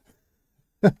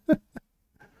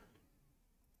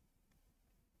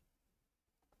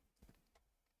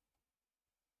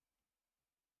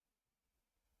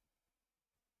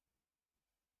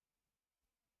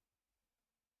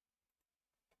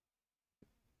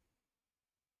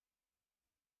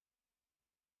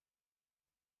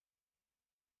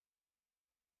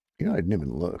 I didn't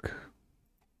even look.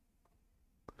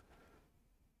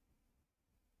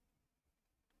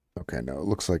 Okay, no, it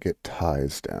looks like it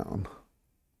ties down.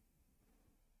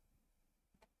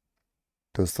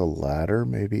 Does the ladder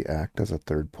maybe act as a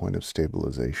third point of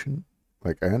stabilization?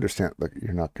 Like, I understand, like,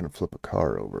 you're not going to flip a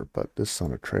car over, but this is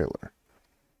on a trailer.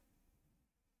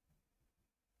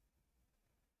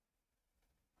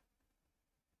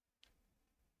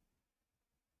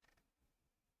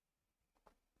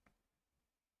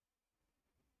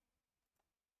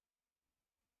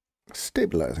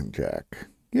 Stabilizing jack.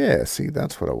 Yeah, see,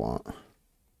 that's what I want.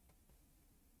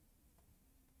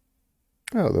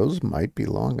 Oh, those might be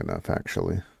long enough,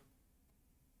 actually.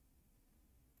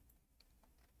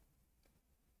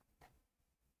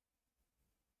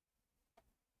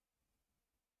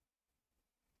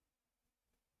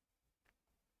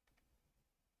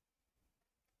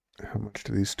 How much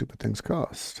do these stupid things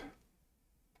cost?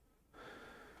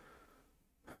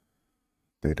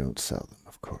 They don't sell them,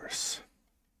 of course.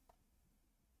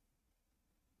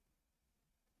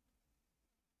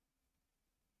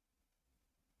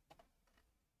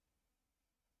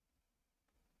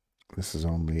 This is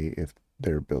only if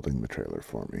they're building the trailer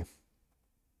for me.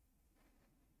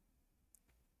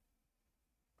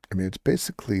 I mean, it's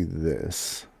basically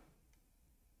this.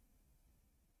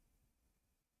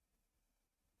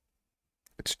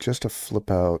 It's just a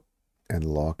flip out and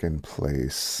lock in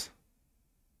place.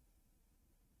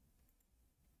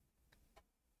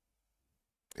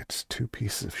 It's two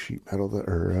pieces of sheet metal that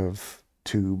are of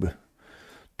tube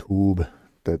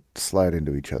that slide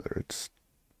into each other. It's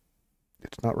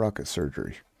not rocket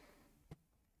surgery.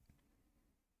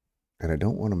 And I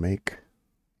don't want to make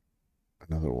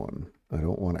another one. I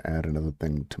don't want to add another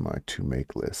thing to my to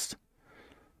make list.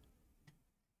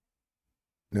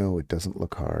 No, it doesn't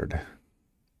look hard.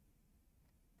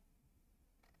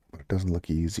 But it doesn't look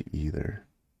easy either.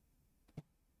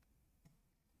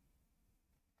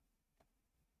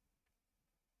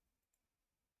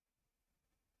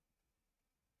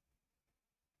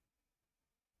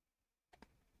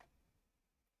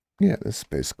 Yeah, this is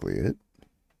basically it.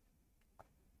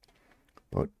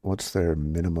 But what's their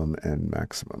minimum and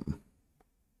maximum?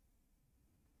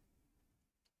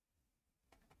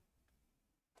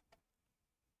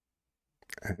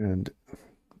 And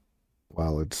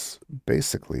while it's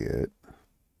basically it,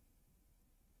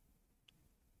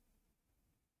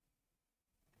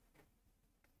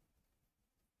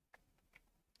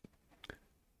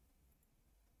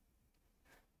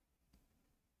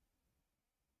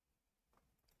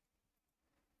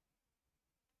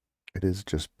 it is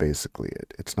just basically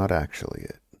it. It's not actually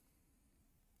it.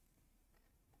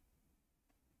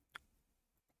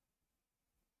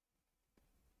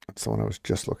 That's the one I was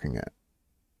just looking at.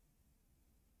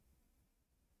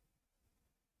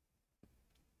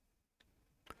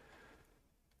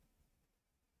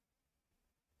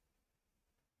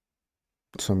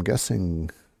 So I'm guessing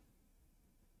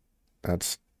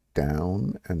that's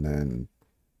down, and then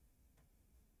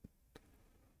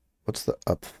what's the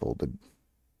up folded?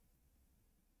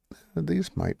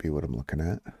 These might be what I'm looking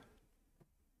at.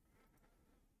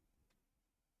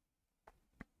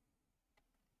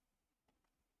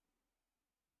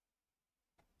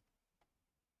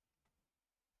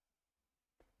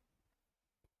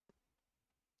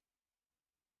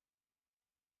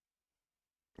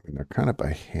 I mean, they're kind of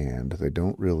by hand. They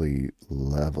don't really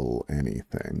level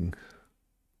anything.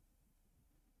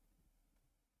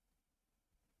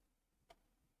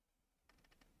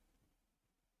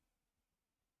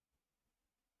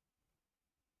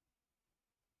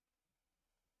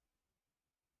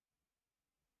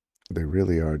 They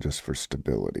really are just for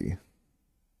stability.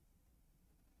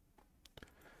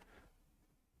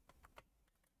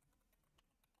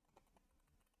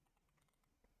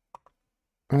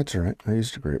 That's all right. I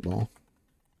used a great ball.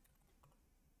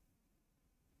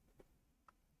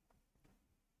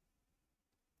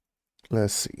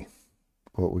 Let's see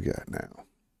what we got now.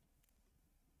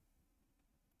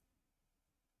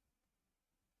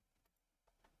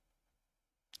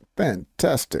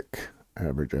 Fantastic.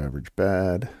 Average, average,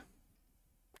 bad.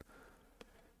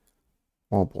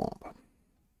 Womp womp.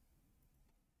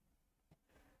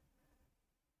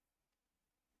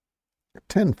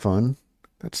 10 fun.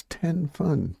 That's 10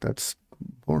 fun. That's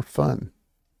more fun.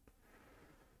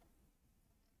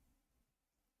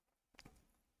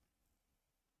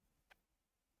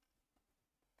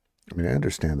 I mean, I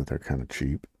understand that they're kind of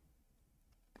cheap.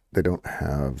 They don't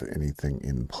have anything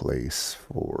in place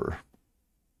for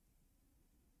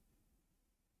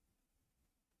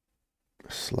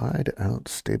slide out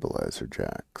stabilizer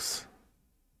jacks.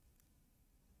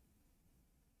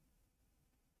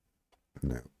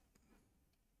 No.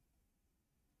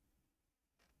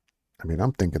 I mean,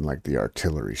 I'm thinking like the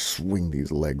artillery, swing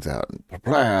these legs out and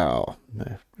plow.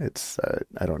 It's,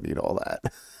 I don't need all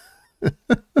that.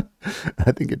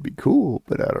 I think it'd be cool,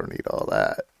 but I don't need all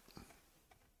that.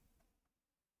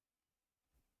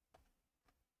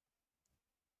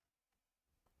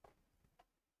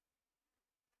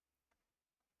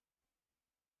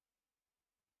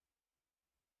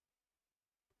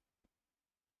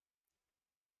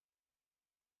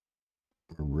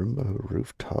 Roomba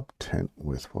rooftop tent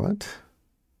with what?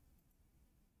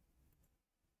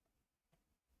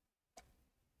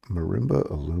 Marimba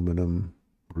aluminum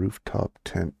rooftop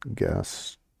tent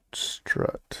gas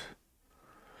strut.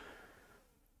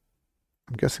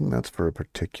 I'm guessing that's for a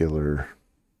particular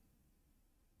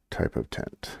type of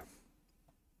tent.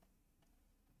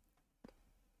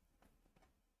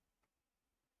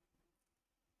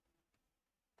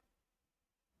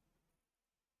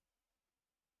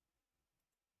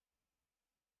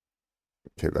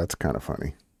 Okay, that's kind of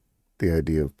funny. The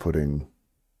idea of putting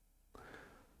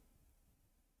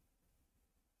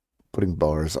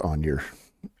bars on your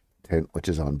tent, which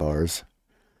is on bars.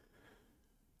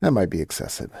 That might be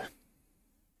excessive.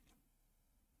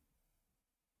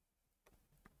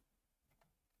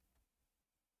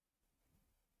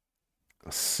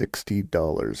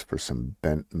 $60 for some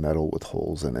bent metal with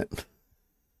holes in it.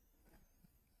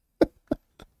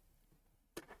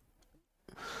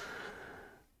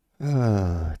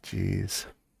 Ah, jeez.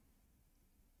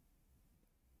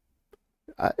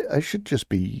 I should just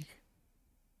be,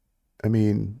 I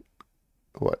mean,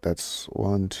 what? That's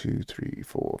one, two, three,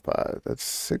 four, five. That's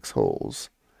 6 holes.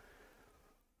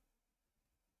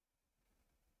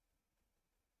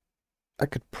 I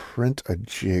could print a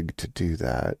jig to do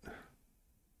that.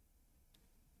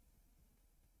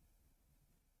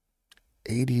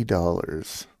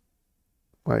 $80.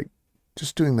 Like,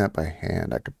 just doing that by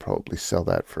hand, I could probably sell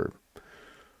that for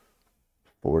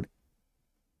 40.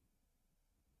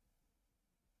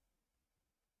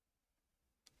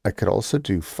 I could also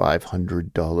do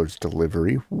 $500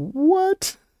 delivery.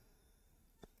 What?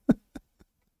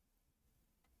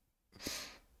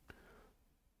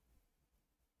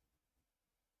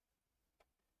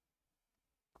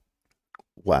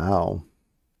 Wow.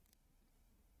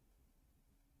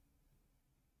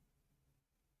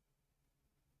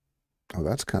 Oh,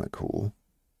 that's kind of cool.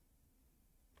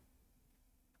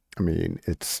 I mean,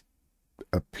 it's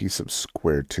a piece of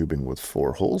square tubing with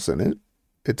 4 holes in it.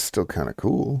 It's still kind of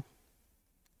cool.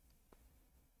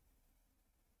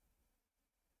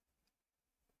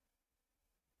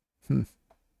 Hmm.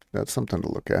 That's something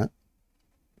to look at.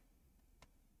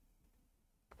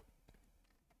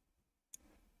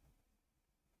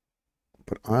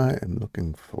 But I am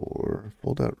looking for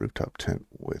fold-out rooftop tent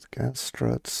with gas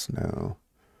struts. No.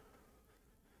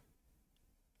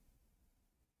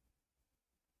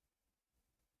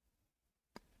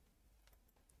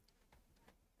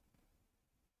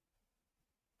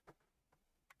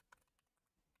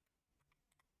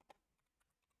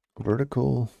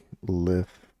 Vertical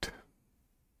lift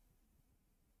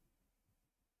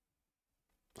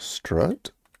strut.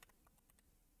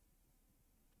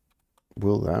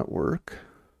 Will that work?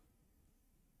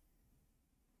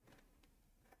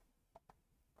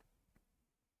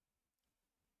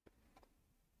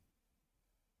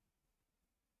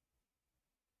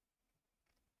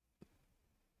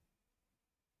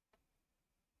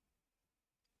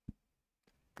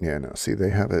 Yeah, no, see,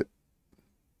 they have it.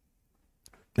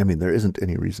 I mean, there isn't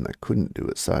any reason I couldn't do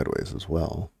it sideways as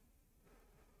well.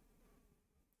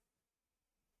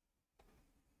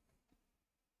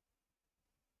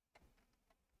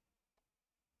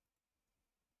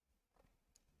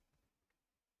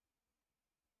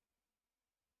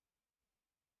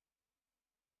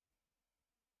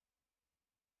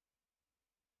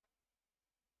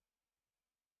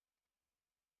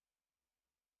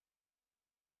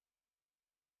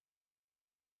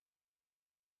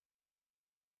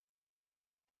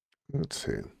 Let's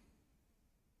see.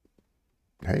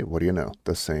 Hey, what do you know?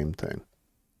 The same thing.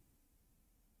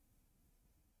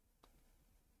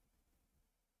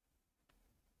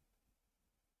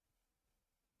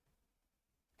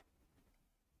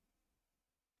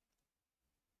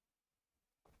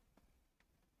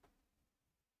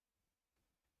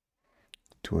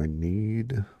 Do I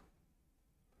need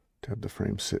to have the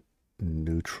frame sit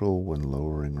neutral when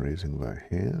lowering, raising by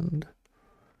hand?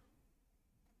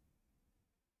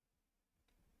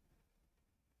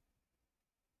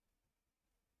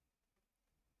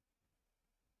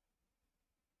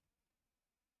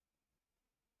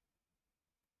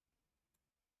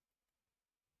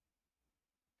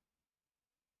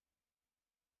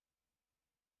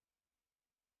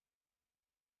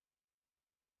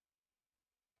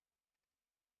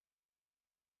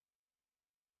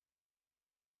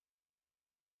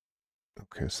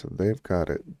 Okay, so they've got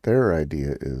it. Their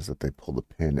idea is that they pull the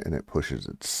pin and it pushes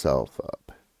itself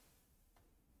up.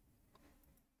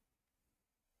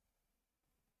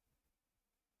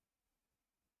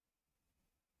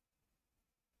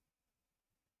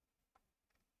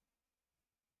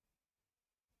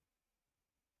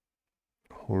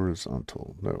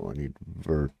 Horizontal. No, I need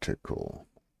vertical.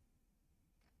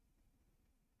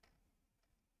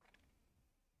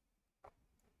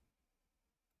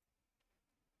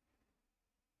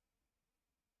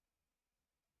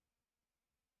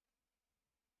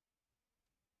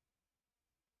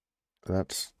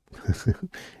 That's,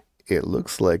 it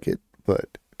looks like it,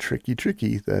 but tricky,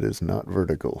 tricky, that is not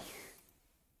vertical.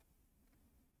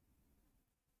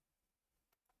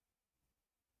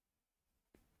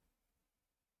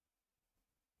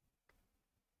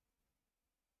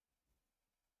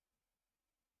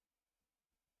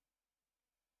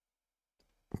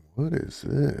 What is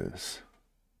this?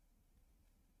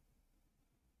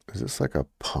 Is this like a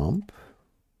pump?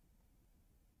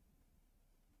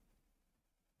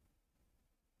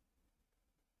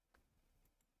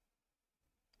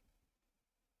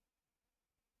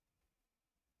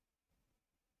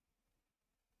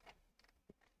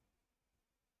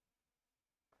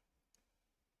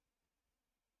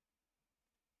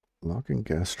 Locking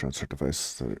gas transfer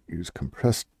devices that use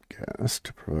compressed gas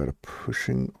to provide a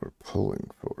pushing or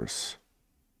pulling force.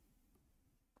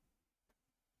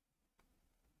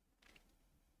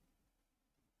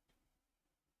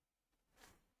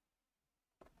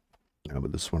 Yeah,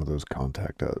 but this is one of those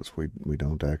contact us. We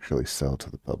don't actually sell to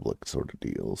the public sort of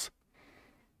deals.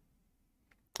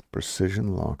 Precision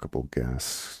lockable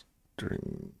gas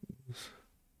strings.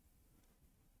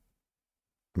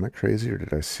 Am I crazy or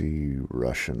did I see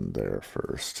Russian there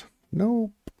first?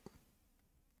 Nope.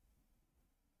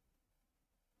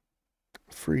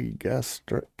 Free gas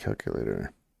strut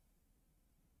calculator.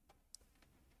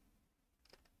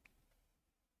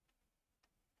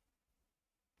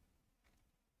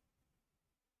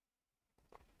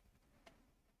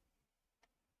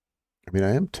 I mean,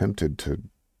 I am tempted to,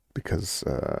 because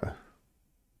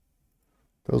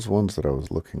those ones that I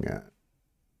was looking at,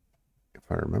 if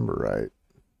I remember right,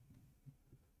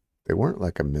 they weren't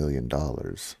like $1 million.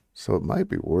 So it might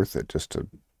be worth it just to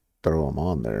throw them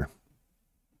on there.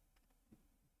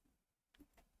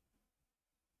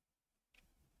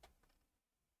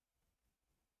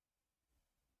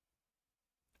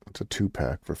 It's a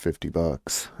 2-pack for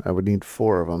 $50. I would need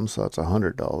 4 of them, so that's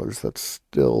 $100. That's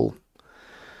still,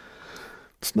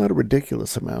 it's not a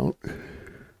ridiculous amount.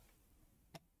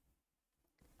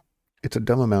 It's a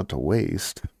dumb amount to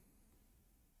waste.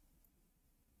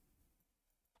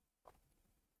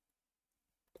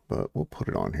 But we'll put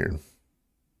it on here.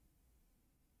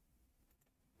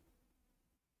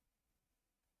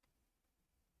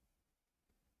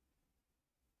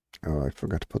 Oh, I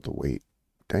forgot to put the weight.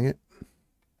 Dang it.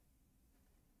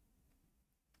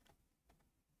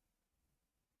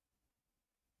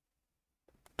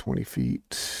 20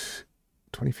 feet.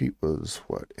 20 feet was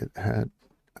what? It had,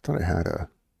 I thought it had a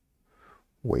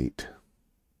weight.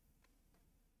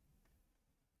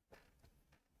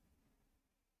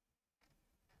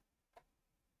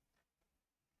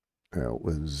 It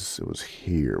was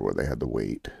here where they had the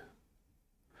weight.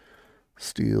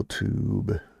 Steel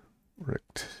tube,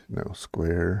 no,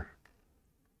 square.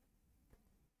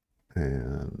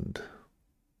 And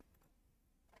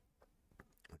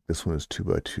this one is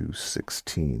 2x2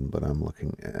 16, but I'm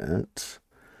looking at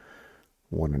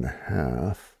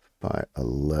 1.5 by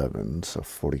 11, so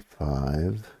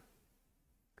 45.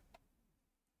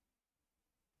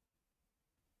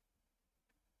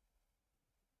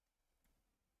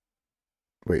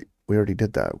 Wait, we already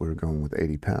did that. We were going with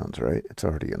 80 pounds, right? It's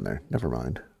already in there. Never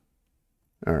mind.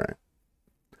 All right.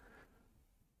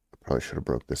 Probably should have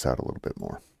broke this out a little bit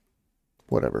more.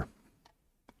 Whatever.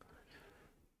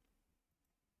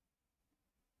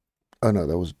 Oh no,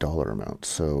 that was dollar amount.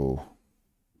 So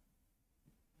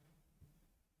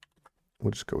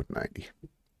we'll just go with 90.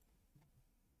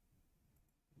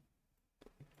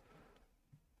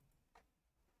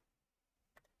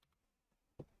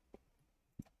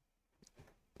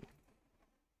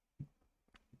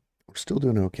 We're still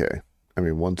doing okay. I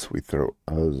mean, once we throw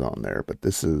us on there, but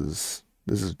this is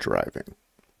driving.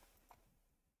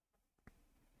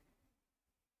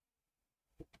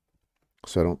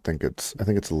 So I don't think I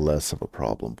think it's less of a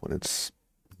problem when it's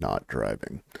not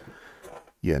driving.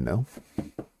 Yeah, no.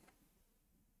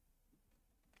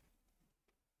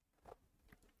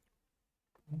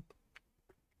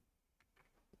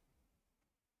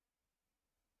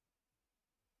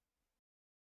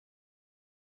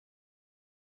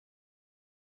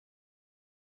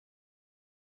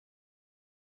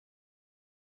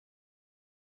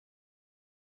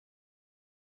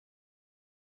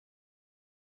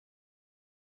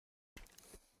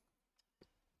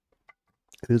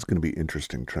 It is going to be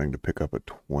interesting trying to pick up a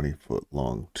 20-foot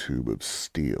long tube of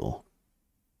steel.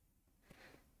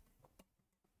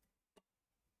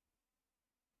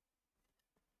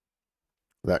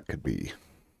 That could be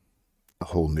a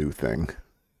whole new thing.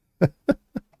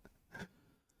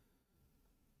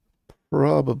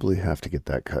 Probably have to get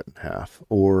that cut in half,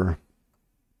 or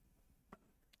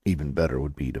even better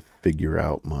would be to figure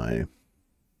out my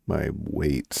my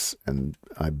weights, and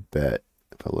I bet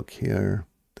if I look here,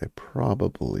 they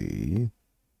probably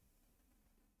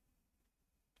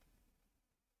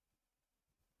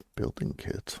building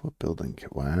kits. What building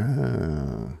kit?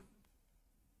 Wow.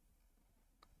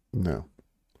 No.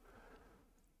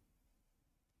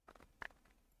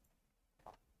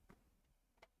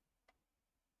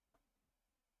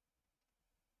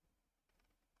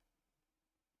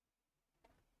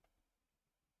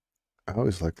 I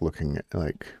always like looking at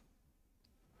like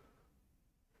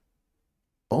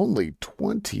only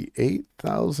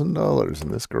 $28,000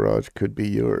 and this garage could be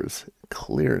yours.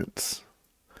 Clearance.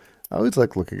 I always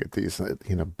like looking at these,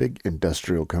 big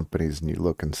industrial companies, and you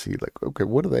look and see like, okay,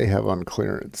 what do they have on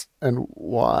clearance and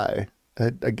why?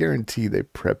 I guarantee they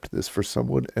prepped this for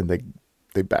someone and they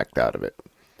backed out of it.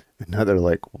 And now they're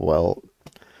like, well,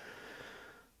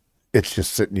 it's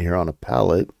just sitting here on a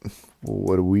pallet.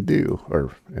 What do we do?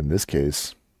 Or in this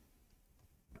case,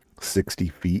 60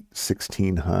 feet,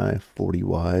 16 high, 40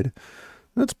 wide.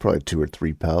 That's probably 2 or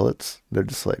 3 pallets. They're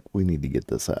just like, we need to get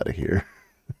this out of here.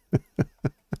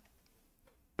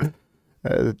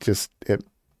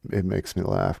 It makes me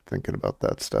laugh thinking about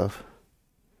that stuff.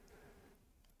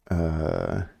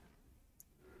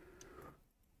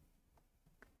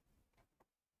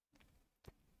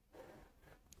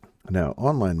 Now,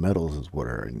 online metals is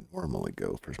where I normally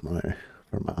go for my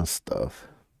stuff.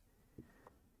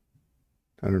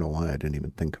 I don't know why I didn't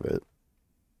even think of it.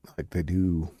 Like they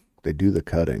do the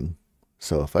cutting.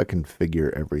 So if I can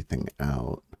figure everything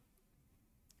out,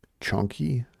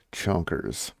 chunky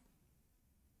chunkers.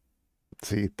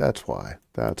 See, that's why.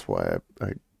 That's why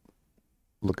I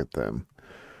look at them.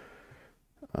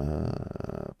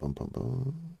 Boom, boom,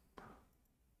 boom.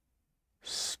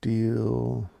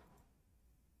 Steel.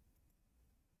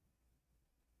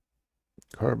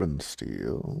 Carbon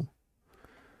steel.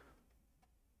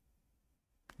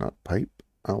 Not pipe.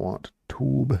 I want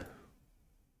tube.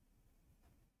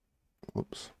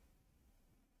 Whoops.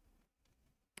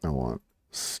 I want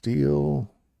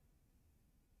steel.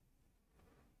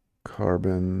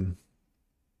 Carbon.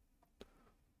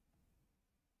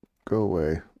 Go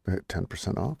away.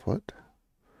 10% off. What?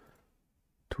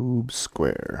 Tube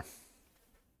square.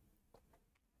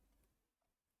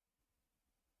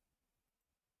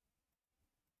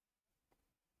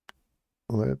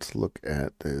 Let's look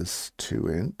at this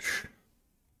 2-inch.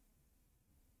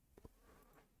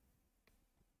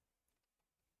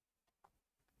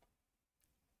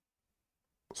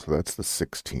 So that's the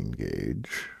 16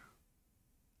 gauge.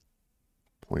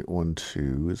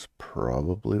 0.12 is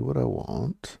probably what I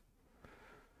want.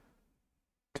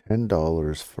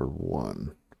 $10 for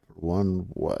one. For one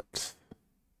what?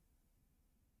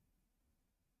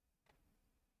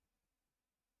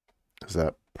 Is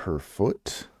that per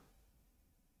foot?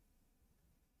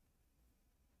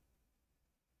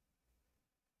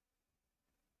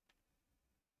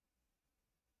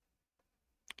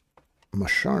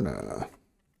 Masharna.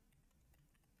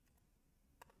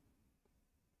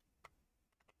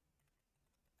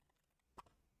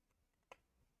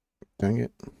 Dang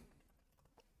it.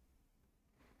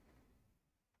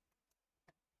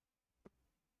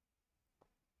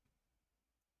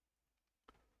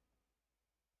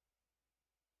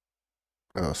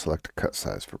 Oh, select a cut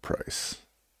size for price.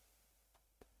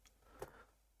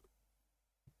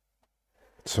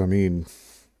 So, I mean,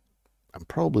 I'm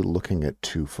probably looking at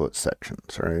 2-foot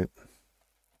sections, right?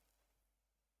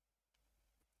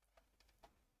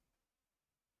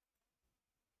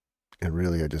 And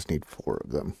really, I just need 4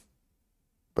 of them.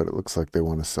 But it looks like they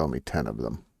want to sell me 10 of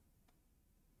them.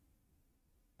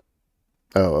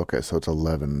 Oh, okay, so it's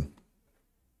 11.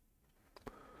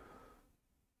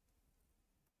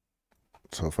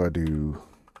 So if I do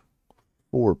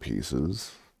 4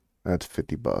 pieces, that's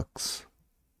 $50.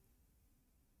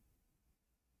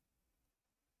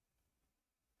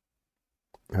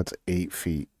 That's 8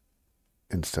 feet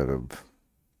instead of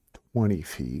 20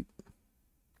 feet.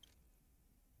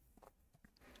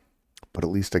 But at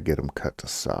least I get them cut to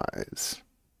size.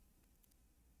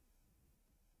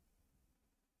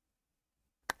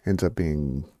 Ends up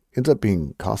being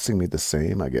costing me the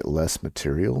same. I get less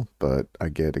material, but I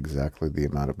get exactly the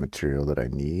amount of material that I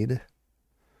need.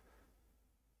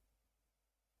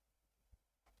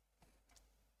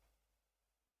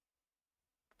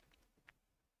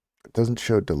 It doesn't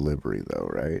show delivery though,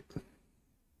 right?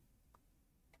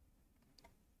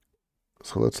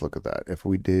 So let's look at that. If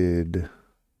we did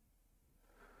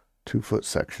 2-foot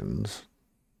sections,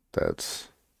 that's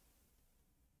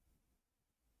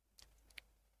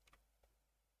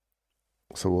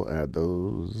so we'll add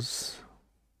those,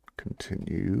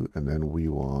 continue, and then we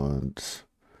want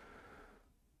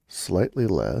slightly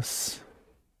less.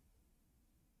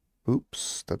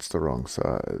 Oops, that's the wrong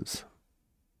size.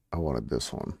 I wanted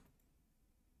this one.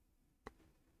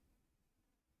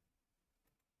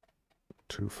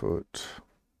 2 foot.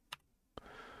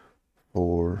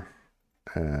 4.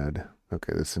 Add.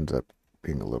 Okay, this ends up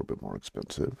being a little bit more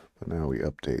expensive. But now we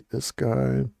update this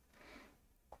guy.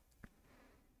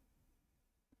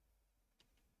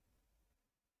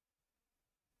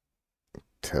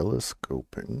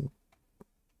 Telescoping.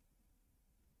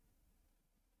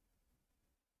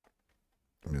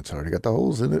 It's already got the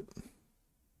holes in it.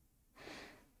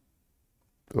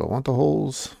 Do I want the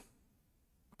holes?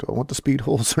 Do I want the speed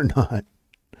holes or not?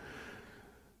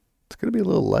 It's going to be a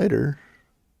little lighter.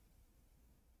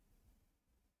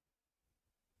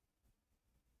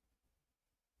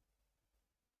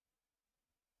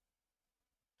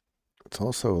 It's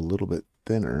also a little bit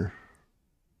thinner,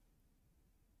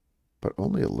 but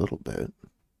only a little bit.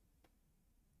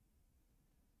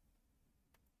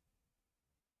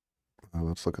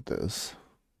 Let's look at this.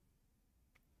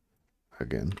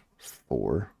 Again,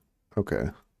 4. Okay.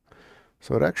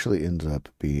 So it actually ends up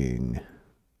being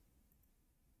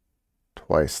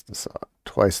twice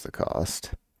the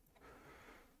cost.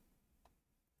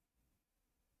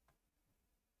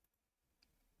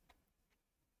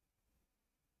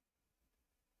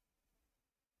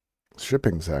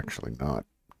 Shipping's actually not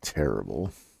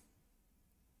terrible.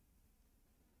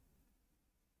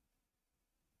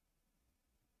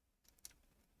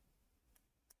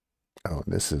 Oh,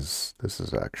 and this is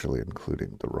actually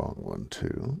including the wrong one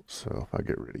too. So if I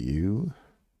get rid of you,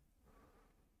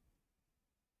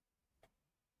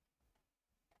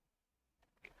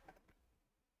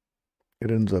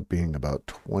 it ends up being about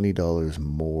 $20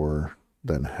 more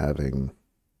than having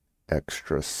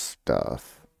extra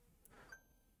stuff,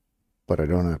 but I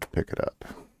don't have to pick it up.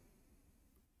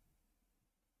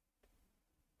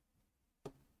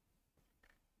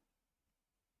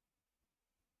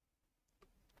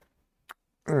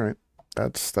 All right,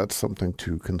 that's something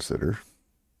to consider.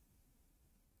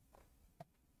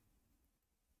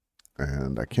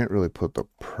 And I can't really put the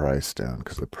price down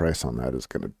because the price on that is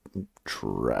going to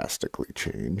drastically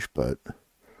change, but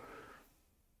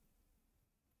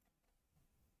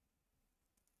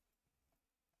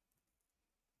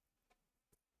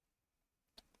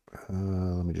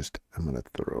let me just, I'm going to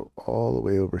throw all the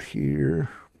way over here.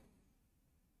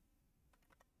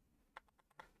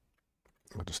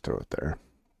 I'll just throw it there.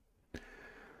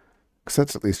 Because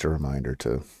that's at least a reminder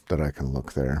that I can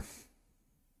look there.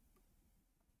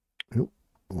 Oop,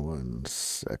 1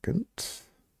 second.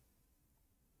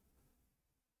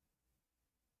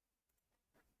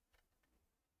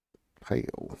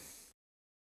 Hi-yo.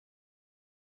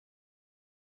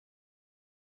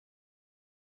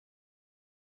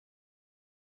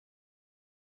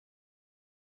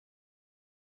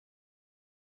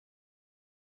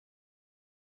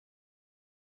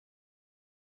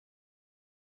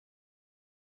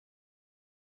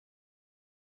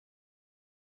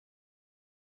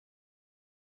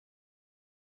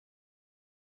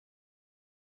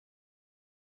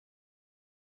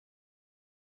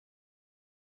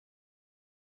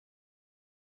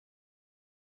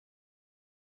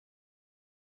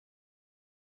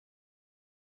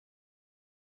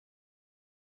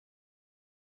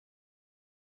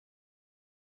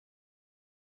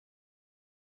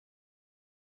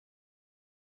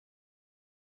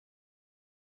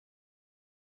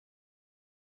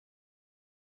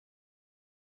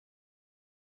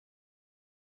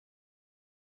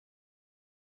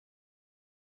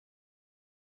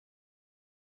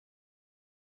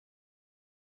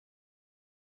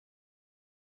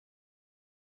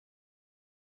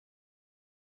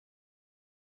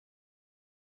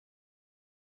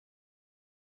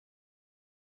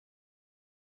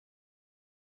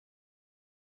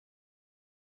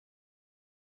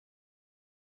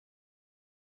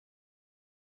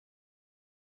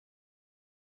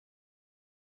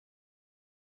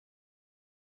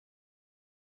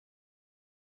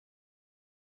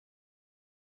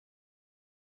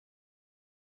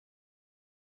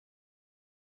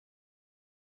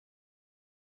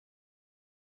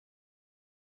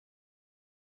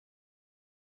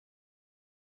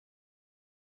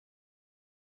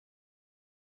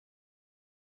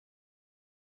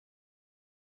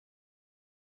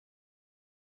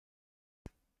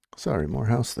 Sorry, more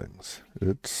house things.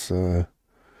 It's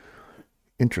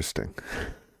interesting.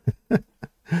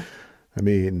 I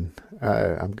mean,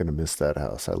 I'm gonna miss that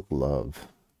house. I loved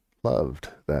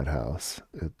that house.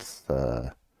 It's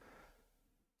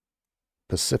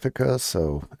Pacifica,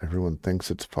 so everyone thinks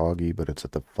it's foggy, but it's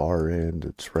at the far end.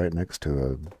 It's right next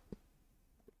to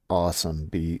a awesome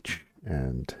beach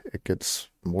and it gets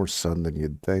more sun than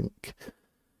you'd think.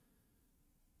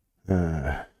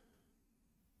 Uh,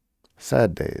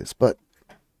 Sad days, but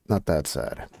not that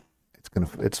sad.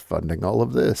 It's funding all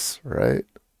of this, right?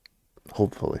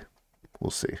 Hopefully. We'll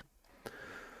see.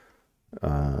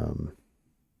 Um,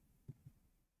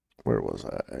 where was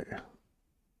I?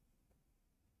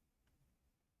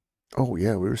 Oh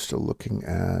yeah, we were still looking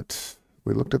at,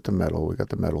 we looked at the metal, we got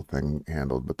the metal thing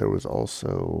handled, but there was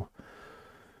also,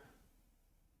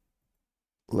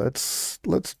 let's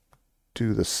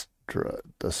do the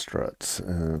struts,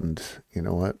 and you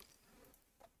know what?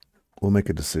 We'll make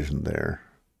a decision there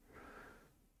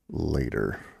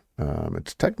later.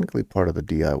 It's technically part of the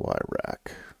DIY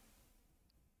rack.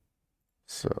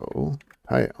 So,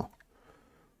 hi.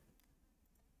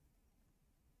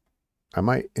 I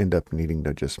might end up needing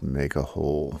to just make a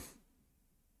whole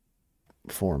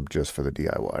form just for the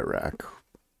DIY rack.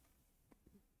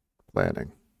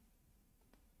 Planning.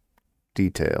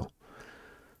 Detail.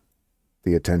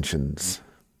 The attentions.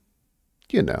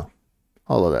 You know,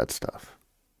 all of that stuff.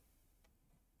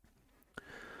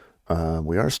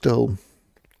 I'm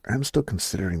still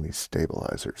considering these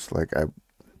stabilizers. Like I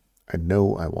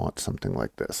know I want something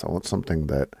like this. I want something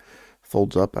that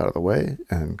folds up out of the way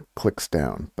and clicks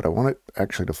down, but I want it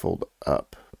actually to fold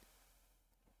up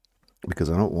because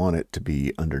I don't want it to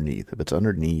be underneath. If it's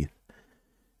underneath,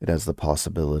 it has the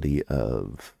possibility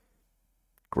of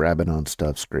grabbing on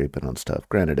stuff, scraping on stuff.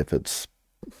 Granted, if it's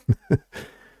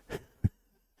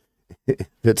if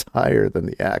it's higher than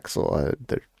the axle,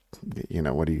 you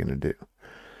know, what are you going to do?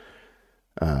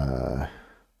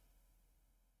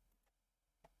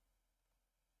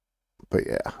 But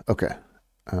yeah, okay.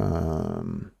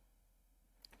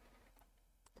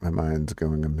 My mind's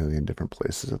going a million different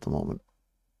places at the moment.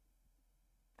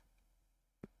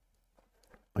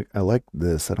 Like, I like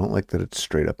this. I don't like that it's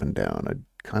straight up and down. I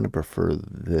kind of prefer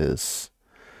this,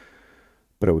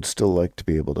 but I would still like to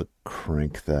be able to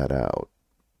crank that out.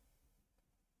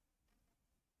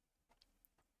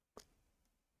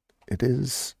 It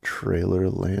is trailer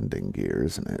landing gear,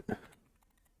 isn't it?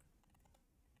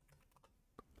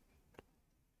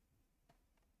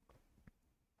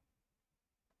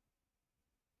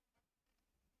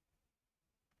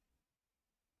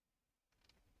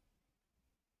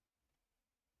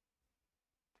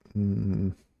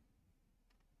 Mm,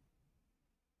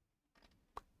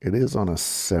 it is on a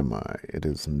semi. It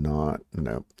is not,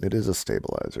 no, it is a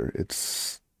stabilizer.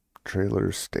 It's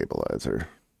trailer stabilizer.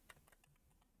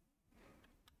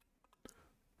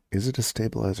 Is it a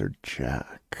stabilizer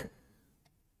jack?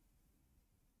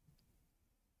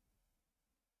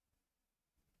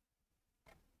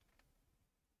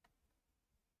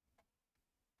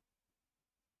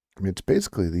 I mean, it's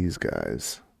basically these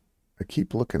guys. I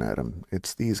keep looking at them.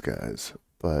 It's these guys,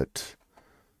 but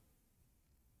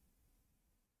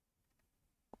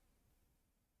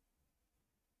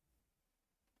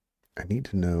I need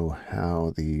to know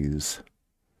how these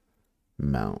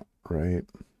mount, right?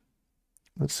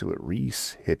 Let's see what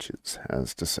Reese Hitches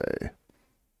has to say.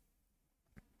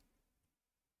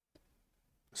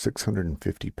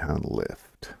 650-pound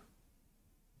lift.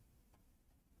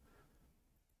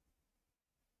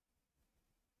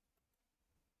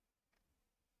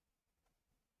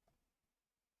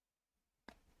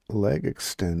 Leg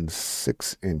extends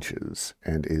 6 inches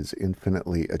and is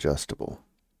infinitely adjustable.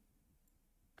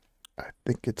 I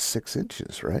think it's 6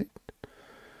 inches, right?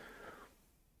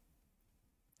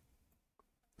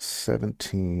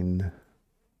 17.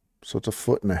 So it's a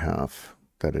 1.5 feet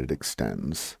that it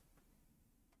extends.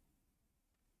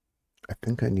 I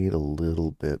think I need a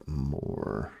little bit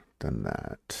more than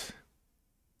that.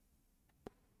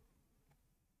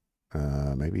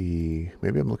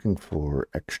 Maybe I'm looking for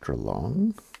extra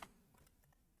long.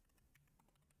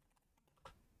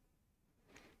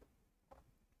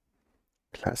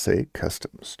 Class A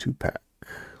Customs 2-pack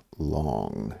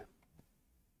long.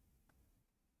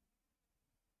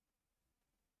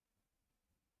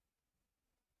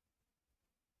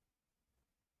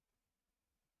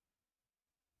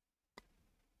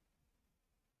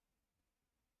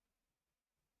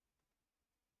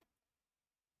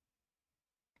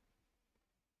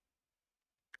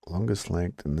 Longest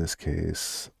length in this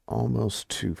case, almost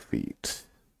 2 feet.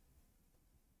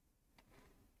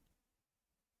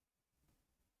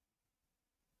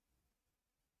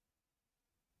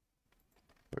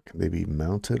 But can they be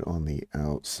mounted on the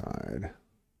outside?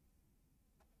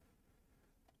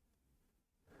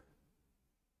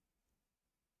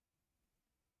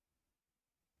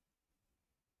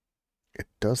 It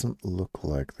doesn't look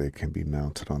like they can be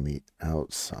mounted on the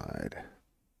outside.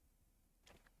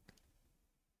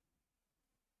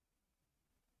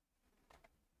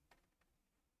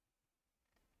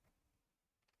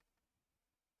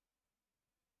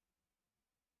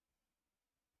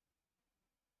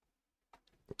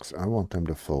 So I want them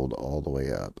to fold all the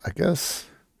way up. I guess,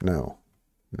 no.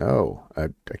 No, I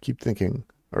keep thinking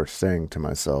or saying to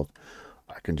myself,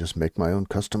 I can just make my own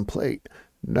custom plate.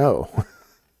 No,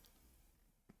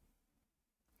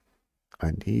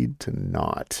 I need to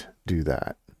not do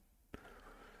that.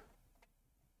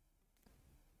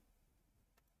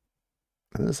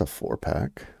 And this is a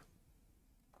 4-pack.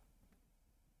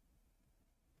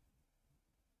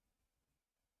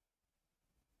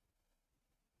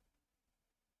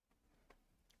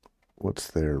 What's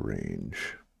their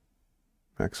range?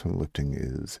 Maximum lifting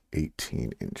is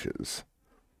 18 inches.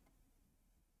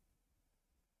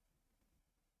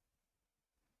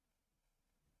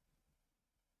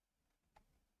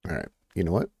 All right, you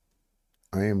know what?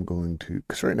 I am going to,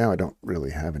 because right now I don't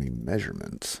really have any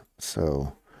measurements.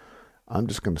 So I'm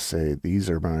just going to say these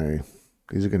are going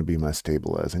to be my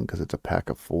stabilizing because it's a pack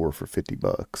of 4 for 50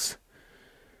 bucks.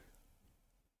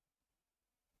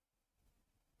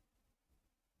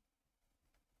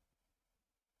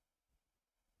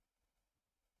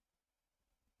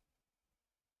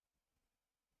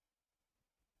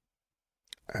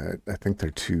 I think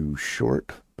they're too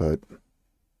short, but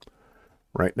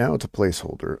right now it's a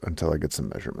placeholder until I get some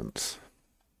measurements.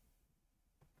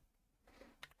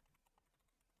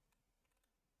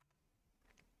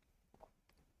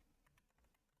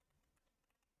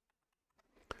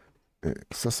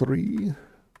 Accessory.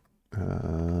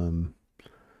 We'll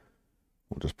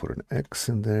just put an X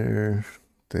in there.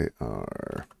 They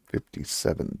are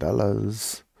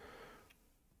 $57.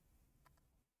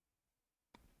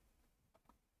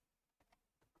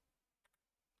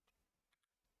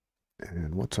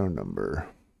 And what's our number?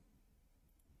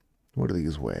 What do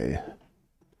these weigh?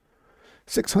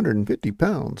 650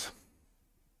 pounds.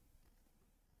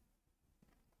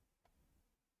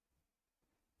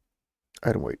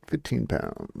 Item weight, 15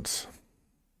 pounds.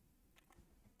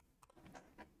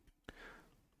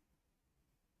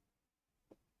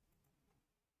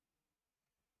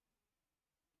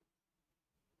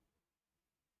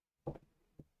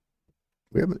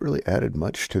 We haven't really added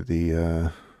much to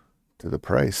the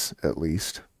price, at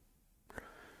least.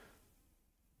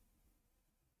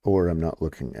 Or I'm not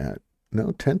looking at.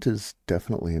 No, tent is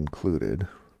definitely included.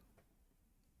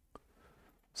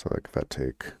 So like if I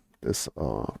take this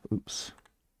off, oops.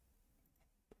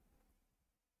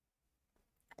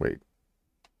 Wait.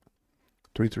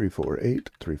 3348,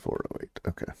 3408.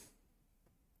 Okay.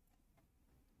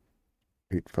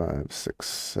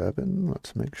 8567.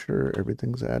 Let's make sure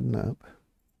everything's adding up.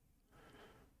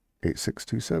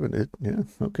 8627. Yeah,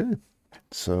 okay.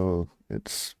 So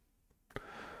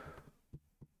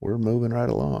we're moving right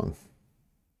along.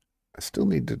 I still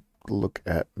need to look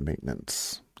at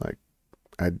maintenance. Like,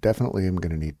 I definitely am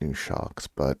going to need new shocks,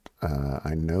 but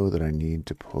I know that I need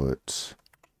to put.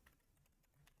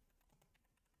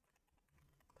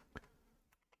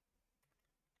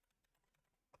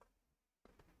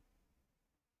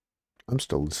 I'm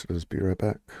still listed as be right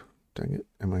back. Dang it.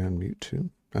 Am I on mute too?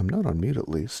 I'm not on mute at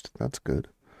least. That's good.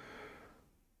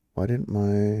 Why didn't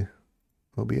my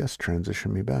OBS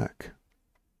transition me back?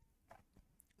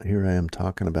 Here I am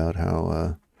talking about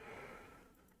how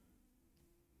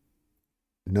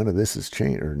none of this is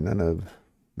changed, or none of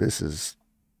this is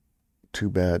too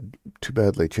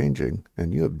badly changing,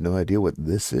 and you have no idea what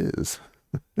this is.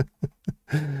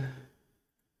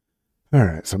 All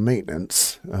right, so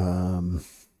maintenance.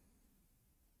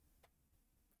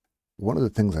 One of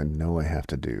the things I know I have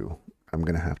to do, I'm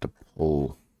going to have to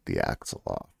pull the axle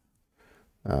off.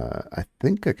 I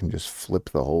think I can just flip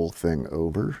the whole thing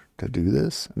over to do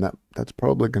this, and that's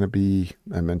probably going to be.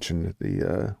 I mentioned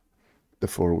the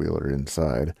four-wheeler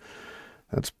inside.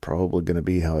 That's probably going to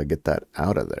be how I get that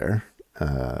out of there.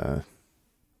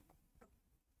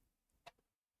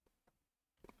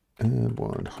 And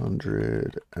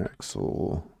 100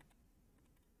 axle.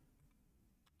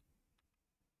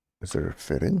 Is there a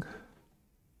fitting?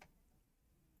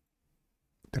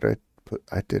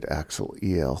 I did axle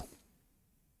EL.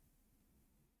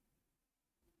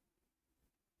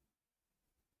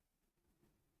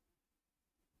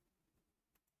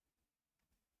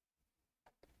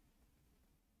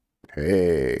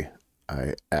 Hey,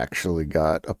 I actually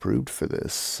got approved for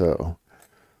this, so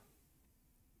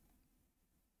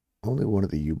only one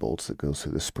of the U-bolts that goes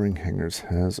through the spring hangers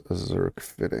has a Zerk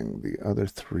fitting. The other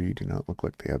 3 do not look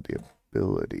like they have the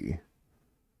ability.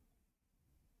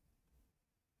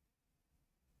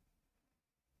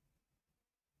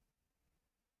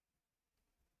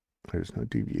 There's no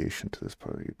deviation to this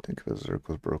part. You'd think if a Zerk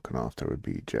was broken off, there would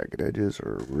be jagged edges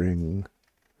or a ring.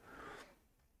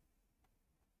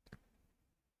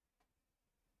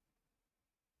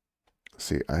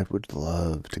 See, I would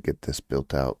love to get this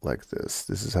built out like this.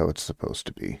 This is how it's supposed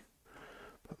to be.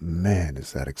 But man,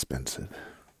 is that expensive.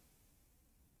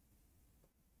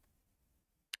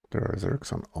 There are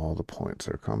zerks on all the points.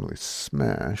 They're commonly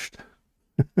smashed.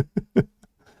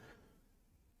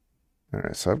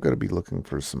 Alright, so I've got to be looking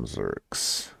for some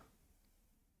zerks.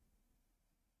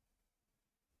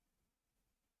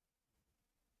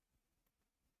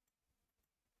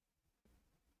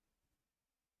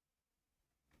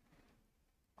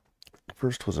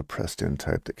 First was a pressed-in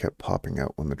type that kept popping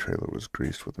out when the trailer was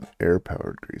greased with an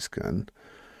air-powered grease gun.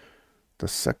 The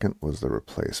second was the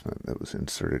replacement that was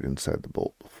inserted inside the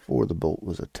bolt before the bolt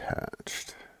was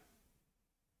attached.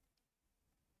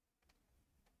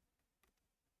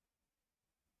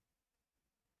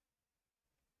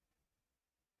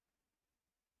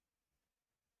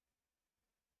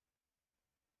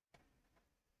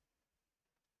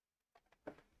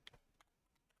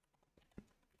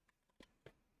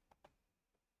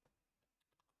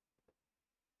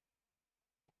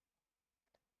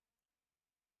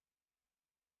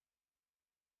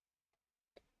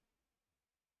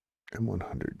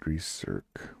 M100 grease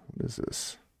circ. What is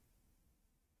this?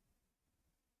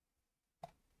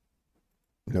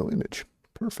 No image.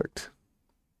 Perfect.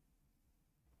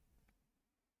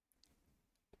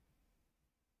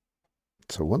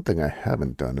 So one thing I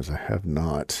haven't done is I've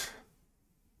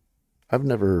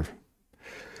never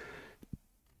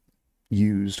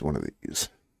used one of these.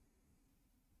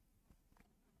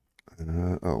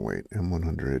 Oh wait,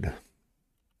 M100.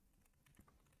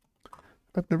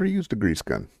 I've never used a grease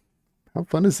gun. How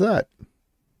fun is that?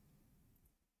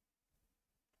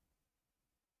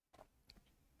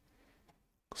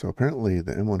 So apparently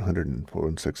the M100 and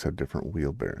 416 have different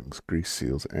wheel bearings, grease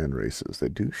seals, and races. They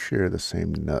do share the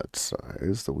same nut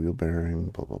size, the wheel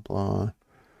bearing, blah, blah, blah.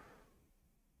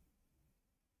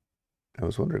 I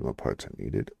was wondering what parts I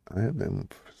needed. I have them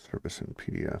for service in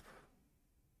PDF.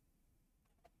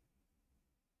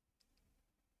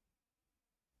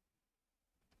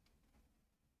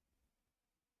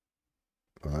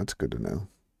 Well, that's good to know.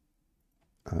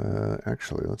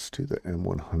 Actually, let's do the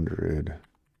M100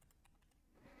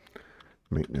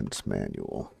 maintenance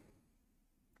manual.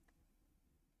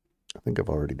 I think I've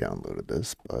already downloaded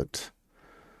this, but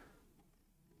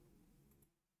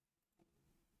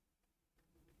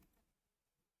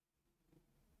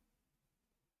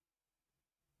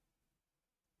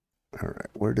all right,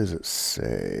 where does it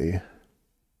say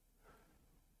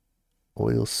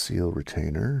oil seal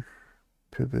retainer,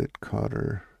 pivot,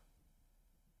 cotter?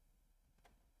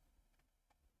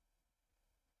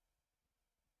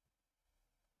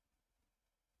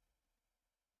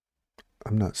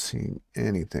 I'm not seeing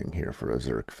anything here for a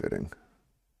Zerk fitting.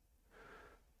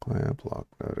 Clamp, lock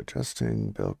nut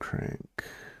adjusting, bell crank.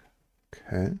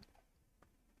 Okay.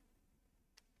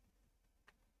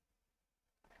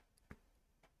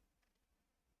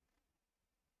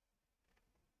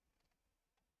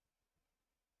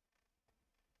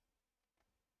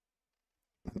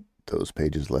 Those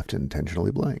pages left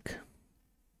intentionally blank.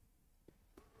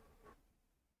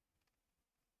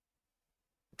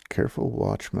 Careful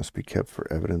watch must be kept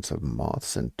for evidence of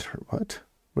moths and what?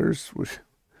 Where's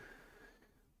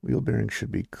wheel bearing should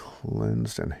be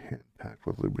cleansed and hand packed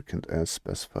with lubricant as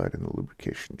specified in the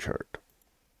lubrication chart.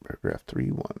 Paragraph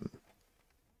 3.1.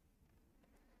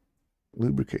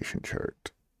 Lubrication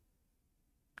chart.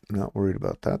 Not worried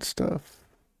about that stuff.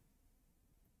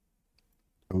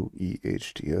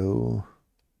 OEHDO.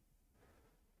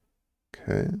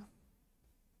 Okay.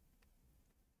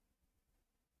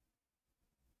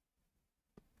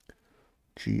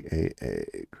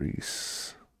 GAA,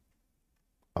 grease,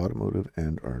 automotive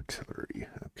and artillery.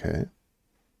 Okay.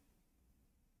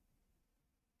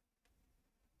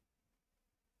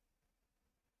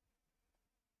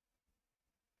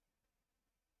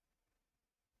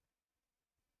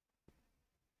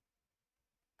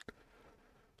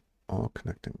 All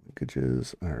connecting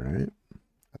linkages. All right.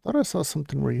 I thought I saw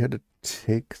something where you had to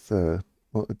take the,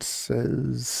 well, it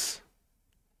says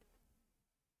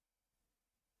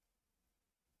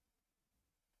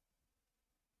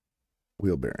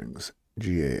wheel bearings,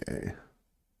 GAA.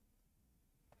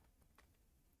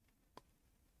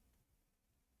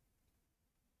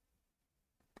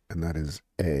 And that is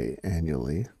A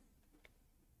annually.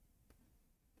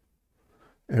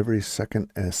 Every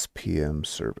second SPM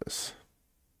service.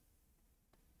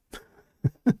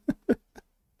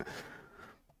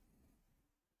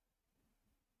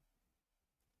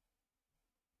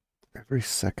 Every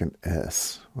second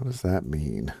S. What does that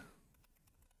mean?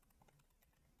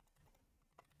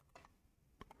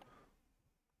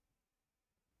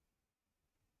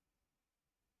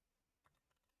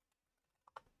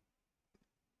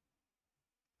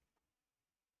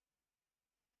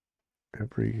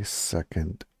 Every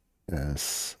second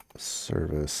S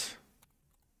service.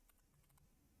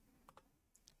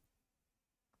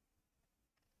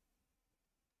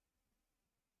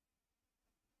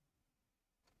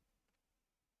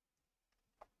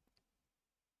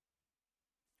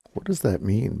 What does that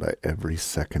mean by every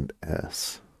second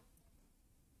S?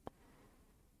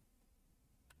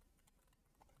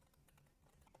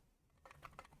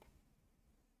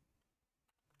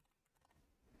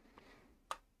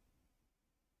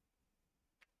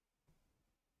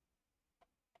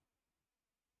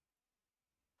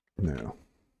 No.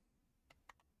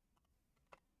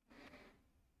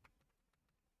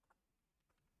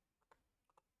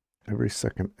 Every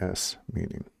second S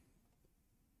meaning.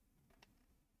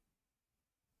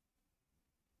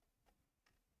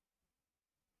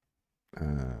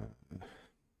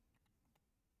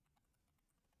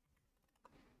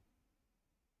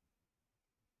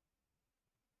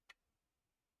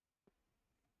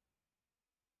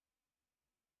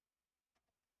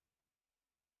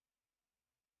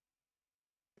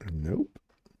 Nope.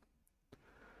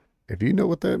 If you know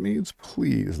what that means,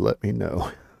 please let me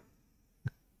know.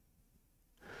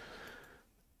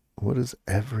 What is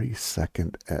every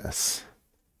second S?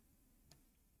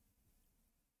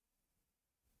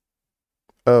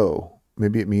 Oh,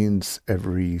 maybe it means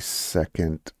every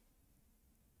second.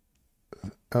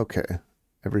 Okay.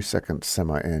 Every second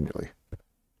semi-annually.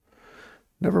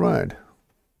 Never mind.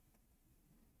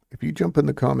 If you jump in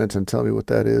the comments and tell me what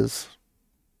that is,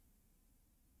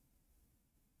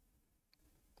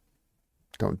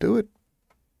 don't do it.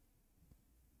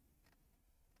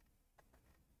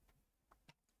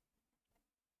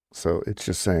 So it's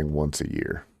just saying once a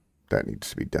year that needs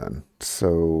to be done.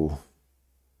 So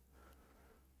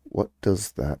what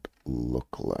does that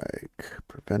look like?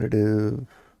 Preventative,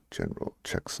 general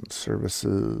checks and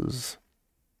services.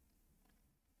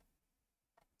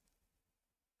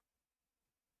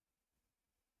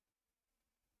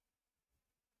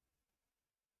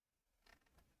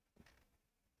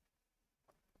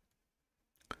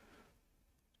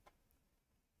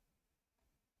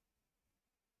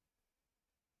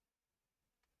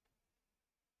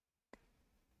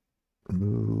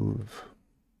 Remove.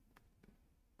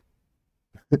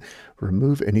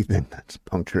 Remove anything that's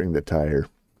puncturing the tire.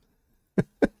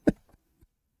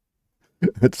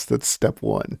 That's step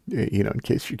one, you know, in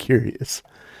case you're curious.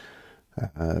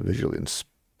 Visually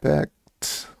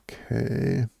inspect.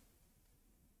 Okay.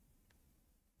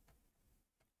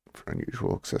 For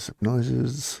unusual excessive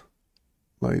noises.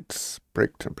 Lights.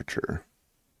 Brake temperature.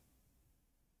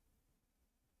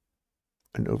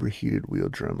 An overheated wheel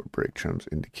drum or brake drums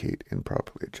indicate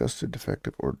improperly adjusted,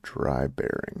 defective, or dry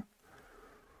bearing.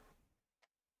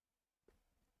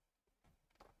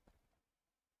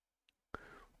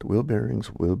 The wheel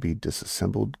bearings will be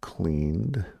disassembled,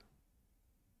 cleaned.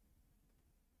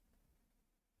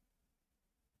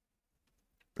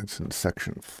 It's in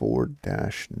section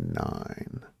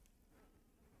 4-9.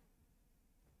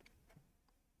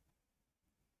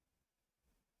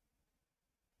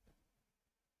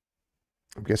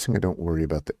 I'm guessing I don't worry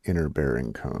about the inner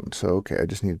bearing cone. So, okay, I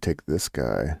just need to take this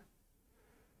guy.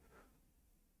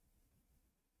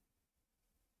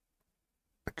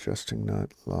 Adjusting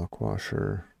nut, lock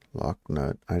washer, lock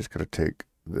nut. I just got to take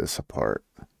this apart.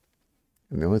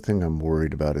 And the only thing I'm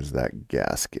worried about is that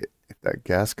gasket. If that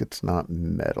gasket's not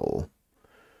metal,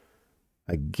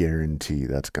 I guarantee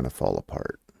that's going to fall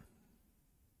apart.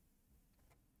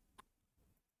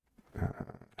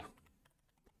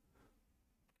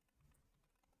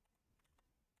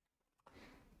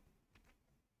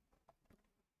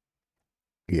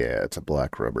 Yeah, it's a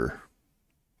black rubber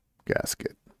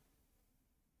gasket.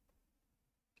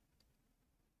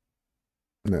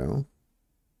 No.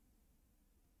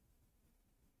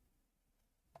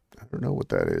 I don't know what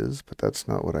that is, but that's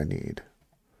not what I need.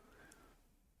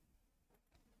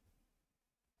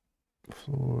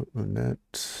 Floor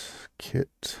lunette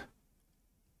kit.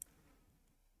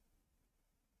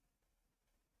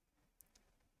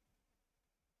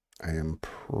 I am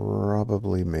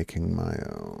probably making my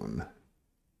own.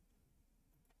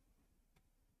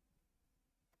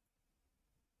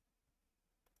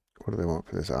 What do they want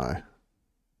for this eye?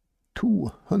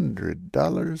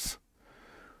 $200.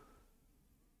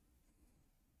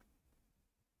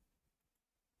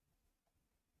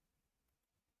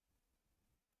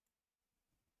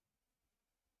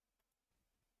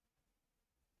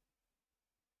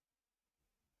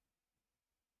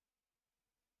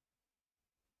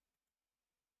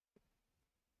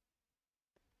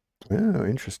 Oh,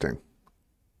 interesting.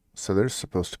 So there's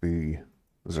supposed to be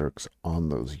Zerks on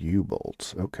those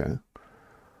U-bolts. Okay.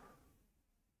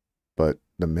 But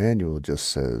the manual just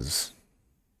says,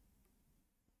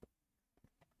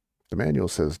 the manual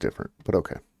says different, but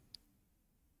okay.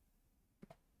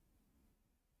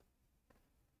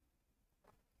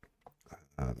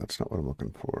 That's not what I'm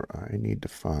looking for. I need to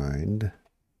find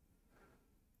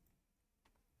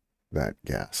that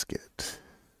gasket.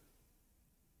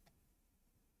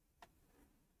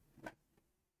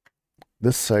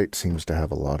 This site seems to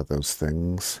have a lot of those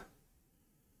things,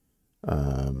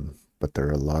 but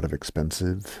they're a lot of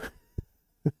expensive.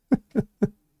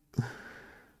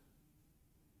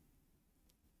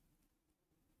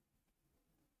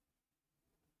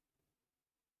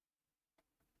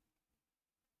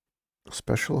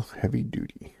 Special heavy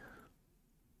duty.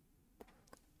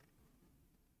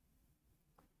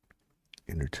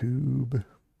 Inner tube.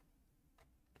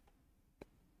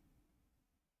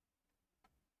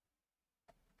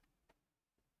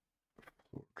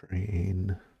 Floor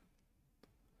drain.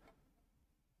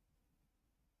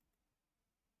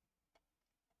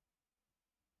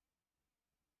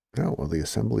 Oh, well, the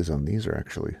assemblies on these are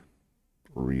actually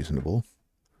reasonable.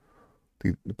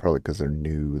 Probably because they're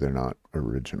new, they're not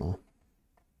original.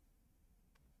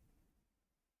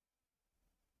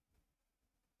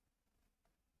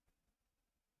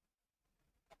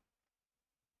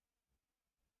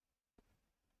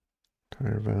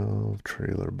 Tire valve,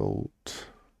 trailer bolt.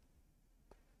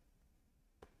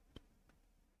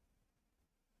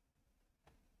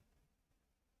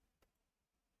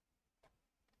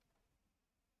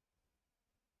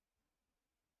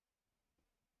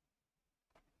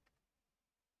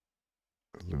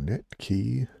 Lunette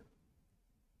key.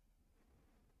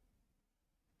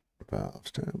 Valve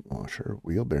stem, washer,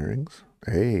 wheel bearings.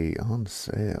 Hey, on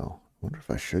sale. I wonder if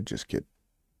I should just get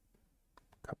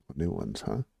a couple of new ones,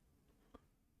 huh?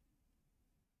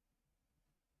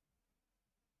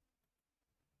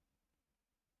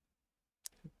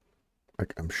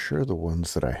 Like, I'm sure the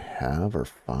ones that I have are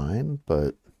fine,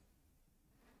 but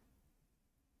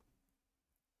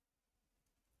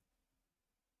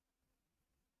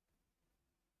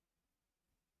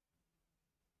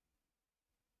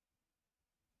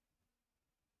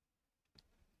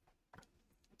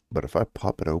if I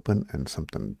pop it open and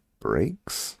something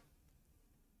breaks,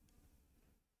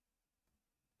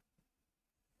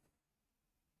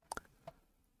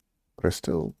 but I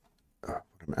still, what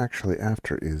I'm actually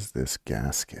after is this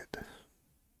gasket.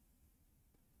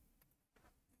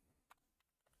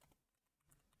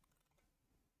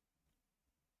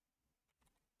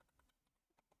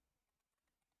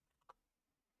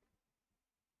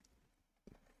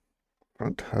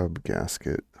 Front hub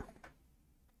gasket.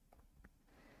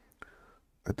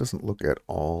 That doesn't look at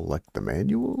all like the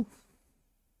manual.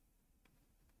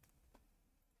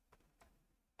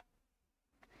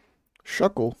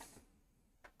 Shuckle.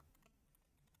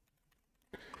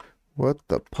 What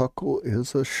the puckle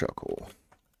is a shuckle?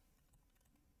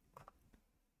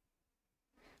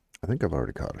 I think I've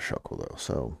already caught a shuckle though,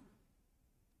 so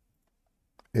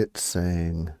it's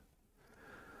saying,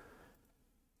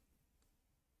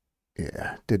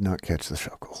 yeah, did not catch the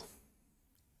shuckle.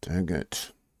 Dang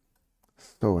it.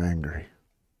 So angry.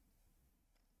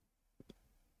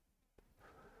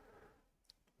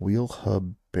 Wheel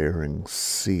hub bearing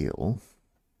seal.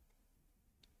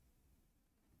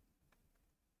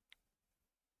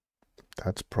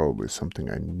 That's probably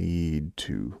something I need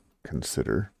to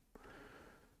consider.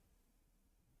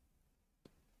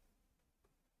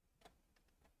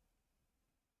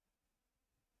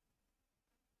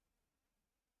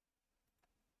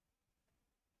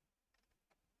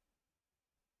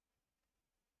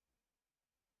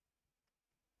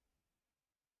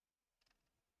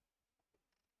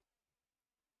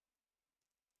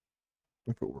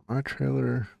 If it were my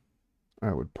trailer,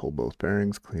 I would pull both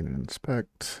bearings, clean and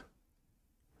inspect.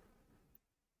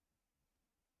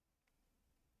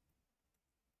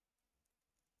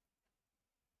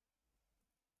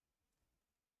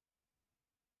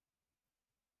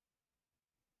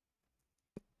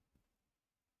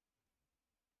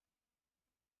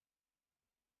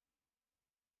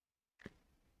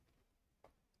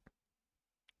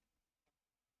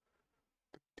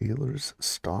 Dealers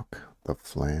stock the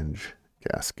flange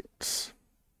gaskets.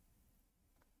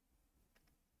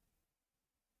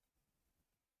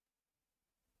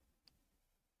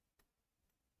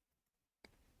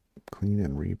 Clean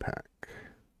and repack.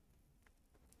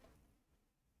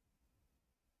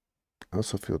 I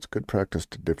also feel it's good practice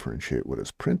to differentiate what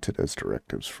is printed as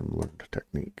directives from learned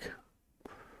technique.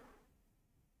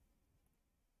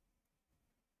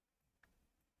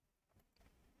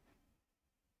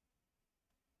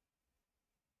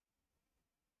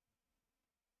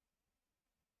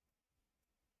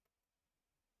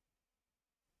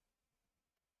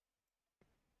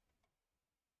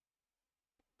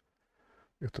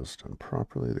 If this is done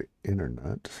properly, the inner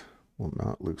nut will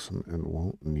not loosen and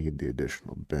won't need the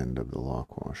additional bend of the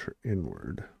lock washer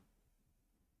inward.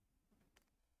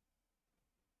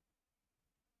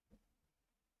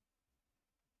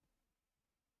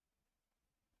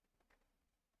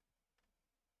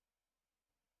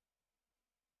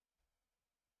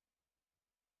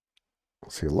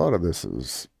 See, a lot of this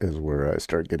is where I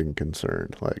start getting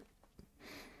concerned. Like,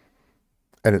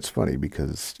 and it's funny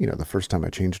because, you know, the first time I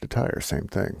changed a tire, same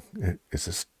thing. Is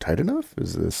this tight enough?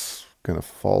 Is this going to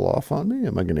fall off on me?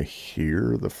 Am I going to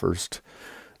hear the first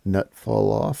nut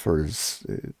fall off? Or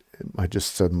am I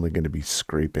just suddenly going to be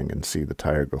scraping and see the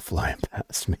tire go flying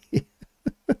past me?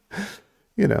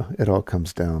 You know, it all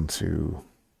comes down to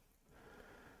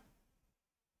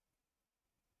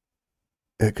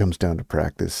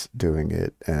practice doing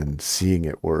it and seeing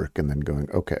it work and then going,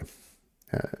 okay,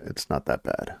 it's not that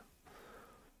bad.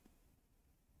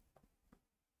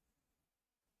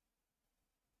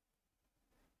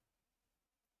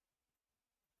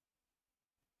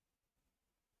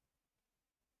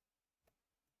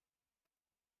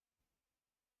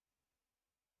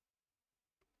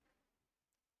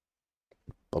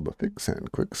 Bubba Fix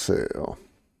and quick sale.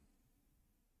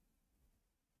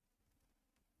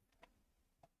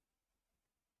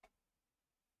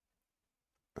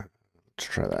 Let's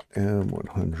try that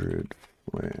M100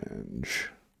 flange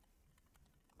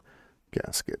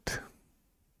gasket.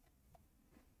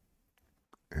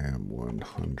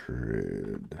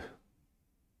 M100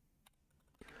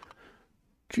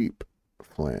 Jeep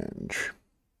flange.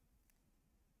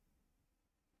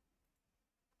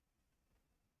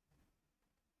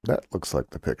 That looks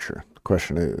like the picture. The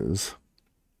question is,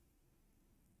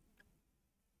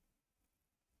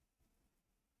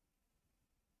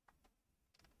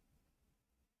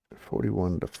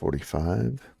 41 to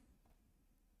 45.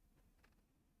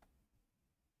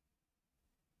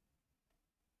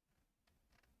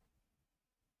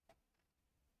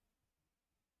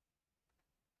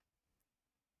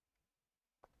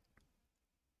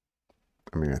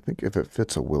 I mean, I think if it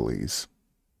fits a Willys,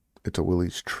 it's a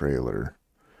Willys trailer.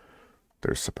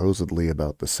 They're supposedly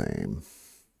about the same.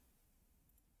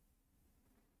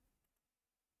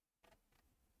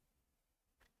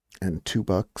 And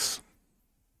 $2.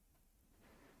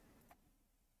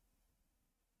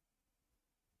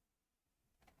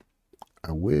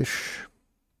 I wish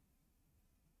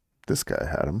this guy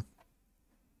had them,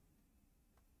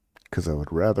 because I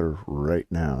would rather right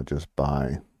now just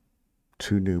buy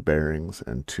 2 new bearings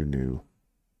and 2 new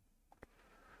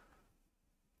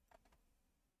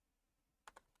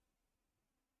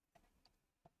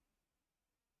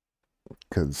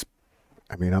because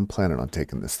I mean, I'm planning on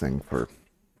taking this thing for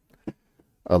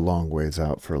a long ways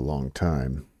out for a long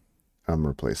time. I'm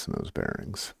replacing those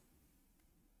bearings.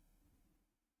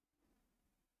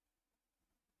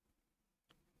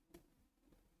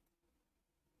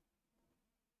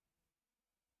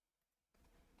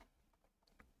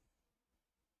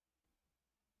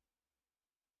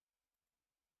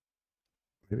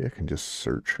 Maybe I can just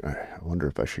search. I wonder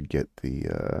if I should get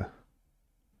the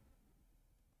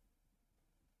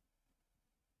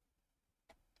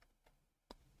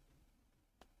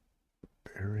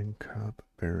bearing cup,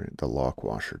 the lock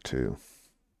washer too.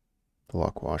 The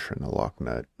lock washer and the lock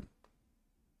nut.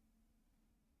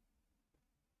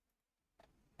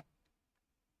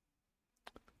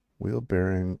 Wheel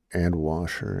bearing and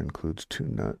washer includes 2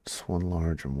 nuts, 1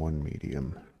 large and 1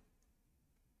 medium.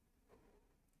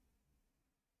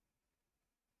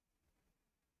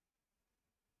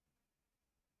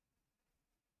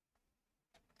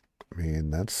 I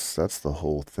mean, that's the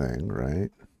whole thing,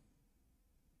 right?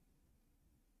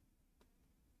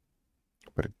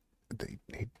 But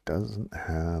it doesn't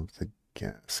have the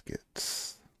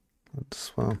gaskets.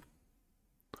 That's, well,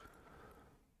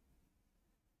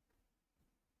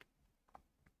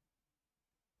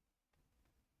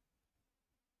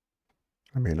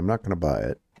 I mean, I'm not going to buy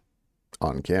it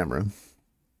on camera,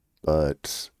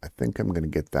 but I think I'm going to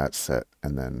get that set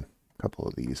and then a couple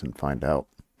of these and find out.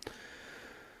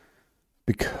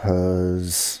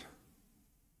 Because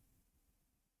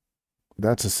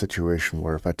that's a situation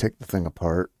where if I take the thing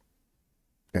apart,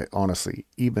 honestly,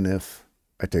 even if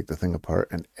I take the thing apart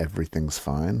and everything's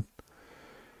fine,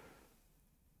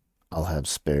 I'll have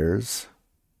spares.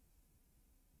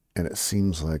 And it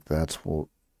seems like that's what,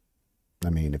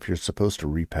 I mean, if you're supposed to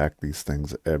repack these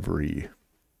things every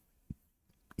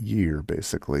year,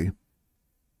 basically,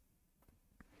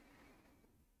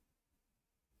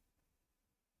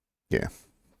 yeah,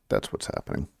 that's what's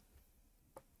happening.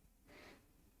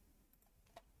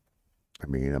 I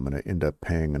mean, I'm going to end up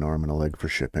paying an arm and a leg for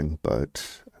shipping,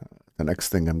 but the next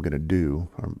thing I'm going to do,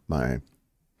 or my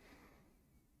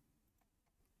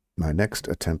next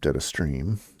attempt at a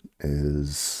stream,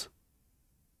 is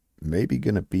maybe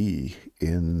going to be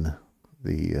in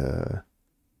the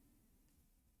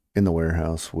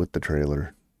warehouse with the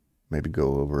trailer. Maybe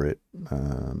go over it.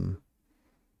 I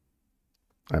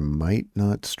might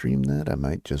not stream that. I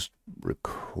might just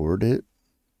record it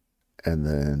and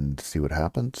then see what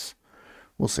happens.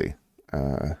 We'll see.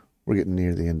 We're getting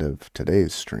near the end of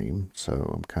today's stream,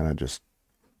 so I'm kind of just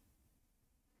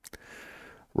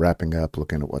wrapping up,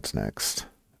 looking at what's next.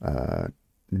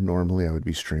 Normally I would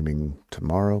be streaming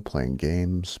tomorrow, playing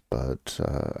games, but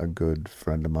a good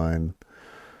friend of mine,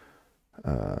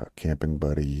 camping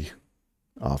buddy,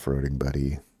 off-roading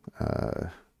buddy,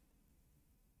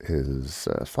 his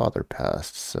father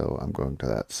passed, so I'm going to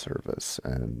that service,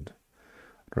 and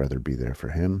I'd rather be there for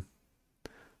him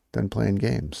than playing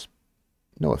games.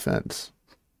 No offense,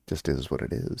 just is what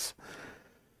it is.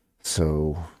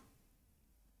 So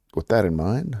with that in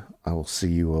mind, I will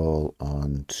see you all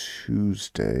on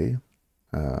Tuesday.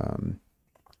 I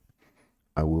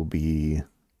will be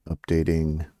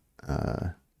updating.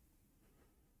 I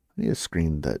need a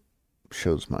screen that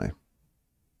shows my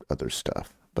other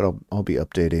stuff, but I'll be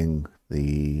updating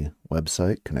the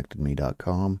website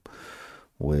connectedme.com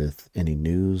with any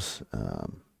news,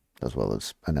 as well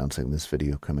as announcing this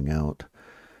video coming out.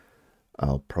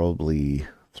 I'll probably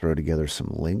throw together some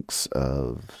links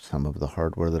of some of the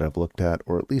hardware that I've looked at,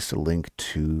 or at least a link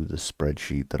to the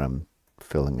spreadsheet that I'm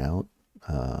filling out.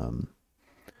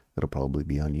 It'll probably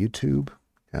be on YouTube.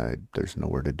 There's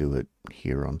nowhere to do it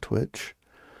here on Twitch.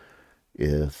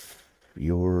 If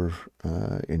you're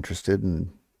interested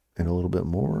in a little bit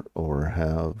more, or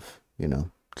have,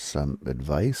 some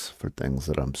advice for things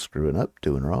that I'm screwing up,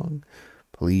 doing wrong,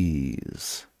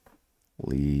 please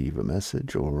leave a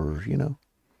message, or,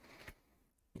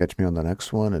 catch me on the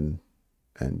next one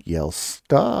and yell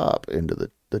stop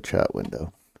into the chat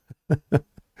window.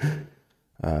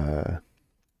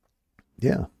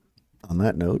 Yeah, on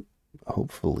that note,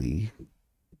 hopefully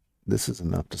this is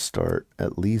enough to start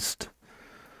at least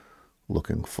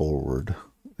looking forward,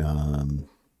 and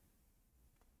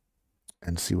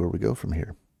see where we go from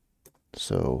here.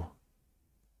 So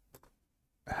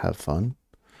have fun,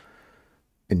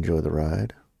 enjoy the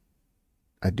ride.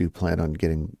 I do plan on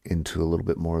getting into a little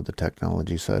bit more of the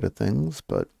technology side of things,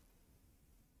 but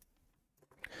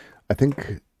I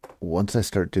think once I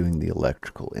start doing the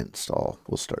electrical install,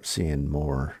 we'll start seeing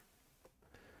more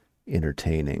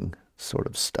entertaining sort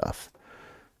of stuff.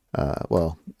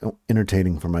 Well,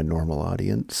 entertaining for my normal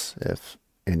audience. If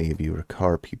any of you are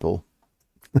car people,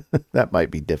 that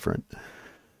might be different.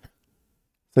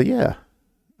 So yeah,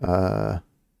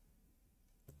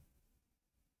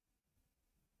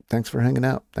 thanks for hanging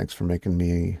out. Thanks for making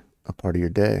me a part of your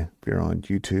day. If you're on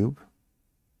YouTube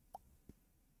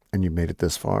and you made it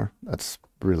this far, that's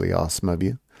really awesome of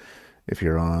you. If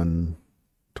you're on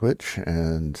Twitch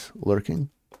and lurking,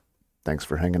 thanks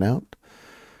for hanging out.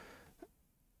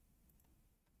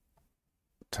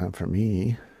 Time for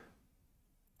me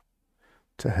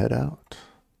to head out.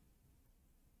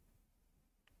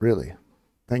 Really,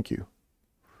 thank you.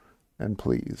 And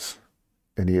please,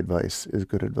 any advice is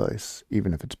good advice,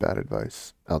 even if it's bad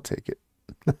advice. I'll take it.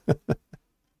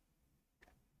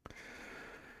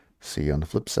 See you on the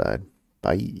flip side.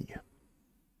 Bye.